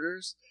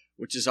headquarters,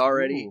 which is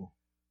already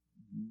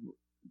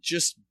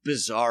just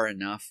bizarre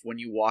enough. When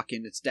you walk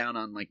in, it's down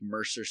on like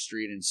Mercer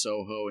Street in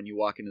Soho, and you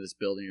walk into this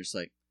building, you're just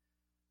like,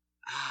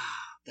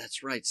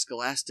 that's right,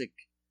 Scholastic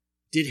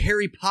did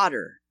Harry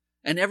Potter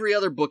and every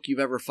other book you've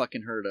ever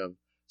fucking heard of.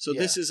 So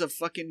this is a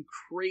fucking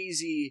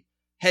crazy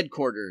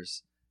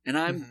headquarters, and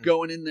I'm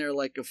going in there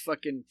like a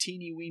fucking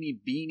teeny weeny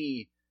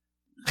beanie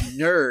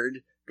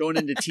nerd, going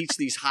in to teach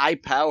these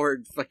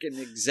high-powered fucking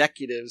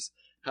executives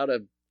how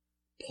to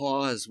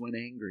pause when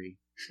angry.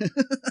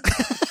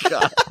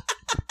 God.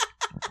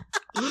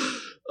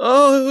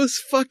 Oh, it was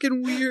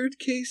fucking weird,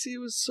 Casey.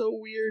 It was so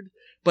weird.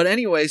 But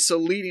anyway, so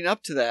leading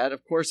up to that,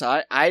 of course,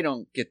 I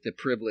don't get the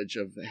privilege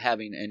of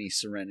having any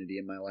serenity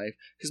in my life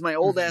because my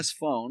old-ass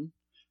phone,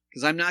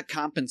 because I'm not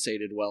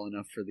compensated well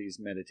enough for these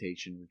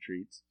meditation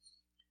retreats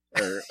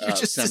or You're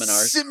just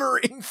seminars.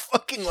 Simmering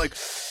fucking like...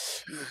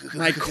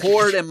 My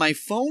cord and my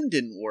phone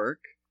didn't work,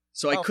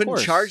 so I couldn't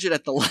charge it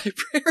at the library.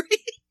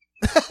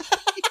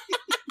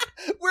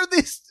 Where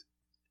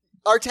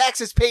our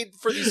taxes paid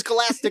for these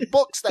Scholastic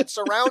books that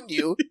surround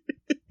you.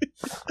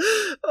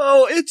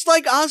 Oh, it's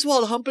like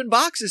Oswald humping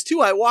boxes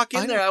too. I walk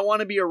in there, I want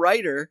to be a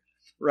writer,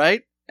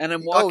 right? And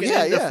I'm walking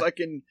in to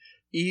fucking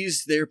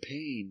ease their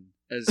pain,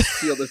 as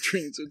Field of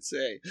Dreams would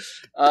say.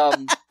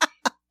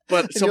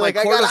 But so my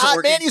cord I got a hot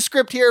working.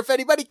 manuscript here. If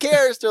anybody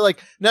cares, they're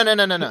like, no.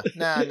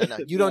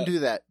 You don't do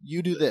that.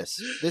 You do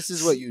this. This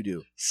is what you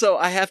do. So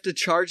I have to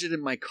charge it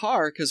in my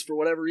car because for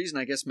whatever reason,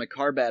 I guess my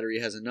car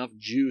battery has enough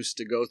juice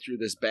to go through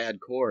this bad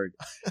cord.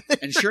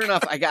 And sure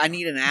enough, I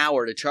need an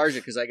hour to charge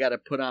it because I got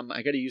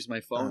to use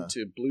my phone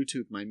to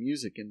Bluetooth my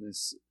music in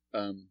this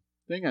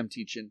thing I'm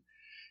teaching.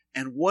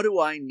 And what do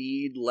I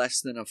need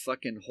less than a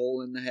fucking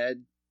hole in the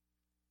head?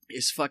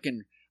 Is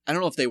fucking, I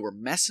don't know if they were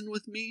messing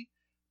with me,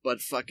 but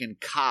fucking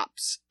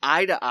cops,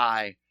 eye to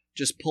eye,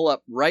 just pull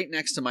up right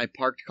next to my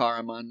parked car.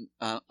 I'm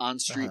on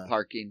street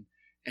parking,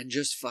 and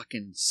just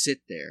fucking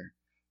sit there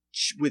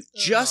with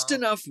just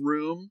enough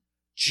room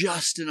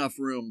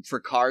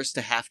for cars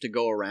to have to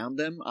go around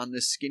them on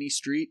this skinny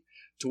street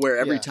to where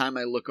every time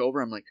I look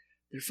over, I'm like,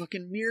 their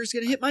fucking mirror's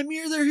gonna hit my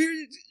mirror. They're here.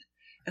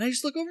 And I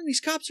just look over and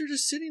these cops are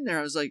just sitting there.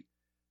 I was like,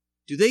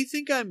 do they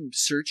think I'm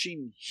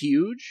searching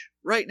huge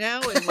right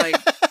now? And like,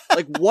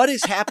 what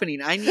is happening?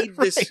 I need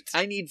this.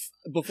 Right.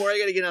 Before I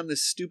got to get on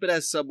this stupid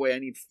ass subway, I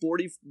need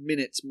 40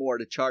 minutes more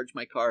to charge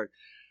my car,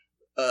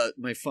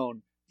 my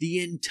phone. The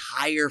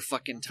entire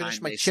fucking time.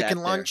 Finish my chicken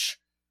lunch.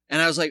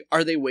 And I was like,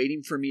 are they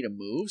waiting for me to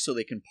move so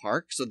they can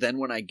park? So then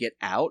when I get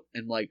out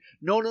and like,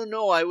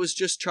 no, I was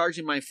just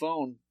charging my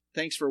phone.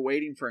 Thanks for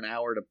waiting for an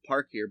hour to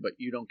park here, but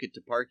you don't get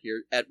to park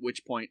here. At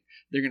which point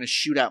they're going to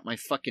shoot out my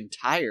fucking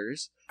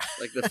tires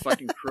like the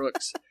fucking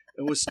crooks.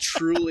 It was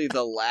truly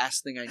the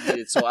last thing I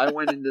needed. So I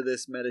went into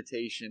this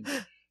meditation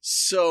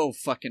so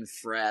fucking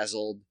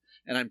frazzled,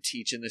 and I'm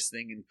teaching this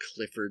thing, and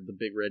Clifford, the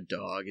big red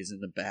dog, is in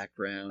the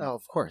background. Oh,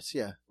 of course,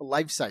 yeah. A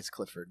life-size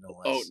Clifford, no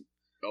less.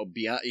 Oh,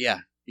 beyond, yeah.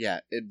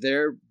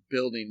 Their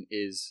building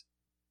is...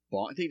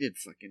 They did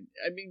fucking...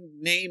 I mean,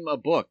 name a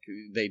book.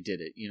 They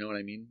did it. You know what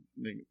I mean?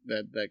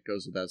 That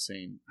goes without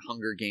saying.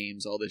 Hunger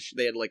Games, all this.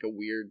 They had like a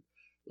weird,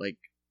 like,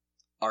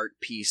 art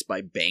piece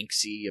by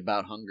Banksy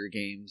about Hunger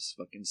Games.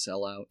 Fucking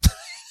sellout.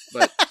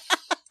 But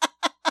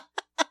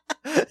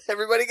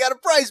everybody got a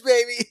price,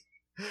 baby.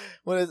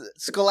 What is it?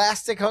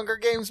 Scholastic Hunger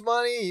Games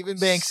money? Even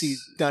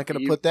Banksy's not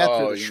going to put that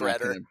through the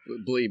shredder.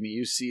 Believe me,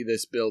 you see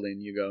this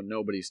building, you go,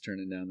 nobody's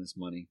turning down this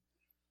money.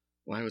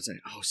 Why was I?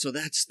 Oh, so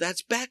that's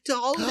back to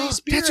holiday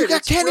spirit. That's who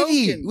got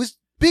Kennedy. Broken. It was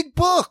big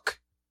book.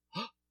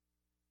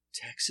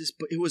 Texas,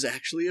 but it was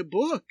actually a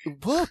book. A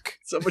book.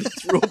 Somebody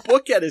threw a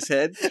book at his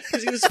head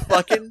because he was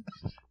fucking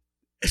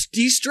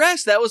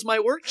de-stressed. That was my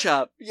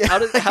workshop. Yeah. How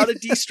to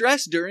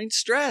de-stress during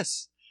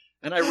stress.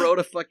 And I wrote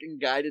a fucking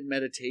guided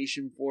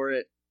meditation for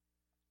it.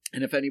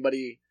 And if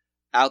anybody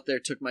out there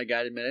took my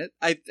guided meditation,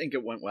 I think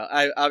it went well.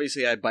 I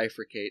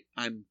bifurcate.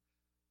 I'm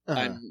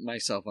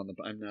myself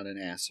I'm not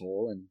an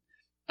asshole, and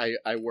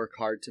I work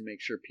hard to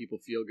make sure people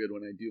feel good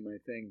when I do my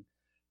thing.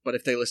 But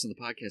if they listen to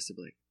the podcast, they'll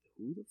be like,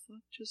 who the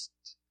fuck just...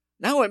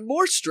 Now I'm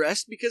more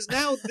stressed because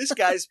now this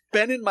guy's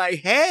been in my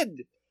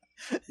head.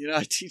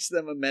 I teach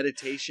them a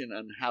meditation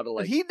on how to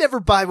But he'd never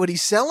buy what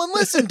he's selling.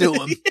 Listen to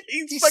him.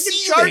 He's fucking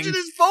charging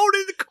his phone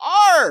in the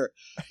car.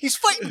 He's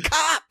fighting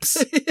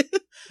cops.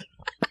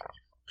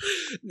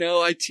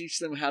 No, I teach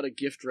them how to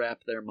gift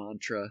wrap their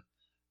mantra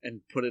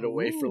and put it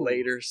away for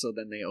later, so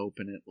then they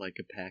open it like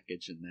a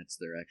package, and that's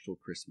their actual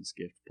Christmas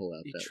gift. Pull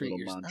out that little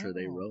mantra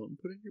they wrote and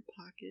put it in your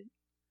pocket.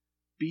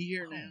 Be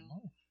here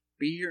now.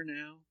 Be here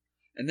now.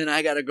 And then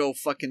I gotta go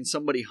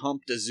somebody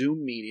humped a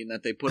Zoom meeting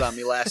that they put on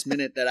me last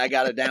minute that I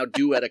gotta now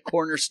do at a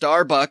corner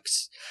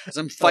Starbucks. Because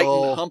I'm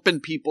fighting,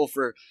 humping people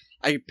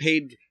I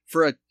paid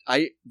for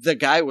the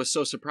guy was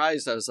so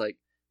surprised. I was like,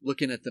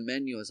 looking at the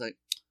menu, I was like,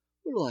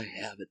 what do I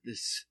have at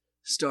this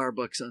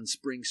Starbucks on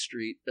Spring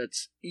Street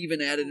that's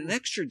even added an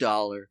extra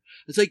 $1?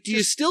 It's like, do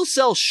you still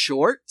sell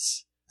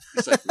shorts?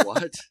 He's like,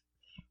 what? I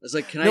was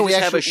like, can I just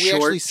have a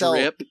short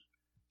drip?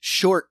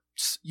 Shorts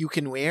you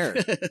can wear.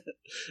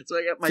 So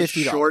I got my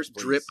short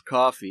drip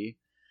coffee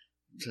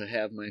to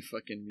have my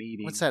fucking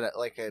meeting. What's that,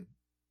 like a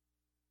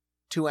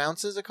 2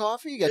 ounces of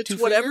coffee? You got it's 2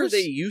 whatever fingers?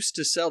 They used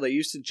to sell. They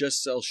used to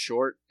just sell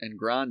short and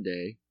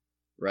grande,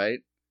 right?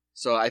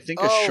 So I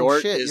think a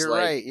short is you're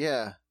like... right,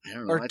 yeah. I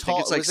don't know. Or I tall.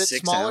 think it's like Was it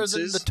 6 smaller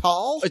ounces. than the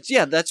tall?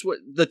 That's what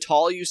the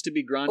tall used to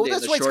be grande. Oh,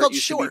 that's and why the it's called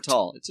used short. to be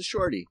tall. It's a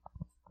shorty.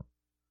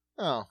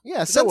 Oh,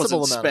 yeah,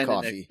 sensible amount of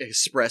coffee.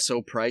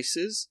 Espresso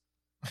prices.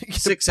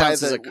 6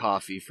 ounces of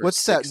coffee for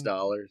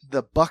 $6.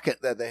 The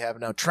bucket that they have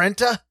now,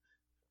 Trenta.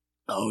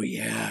 Oh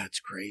yeah,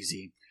 it's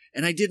crazy.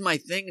 And I did my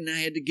thing, and I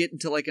had to get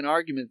into like an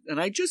argument, and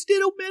I just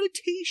did a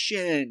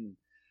meditation.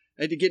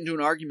 I had to get into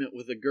an argument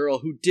with a girl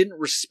who didn't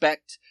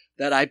respect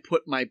that I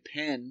put my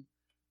pen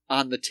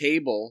on the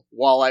table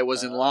while I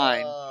was in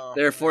line.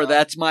 Therefore,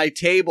 that's my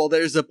table.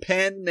 There's a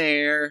pen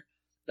there.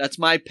 That's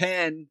my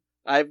pen.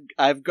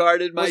 I've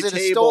guarded my table. Was it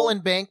a stolen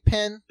bank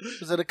pen?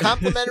 Was it a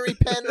complimentary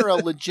pen or a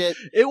legit?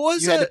 It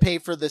was. You had to pay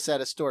for this at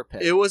a store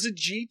pen. It was a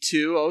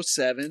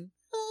G207.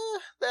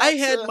 I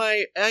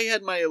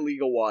had my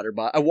illegal water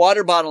bottle, a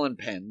water bottle and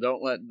pen.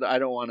 I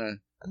don't want to.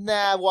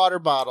 Nah, water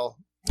bottle.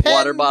 Pen,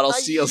 water bottle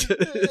seals. Pen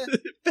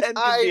can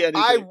be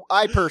anything.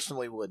 I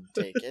personally wouldn't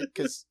take it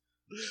because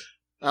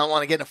I don't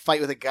want to get in a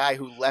fight with a guy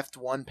who left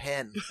one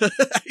pen.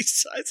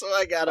 So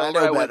I got over.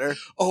 I know better.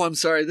 I'm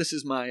sorry. This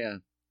is my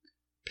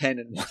pen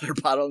and water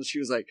bottle. And she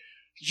was like,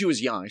 she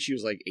was young. She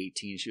was like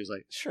 18. She was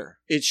like, sure.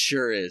 It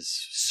sure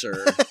is,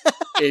 sir.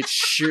 It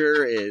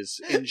sure is.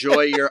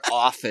 Enjoy your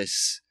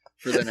office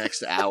for the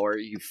next hour,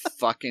 you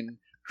fucking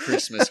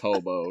Christmas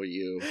hobo,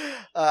 you.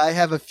 I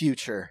have a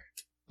future.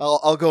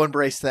 I'll go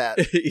embrace that.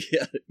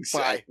 Yeah,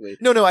 exactly.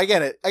 Bye. No, I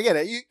get it.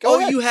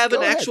 You have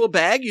an actual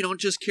bag? You don't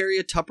just carry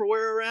a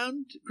Tupperware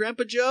around,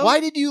 Grandpa Joe? Why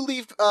did you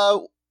leave...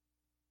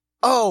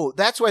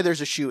 that's why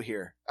there's a shoe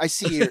here. I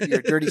see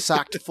your dirty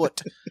socked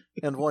foot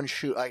and one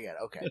shoe. I get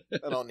it. Okay.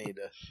 I don't need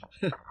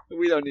to...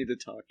 We don't need to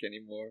talk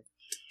anymore.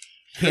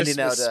 Handing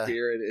Christmas out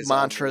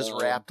mantras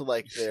wrapped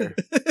like their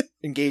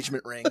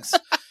engagement rings.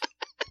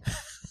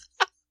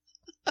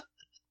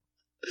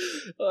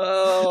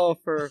 Oh,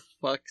 for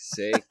fuck's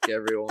sake,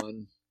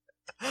 everyone.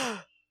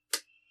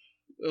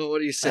 Oh, what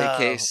do you say,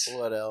 Case?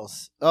 What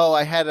else? Oh,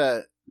 I had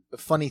a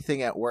funny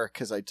thing at work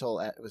because it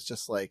was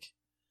just like,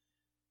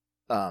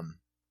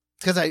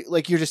 because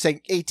like you're just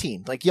saying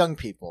 18, like young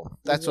people.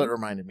 That's what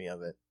reminded me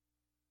of it.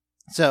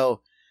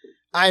 So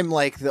I'm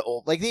like the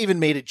old, like they even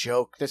made a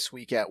joke this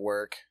week at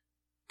work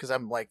because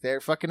I'm like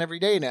they're fucking every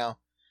day now,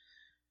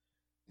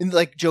 and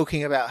like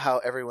joking about how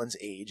everyone's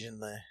age,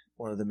 and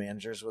one of the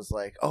managers was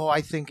like, "Oh,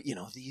 I think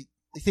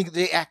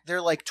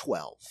they're like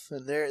 12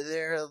 and they're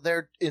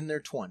in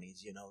their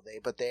 20s,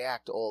 but they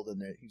act old."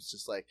 And he's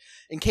just like,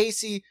 "And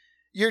Casey,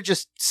 you're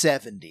just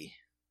 70."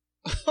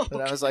 Okay.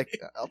 And I was like,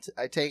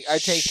 I take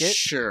it.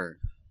 Sure.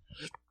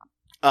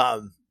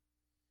 So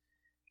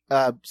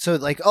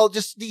like,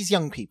 just these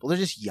young people, they're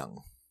just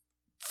young,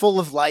 full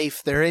of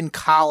life. They're in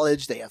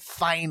college. They have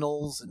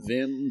finals. And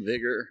Vim,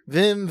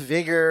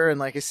 vigor. And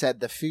like I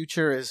said, the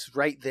future is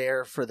right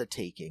there for the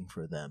taking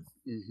for them.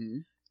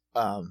 Mm-hmm.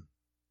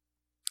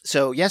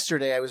 So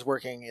yesterday I was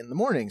working in the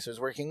morning. So I was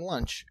working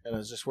lunch, and I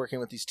was just working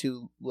with these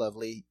two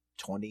lovely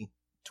 20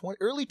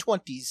 early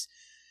 20s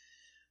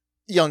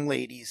young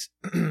ladies.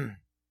 And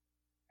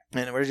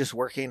we're just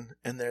working,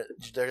 and they're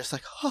just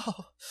like,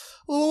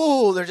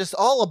 they're just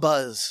all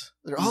abuzz.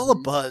 They're all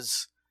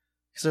abuzz.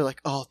 Because they're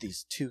like,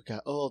 these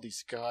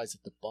guys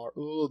at the bar.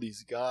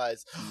 These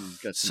guys.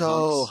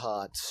 So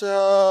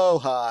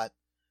hot.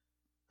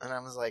 And I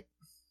was like,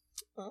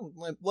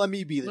 let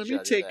me be the judge. Let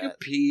me take a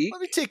peek.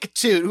 Let me take a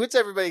toot. What's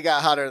everybody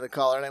got hotter in the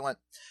collar? And I went,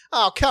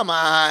 oh, come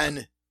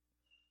on.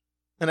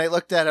 And I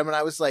looked at him, and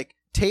I was like,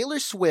 Taylor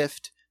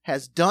Swift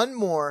has done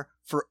more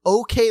for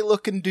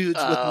okay-looking dudes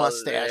with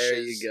mustaches.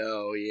 There you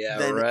go. Yeah,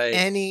 than right.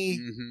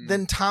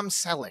 Than Tom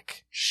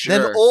Selleck. Sure.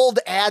 Than old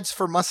ads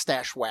for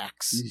mustache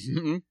wax.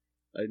 Mm-hmm.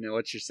 I know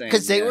what you're saying.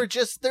 Because they were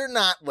just, they're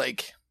not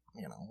like,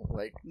 they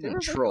were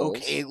trolls.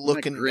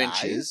 Okay-looking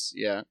Grinches. guys.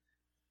 Yeah.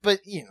 But,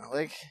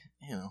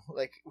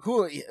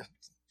 who are you?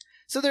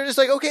 So they're just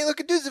like, okay, look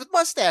at dudes with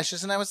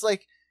mustaches. And I was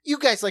like, you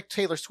guys like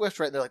Taylor Swift,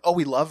 right? And they're like, oh,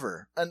 we love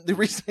her. And the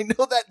reason I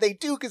know that they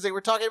do, because they were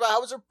talking about how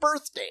it was her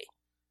birthday.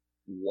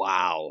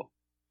 Wow.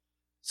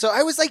 So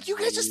I was like, you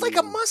guys just like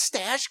a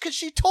mustache because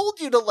she told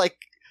you to like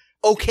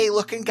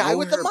okay-looking guy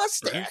with a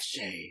mustache.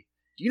 Birthday.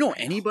 Do you know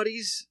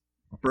anybody's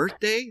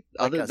birthday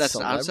that's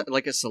outside,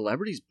 like a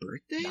celebrity's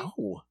birthday?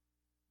 No.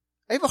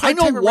 I have a hard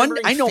time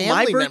remembering I know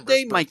my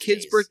birthday, my birthdays.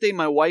 kid's birthday,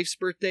 my wife's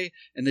birthday,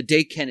 and the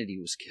day Kennedy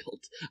was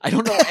killed. I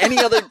don't know any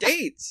other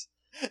dates.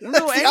 I don't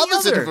know any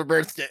opposite other. of a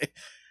birthday.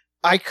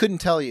 I couldn't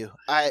tell you.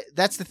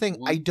 That's the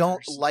thing. I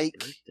don't like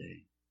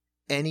birthday.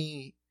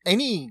 anybody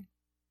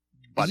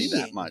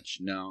that much.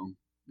 No,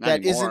 not that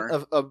anymore.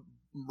 isn't a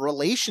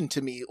relation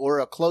to me or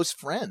a close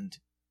friend.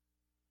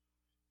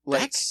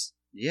 Like,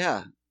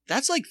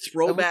 that's like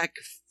throwback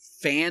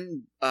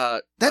fan.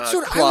 That's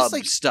what club I was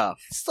like. Stuff.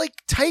 It's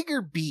like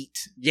Tiger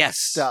Beat.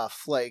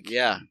 Stuff like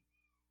And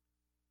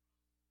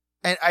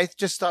I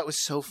just thought it was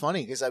so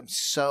funny because I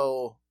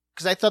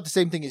thought the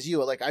same thing as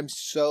you. Like, I'm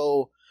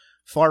so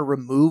far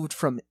removed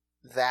from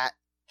that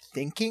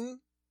thinking.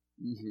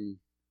 Mm-hmm.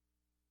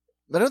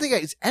 But I don't think I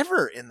was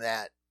ever in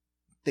that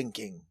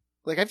thinking.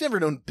 Like, I've never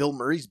known Bill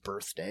Murray's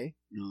birthday.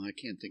 No, I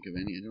can't think of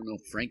any. I don't know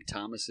Frank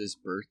Thomas's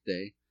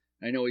birthday.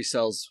 I know he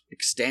sells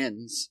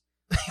Extends,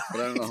 but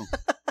I don't know.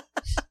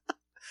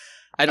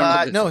 I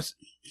don't know. No.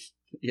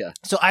 Yeah.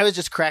 So I was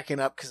just cracking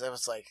up because I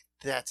was like,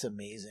 that's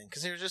amazing.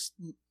 Because they were just,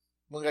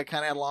 one guy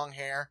kind of had long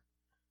hair.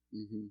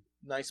 Mm-hmm.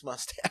 Nice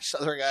mustache. The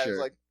other guy was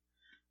like,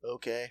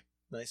 okay,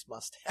 nice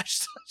mustache.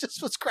 So it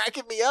just was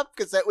cracking me up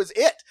because that was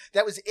it.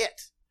 That was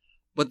it.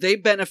 But they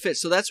benefit.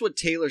 So that's what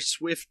Taylor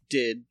Swift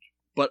did.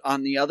 But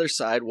on the other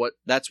side,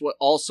 that's what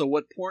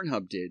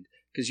Pornhub did.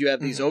 Because you have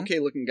these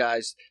okay-looking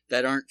guys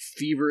that aren't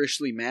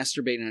feverishly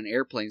masturbating on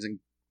airplanes and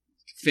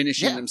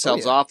finishing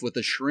themselves off with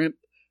a shrimp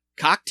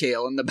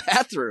cocktail in the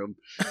bathroom.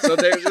 So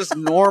they're just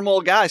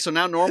normal guys. So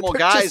now normal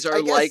guys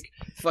are like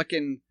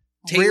fucking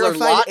Taylor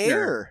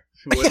Lautner.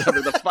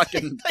 Whatever the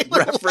fucking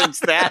reference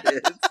that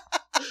is.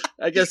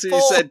 I guess he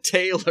said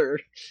Taylor.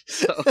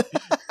 So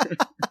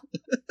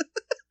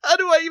how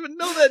do I even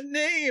know that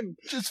name?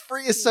 Just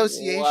free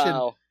association.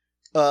 Wow.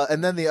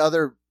 And then the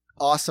other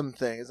awesome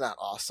thing, it's not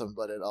awesome,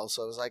 but it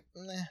also was like,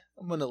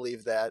 I'm going to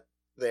leave that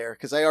there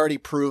because I already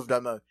proved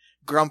I'm a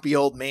grumpy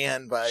old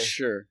man by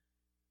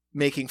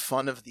making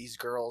fun of these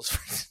girls.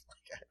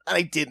 And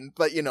I didn't,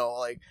 but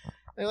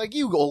they're like,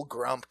 you old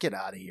grump, get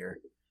out of here.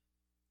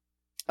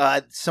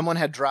 Someone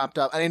had dropped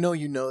up, and I know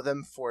you know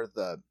them for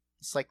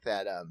it's like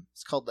that,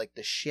 it's called like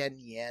the Shen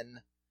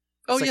Yen.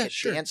 It's like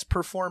a dance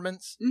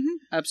performance. Mm-hmm,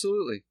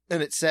 absolutely.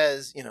 And it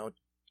says,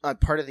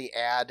 part of the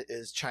ad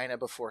is China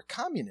before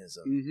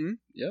communism. Mm-hmm.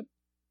 Yep.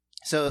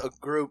 So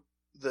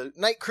the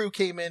night crew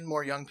came in,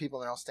 more young people,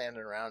 and they're all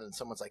standing around, and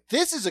someone's like,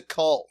 this is a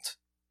cult.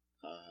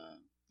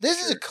 This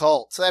is a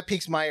cult. So that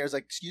piques my ears.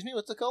 Like, excuse me,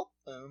 what's a cult?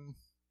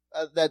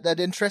 That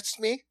interests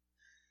me.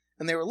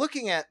 And they were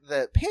looking at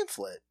the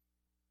pamphlet,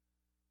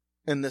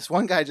 and this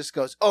one guy just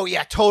goes, oh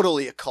yeah,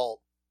 totally a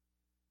cult.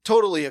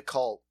 Totally a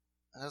cult.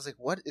 And I was like,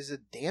 what is a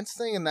dance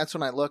thing? And that's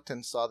when I looked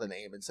and saw the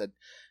name and said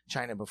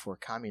China before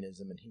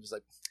communism. And he was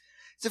like,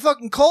 it's a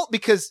fucking cult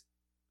because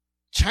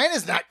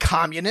China's not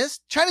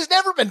communist. China's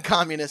never been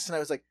communist. And I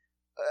was like,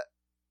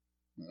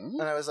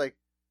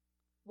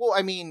 well,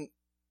 I mean,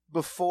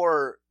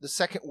 before the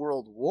Second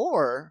World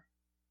War,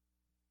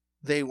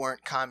 they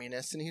weren't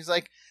communists. And he's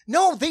like,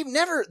 no,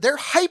 they're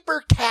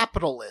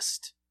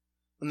hyper-capitalist.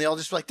 And they all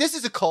just were like, this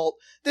is a cult.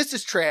 This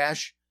is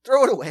trash.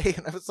 Throw it away.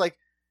 And I was like,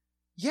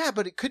 yeah,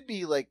 but it could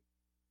be like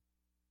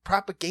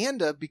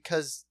propaganda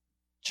because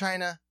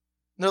China.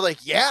 And they're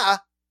like, yeah,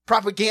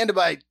 propaganda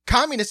by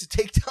communists to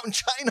take down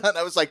China. And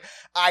I was like,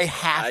 I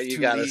have to You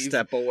gotta leave.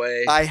 step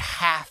away. I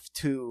have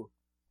to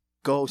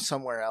go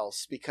somewhere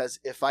else because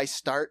if I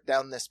start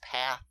down this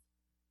path,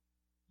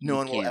 no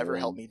one will ever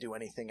help me do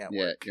anything at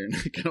work. Yeah, you're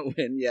not gonna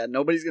win. Yeah,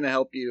 nobody's gonna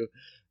help you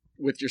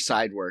with your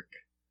side work.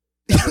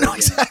 No,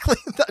 exactly.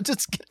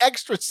 Just get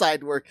extra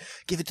side work.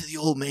 Give it to the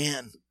old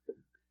man.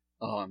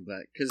 Oh, I'm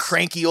glad. Cause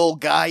cranky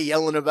old guy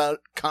yelling about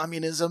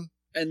communism.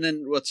 And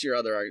then what's your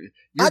other argument?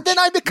 Then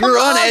I become You're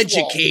Oswald.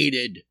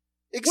 uneducated.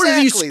 Exactly. What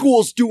are these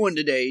schools doing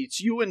today?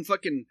 It's you and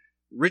fucking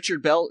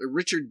Richard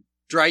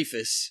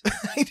Dreyfuss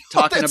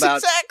talking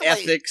about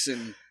ethics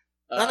and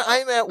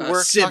I'm at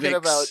work civics. talking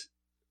about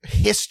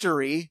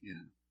history. Yeah.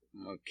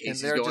 Oh,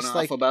 Casey's going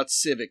off about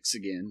civics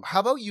again. How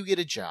about you get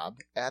a job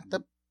at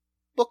the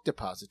book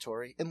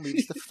depository and leave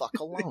us the fuck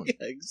alone?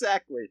 Yeah,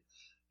 exactly.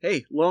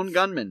 Hey, lone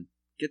gunman,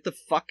 get the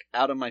fuck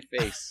out of my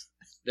face.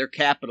 They're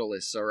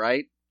capitalists, all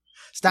right?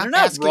 Stop They're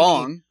not asking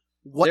wrong. me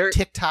what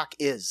TikTok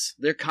is.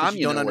 They're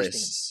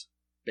communists,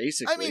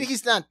 basically. I mean,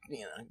 he's not,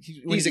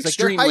 he's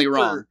extremely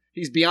wrong.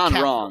 He's beyond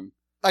wrong.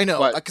 I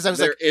know, because I was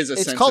like,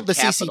 it's called the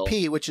capital.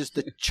 CCP, which is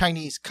the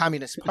Chinese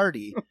Communist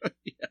Party.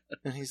 Yeah.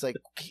 And he's like,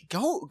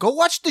 go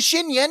watch the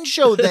Xinyan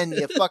show then,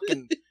 you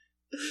fucking...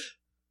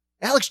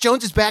 Alex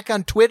Jones is back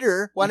on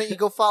Twitter. Why don't you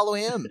go follow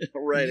him?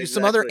 Right, use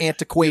some other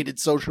antiquated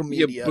social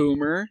media. You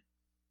boomer.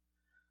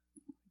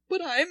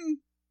 But I'm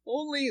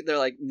Only they're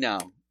like, no,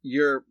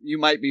 you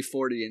might be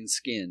 40 in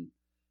skin,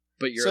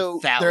 but you're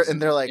 1,000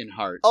 and they're like, in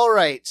heart. All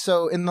right,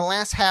 so in the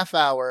last half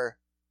hour,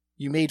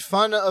 you made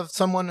fun of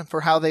someone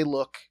for how they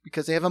look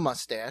because they have a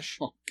mustache.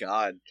 Oh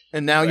God!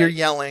 And now you're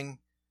yelling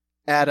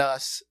at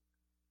us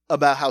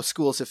about how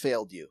schools have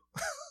failed you.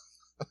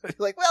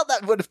 Like, well,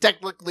 that would have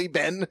technically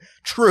been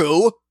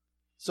true,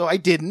 so I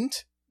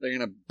didn't. They're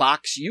gonna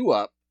box you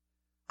up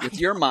with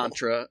your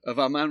mantra of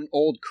I'm an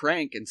old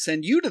crank and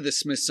send you to the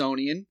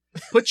Smithsonian,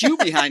 put you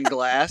behind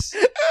glass,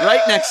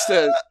 right next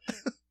to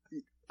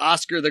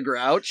Oscar the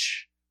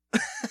Grouch,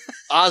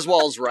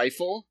 Oswald's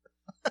rifle,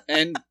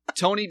 and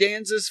Tony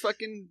Danza's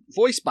fucking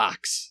voice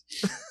box.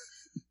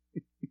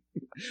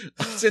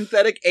 A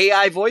synthetic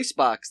AI voice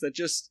box that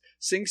just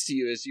sings to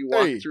you as you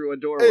walk through a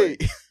doorway.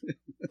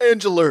 Hey,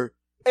 Angela.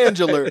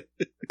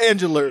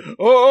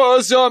 Oh,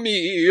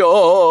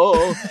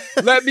 Zamio,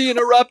 let me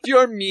interrupt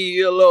your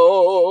meal.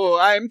 Oh,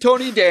 I'm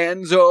Tony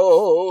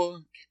Danzo.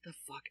 Get the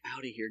fuck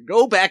out of here.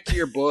 Go back to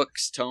your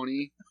books,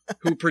 Tony,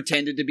 who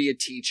pretended to be a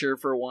teacher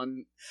for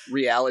one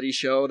reality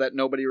show that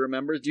nobody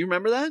remembers. Do you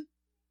remember that?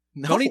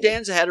 No. Tony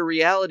Danza had a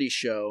reality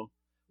show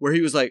where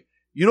he was like,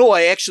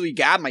 I actually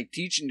got my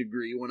teaching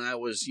degree when I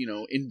was,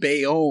 in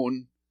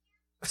Bayonne.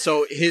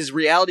 So his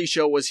reality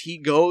show was he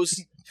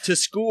goes to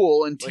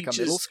school and like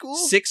teaches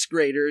sixth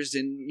graders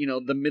in,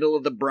 the middle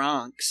of the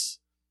Bronx.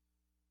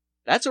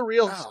 That's a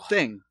real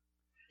thing.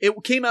 It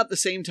came out the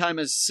same time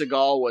as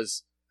Seagal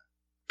was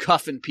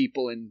cuffing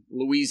people in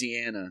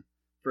Louisiana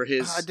for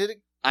his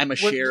I'm a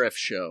Sheriff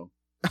show.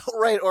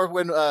 Right, or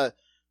when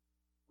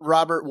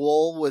Robert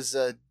Wool was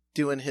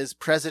doing his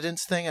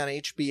president's thing on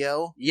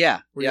HBO.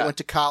 Yeah. Where he went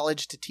to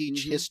college to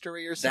teach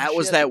history or something. That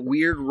was that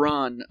weird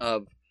run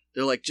of,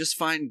 they're like, just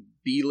find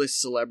B-list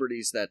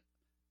celebrities that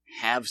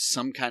have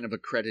some kind of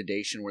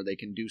accreditation where they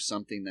can do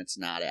something that's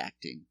not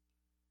acting.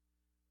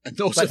 And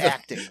those are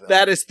acting,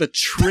 that is the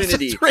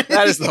Trinity.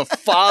 That is the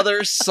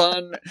Father,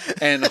 Son,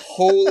 and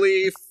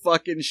holy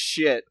fucking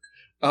shit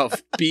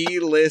of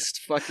B-list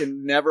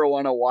fucking never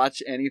want to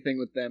watch anything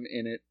with them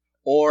in it,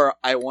 or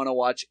I want to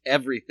watch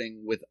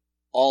everything with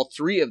all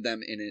three of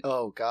them in it.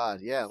 Oh,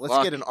 God, yeah.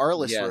 Let's get an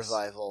Arliss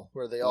revival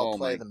where they all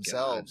play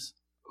themselves.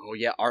 God. Oh,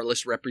 yeah,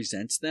 Arliss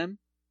represents them?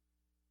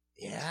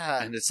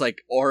 Yeah. And it's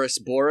like Oris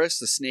Boris,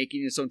 the snake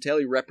eating its own tail,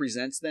 he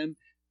represents them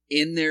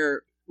in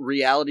their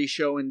reality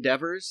show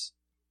endeavors.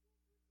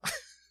 God.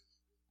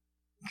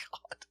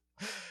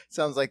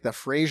 Sounds like the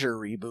Frasier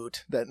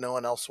reboot that no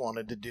one else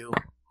wanted to do.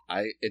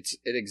 It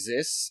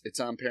exists.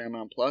 It's on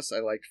Paramount Plus. I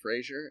liked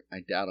Frasier.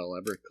 I doubt I'll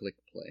ever click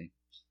play.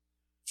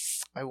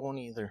 I won't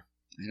either.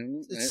 I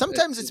don't know.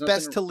 Sometimes it's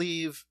best to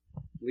leave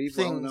things.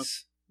 Long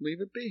enough.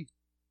 Leave it be.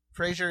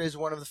 Frasier is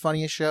one of the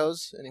funniest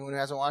shows. Anyone who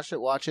hasn't watched it,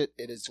 watch it.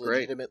 It is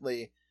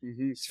legitimately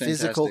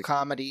physical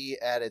comedy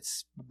at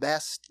its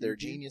best. They're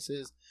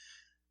geniuses.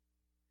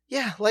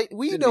 Yeah, like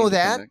we know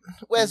that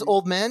as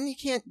old men, you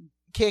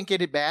can't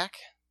get it back.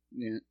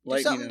 Yeah,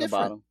 lightning in a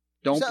bottle.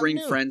 Don't bring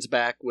friends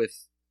back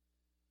with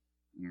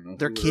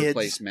their kids.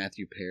 Replace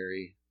Matthew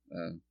Perry,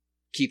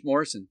 Keith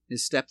Morrison,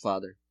 his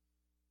stepfather.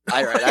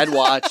 I'd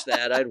watch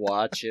that. I'd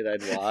watch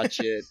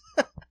it.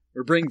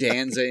 Or bring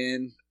Danza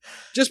in.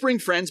 Just bring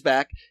friends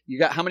back. You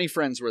got how many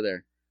friends were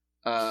there?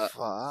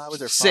 Was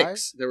there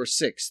 6? 5? There were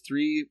 6.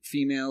 3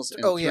 females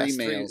and 3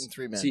 males.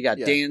 3 men. So you got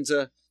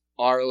Danza,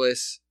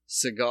 Arliss,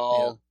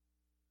 Seagal.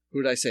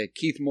 Who did I say?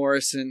 Keith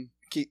Morrison.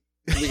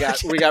 We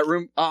got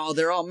room. Oh,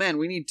 they're all men.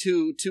 We need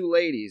two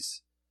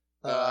ladies.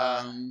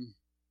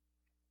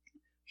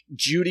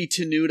 Judy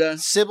Tenuta,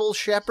 Sybil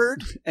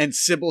Shepherd, and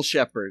Sybil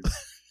Shepherd.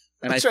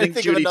 And I think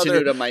Judy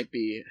Tenuta might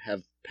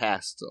have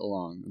passed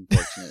along,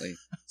 unfortunately.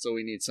 So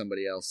we need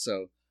somebody else.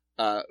 So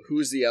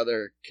who's the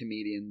other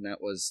comedian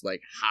that was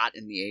like hot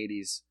in the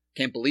 80s?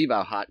 Can't believe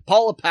how hot.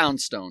 Paula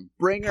Poundstone.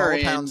 Bring her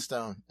in.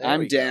 Poundstone.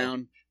 I'm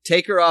down.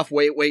 Take her off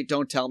Wait,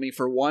 Don't Tell Me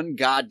for one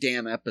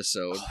goddamn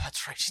episode. Oh,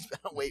 that's right. She's been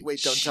on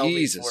Wait, Don't Tell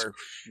Me for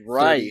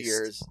Christ. 30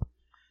 years.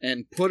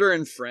 And put her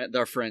in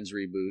our Friends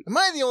reboot. Am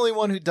I the only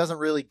one who doesn't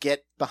really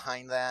get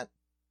behind that?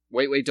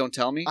 Wait, Don't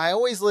Tell Me? I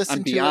always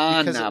listen to it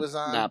because it was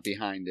on. Not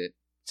behind it.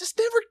 Just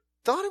never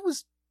thought it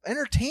was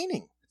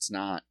entertaining. It's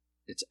not.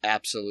 It's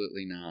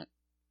absolutely not.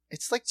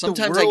 It's like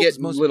sometimes the I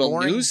get most little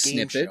news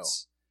snippets. Show.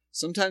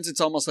 Sometimes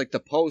it's almost like the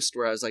Post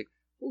where I was like,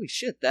 holy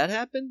shit, that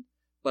happened?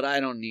 But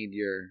I don't need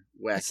your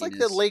wackiness. It's like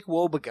the Lake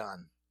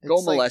Wobegon.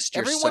 Go molest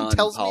your son, everyone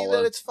tells Paula. me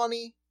that it's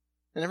funny,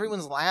 and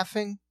everyone's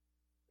laughing.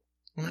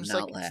 And I'm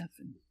not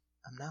laughing.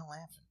 I'm not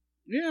laughing.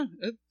 Yeah,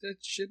 that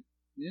shit.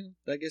 Yeah,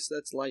 I guess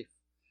that's life.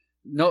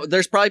 No,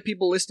 there's probably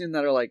people listening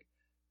that are like,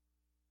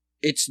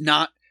 it's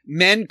not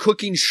men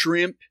cooking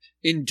shrimp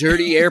in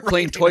dirty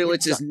airplane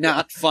toilets is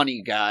not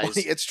funny, guys.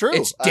 It's true.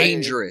 It's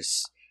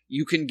dangerous.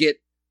 You can get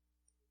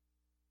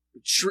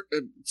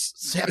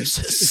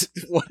sepsis.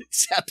 What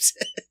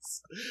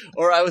sepsis?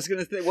 Or I was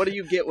gonna think, what do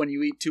you get when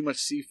you eat too much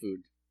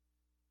seafood?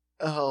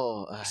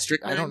 Oh,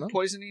 strychnine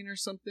poisoning or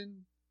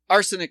something?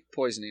 Arsenic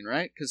poisoning,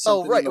 right?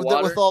 Right,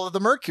 with all of the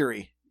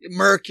mercury.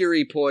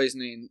 Mercury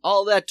poisoning.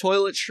 All that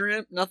toilet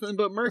shrimp, nothing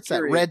but mercury. What's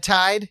that, red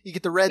tide? You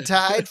get the red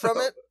tide from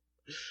it?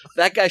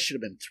 That guy should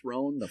have been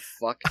thrown the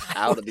fuck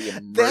out of the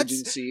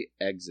emergency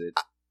exit.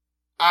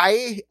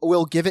 I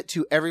will give it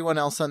to everyone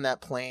else on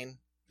that plane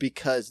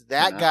because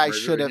that guy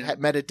should have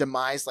met a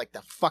demise like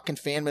the fucking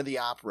Phantom of the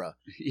Opera.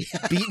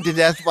 Yeah. Beaten to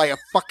death by a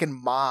fucking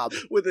mob.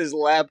 With his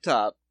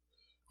laptop.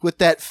 With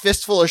that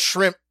fistful of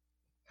shrimp.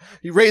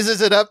 He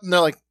raises it up and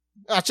they're like,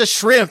 oh, it's just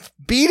shrimp.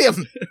 Beat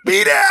him.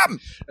 Beat him.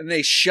 And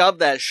they shove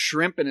that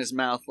shrimp in his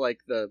mouth like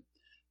the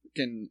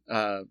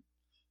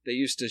they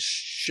used to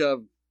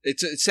shove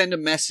send a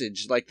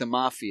message like the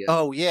mafia.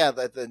 Oh yeah,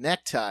 the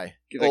necktie.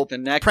 Like the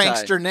necktie.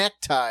 Prankster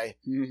necktie.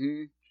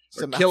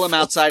 Mm-hmm. Or kill him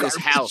outside his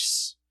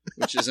house,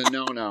 which is a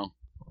no-no.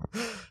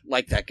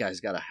 Like that guy's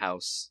got a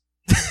house.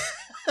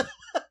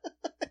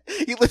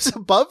 He lives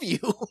above you.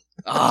 Oh,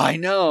 I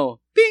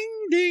know.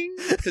 Bing ding.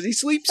 Because he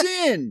sleeps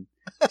in.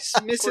 He's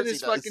missing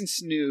his fucking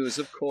snooze,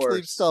 of course.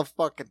 Sleeps till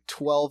fucking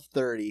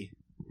 12:30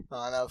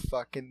 on a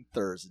fucking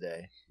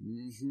Thursday.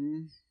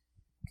 Mm-hmm.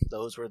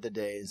 Those were the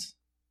days.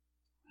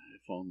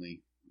 If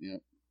only.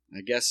 Yep.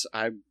 I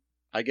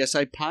guess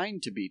I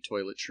pined to be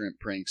Toilet Shrimp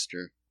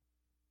Prankster.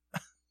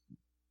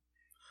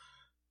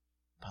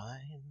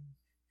 Pine.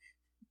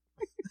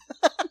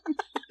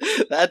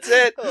 That's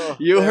it. Oh,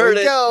 you heard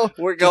it. Go.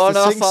 We're going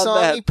off on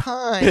that.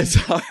 Pine. It's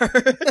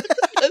hard.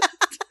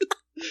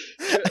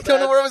 I don't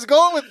know where I was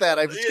going with that.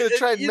 I was going to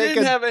try and make You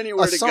didn't have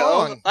anywhere to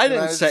go. I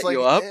didn't set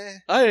you up.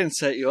 I didn't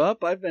set you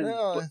up. I've been.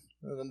 No,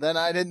 and then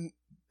I didn't.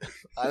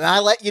 And I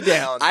let you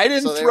down. I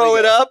didn't throw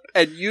it up,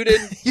 and you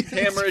didn't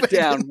hammer it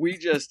down. We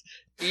just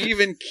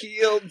even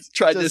keeled,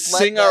 tried to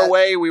sing our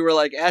way. We were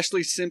like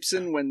Ashley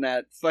Simpson when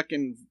that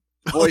fucking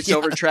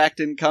voiceover track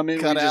didn't come in.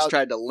 We just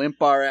tried to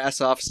limp our ass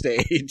off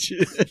stage.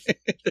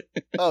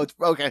 Oh,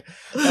 okay.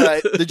 All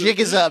right. The jig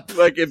is up.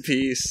 Fucking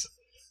peace.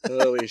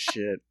 Holy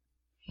shit.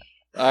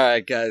 All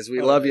right, guys.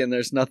 We love you, and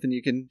there's nothing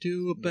you can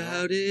do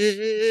about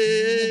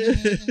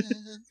it.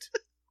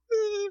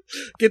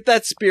 Get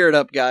that spirit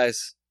up,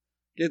 guys.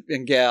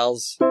 And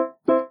gals.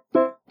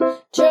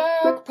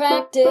 Jerk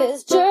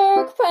practice,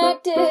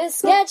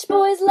 sketch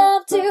boys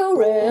love to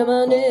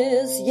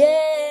reminisce, yeah.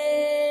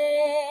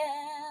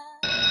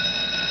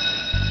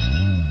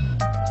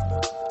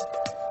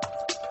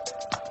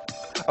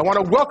 I want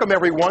to welcome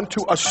everyone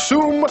to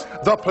Assume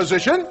the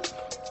Position.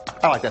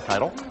 I like that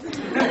title.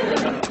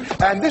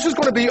 And this is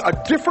going to be a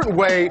different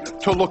way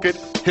to look at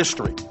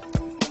history.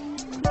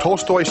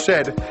 Tolstoy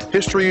said,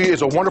 history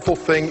is a wonderful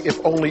thing if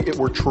only it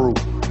were true.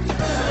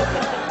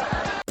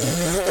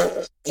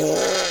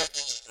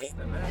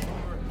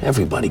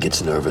 Everybody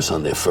gets nervous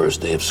on their first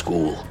day of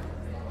school.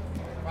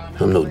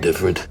 I'm no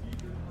different.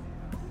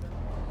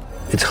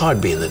 It's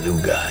hard being the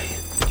new guy.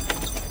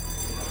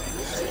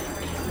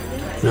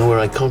 You know, where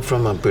I come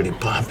from, I'm pretty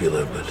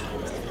popular, but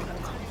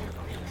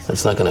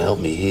that's not going to help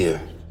me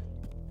here.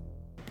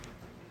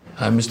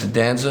 I'm Mr.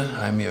 Danza.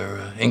 I'm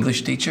your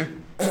English teacher.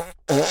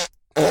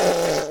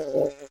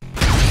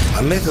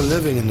 I make a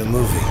living in the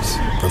movies,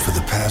 but for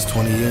the past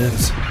 20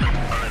 years,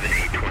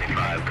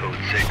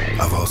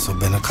 I've also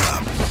been a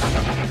cop.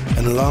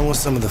 And along with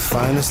some of the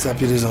finest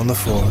deputies on the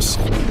force,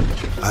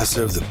 I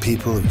serve the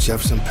people of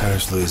Jefferson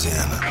Parish,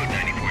 Louisiana.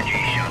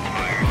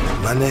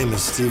 My name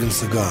is Steven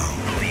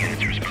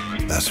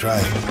Seagal. That's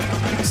right,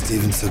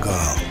 Steven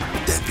Seagal,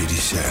 Deputy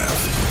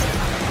Sheriff.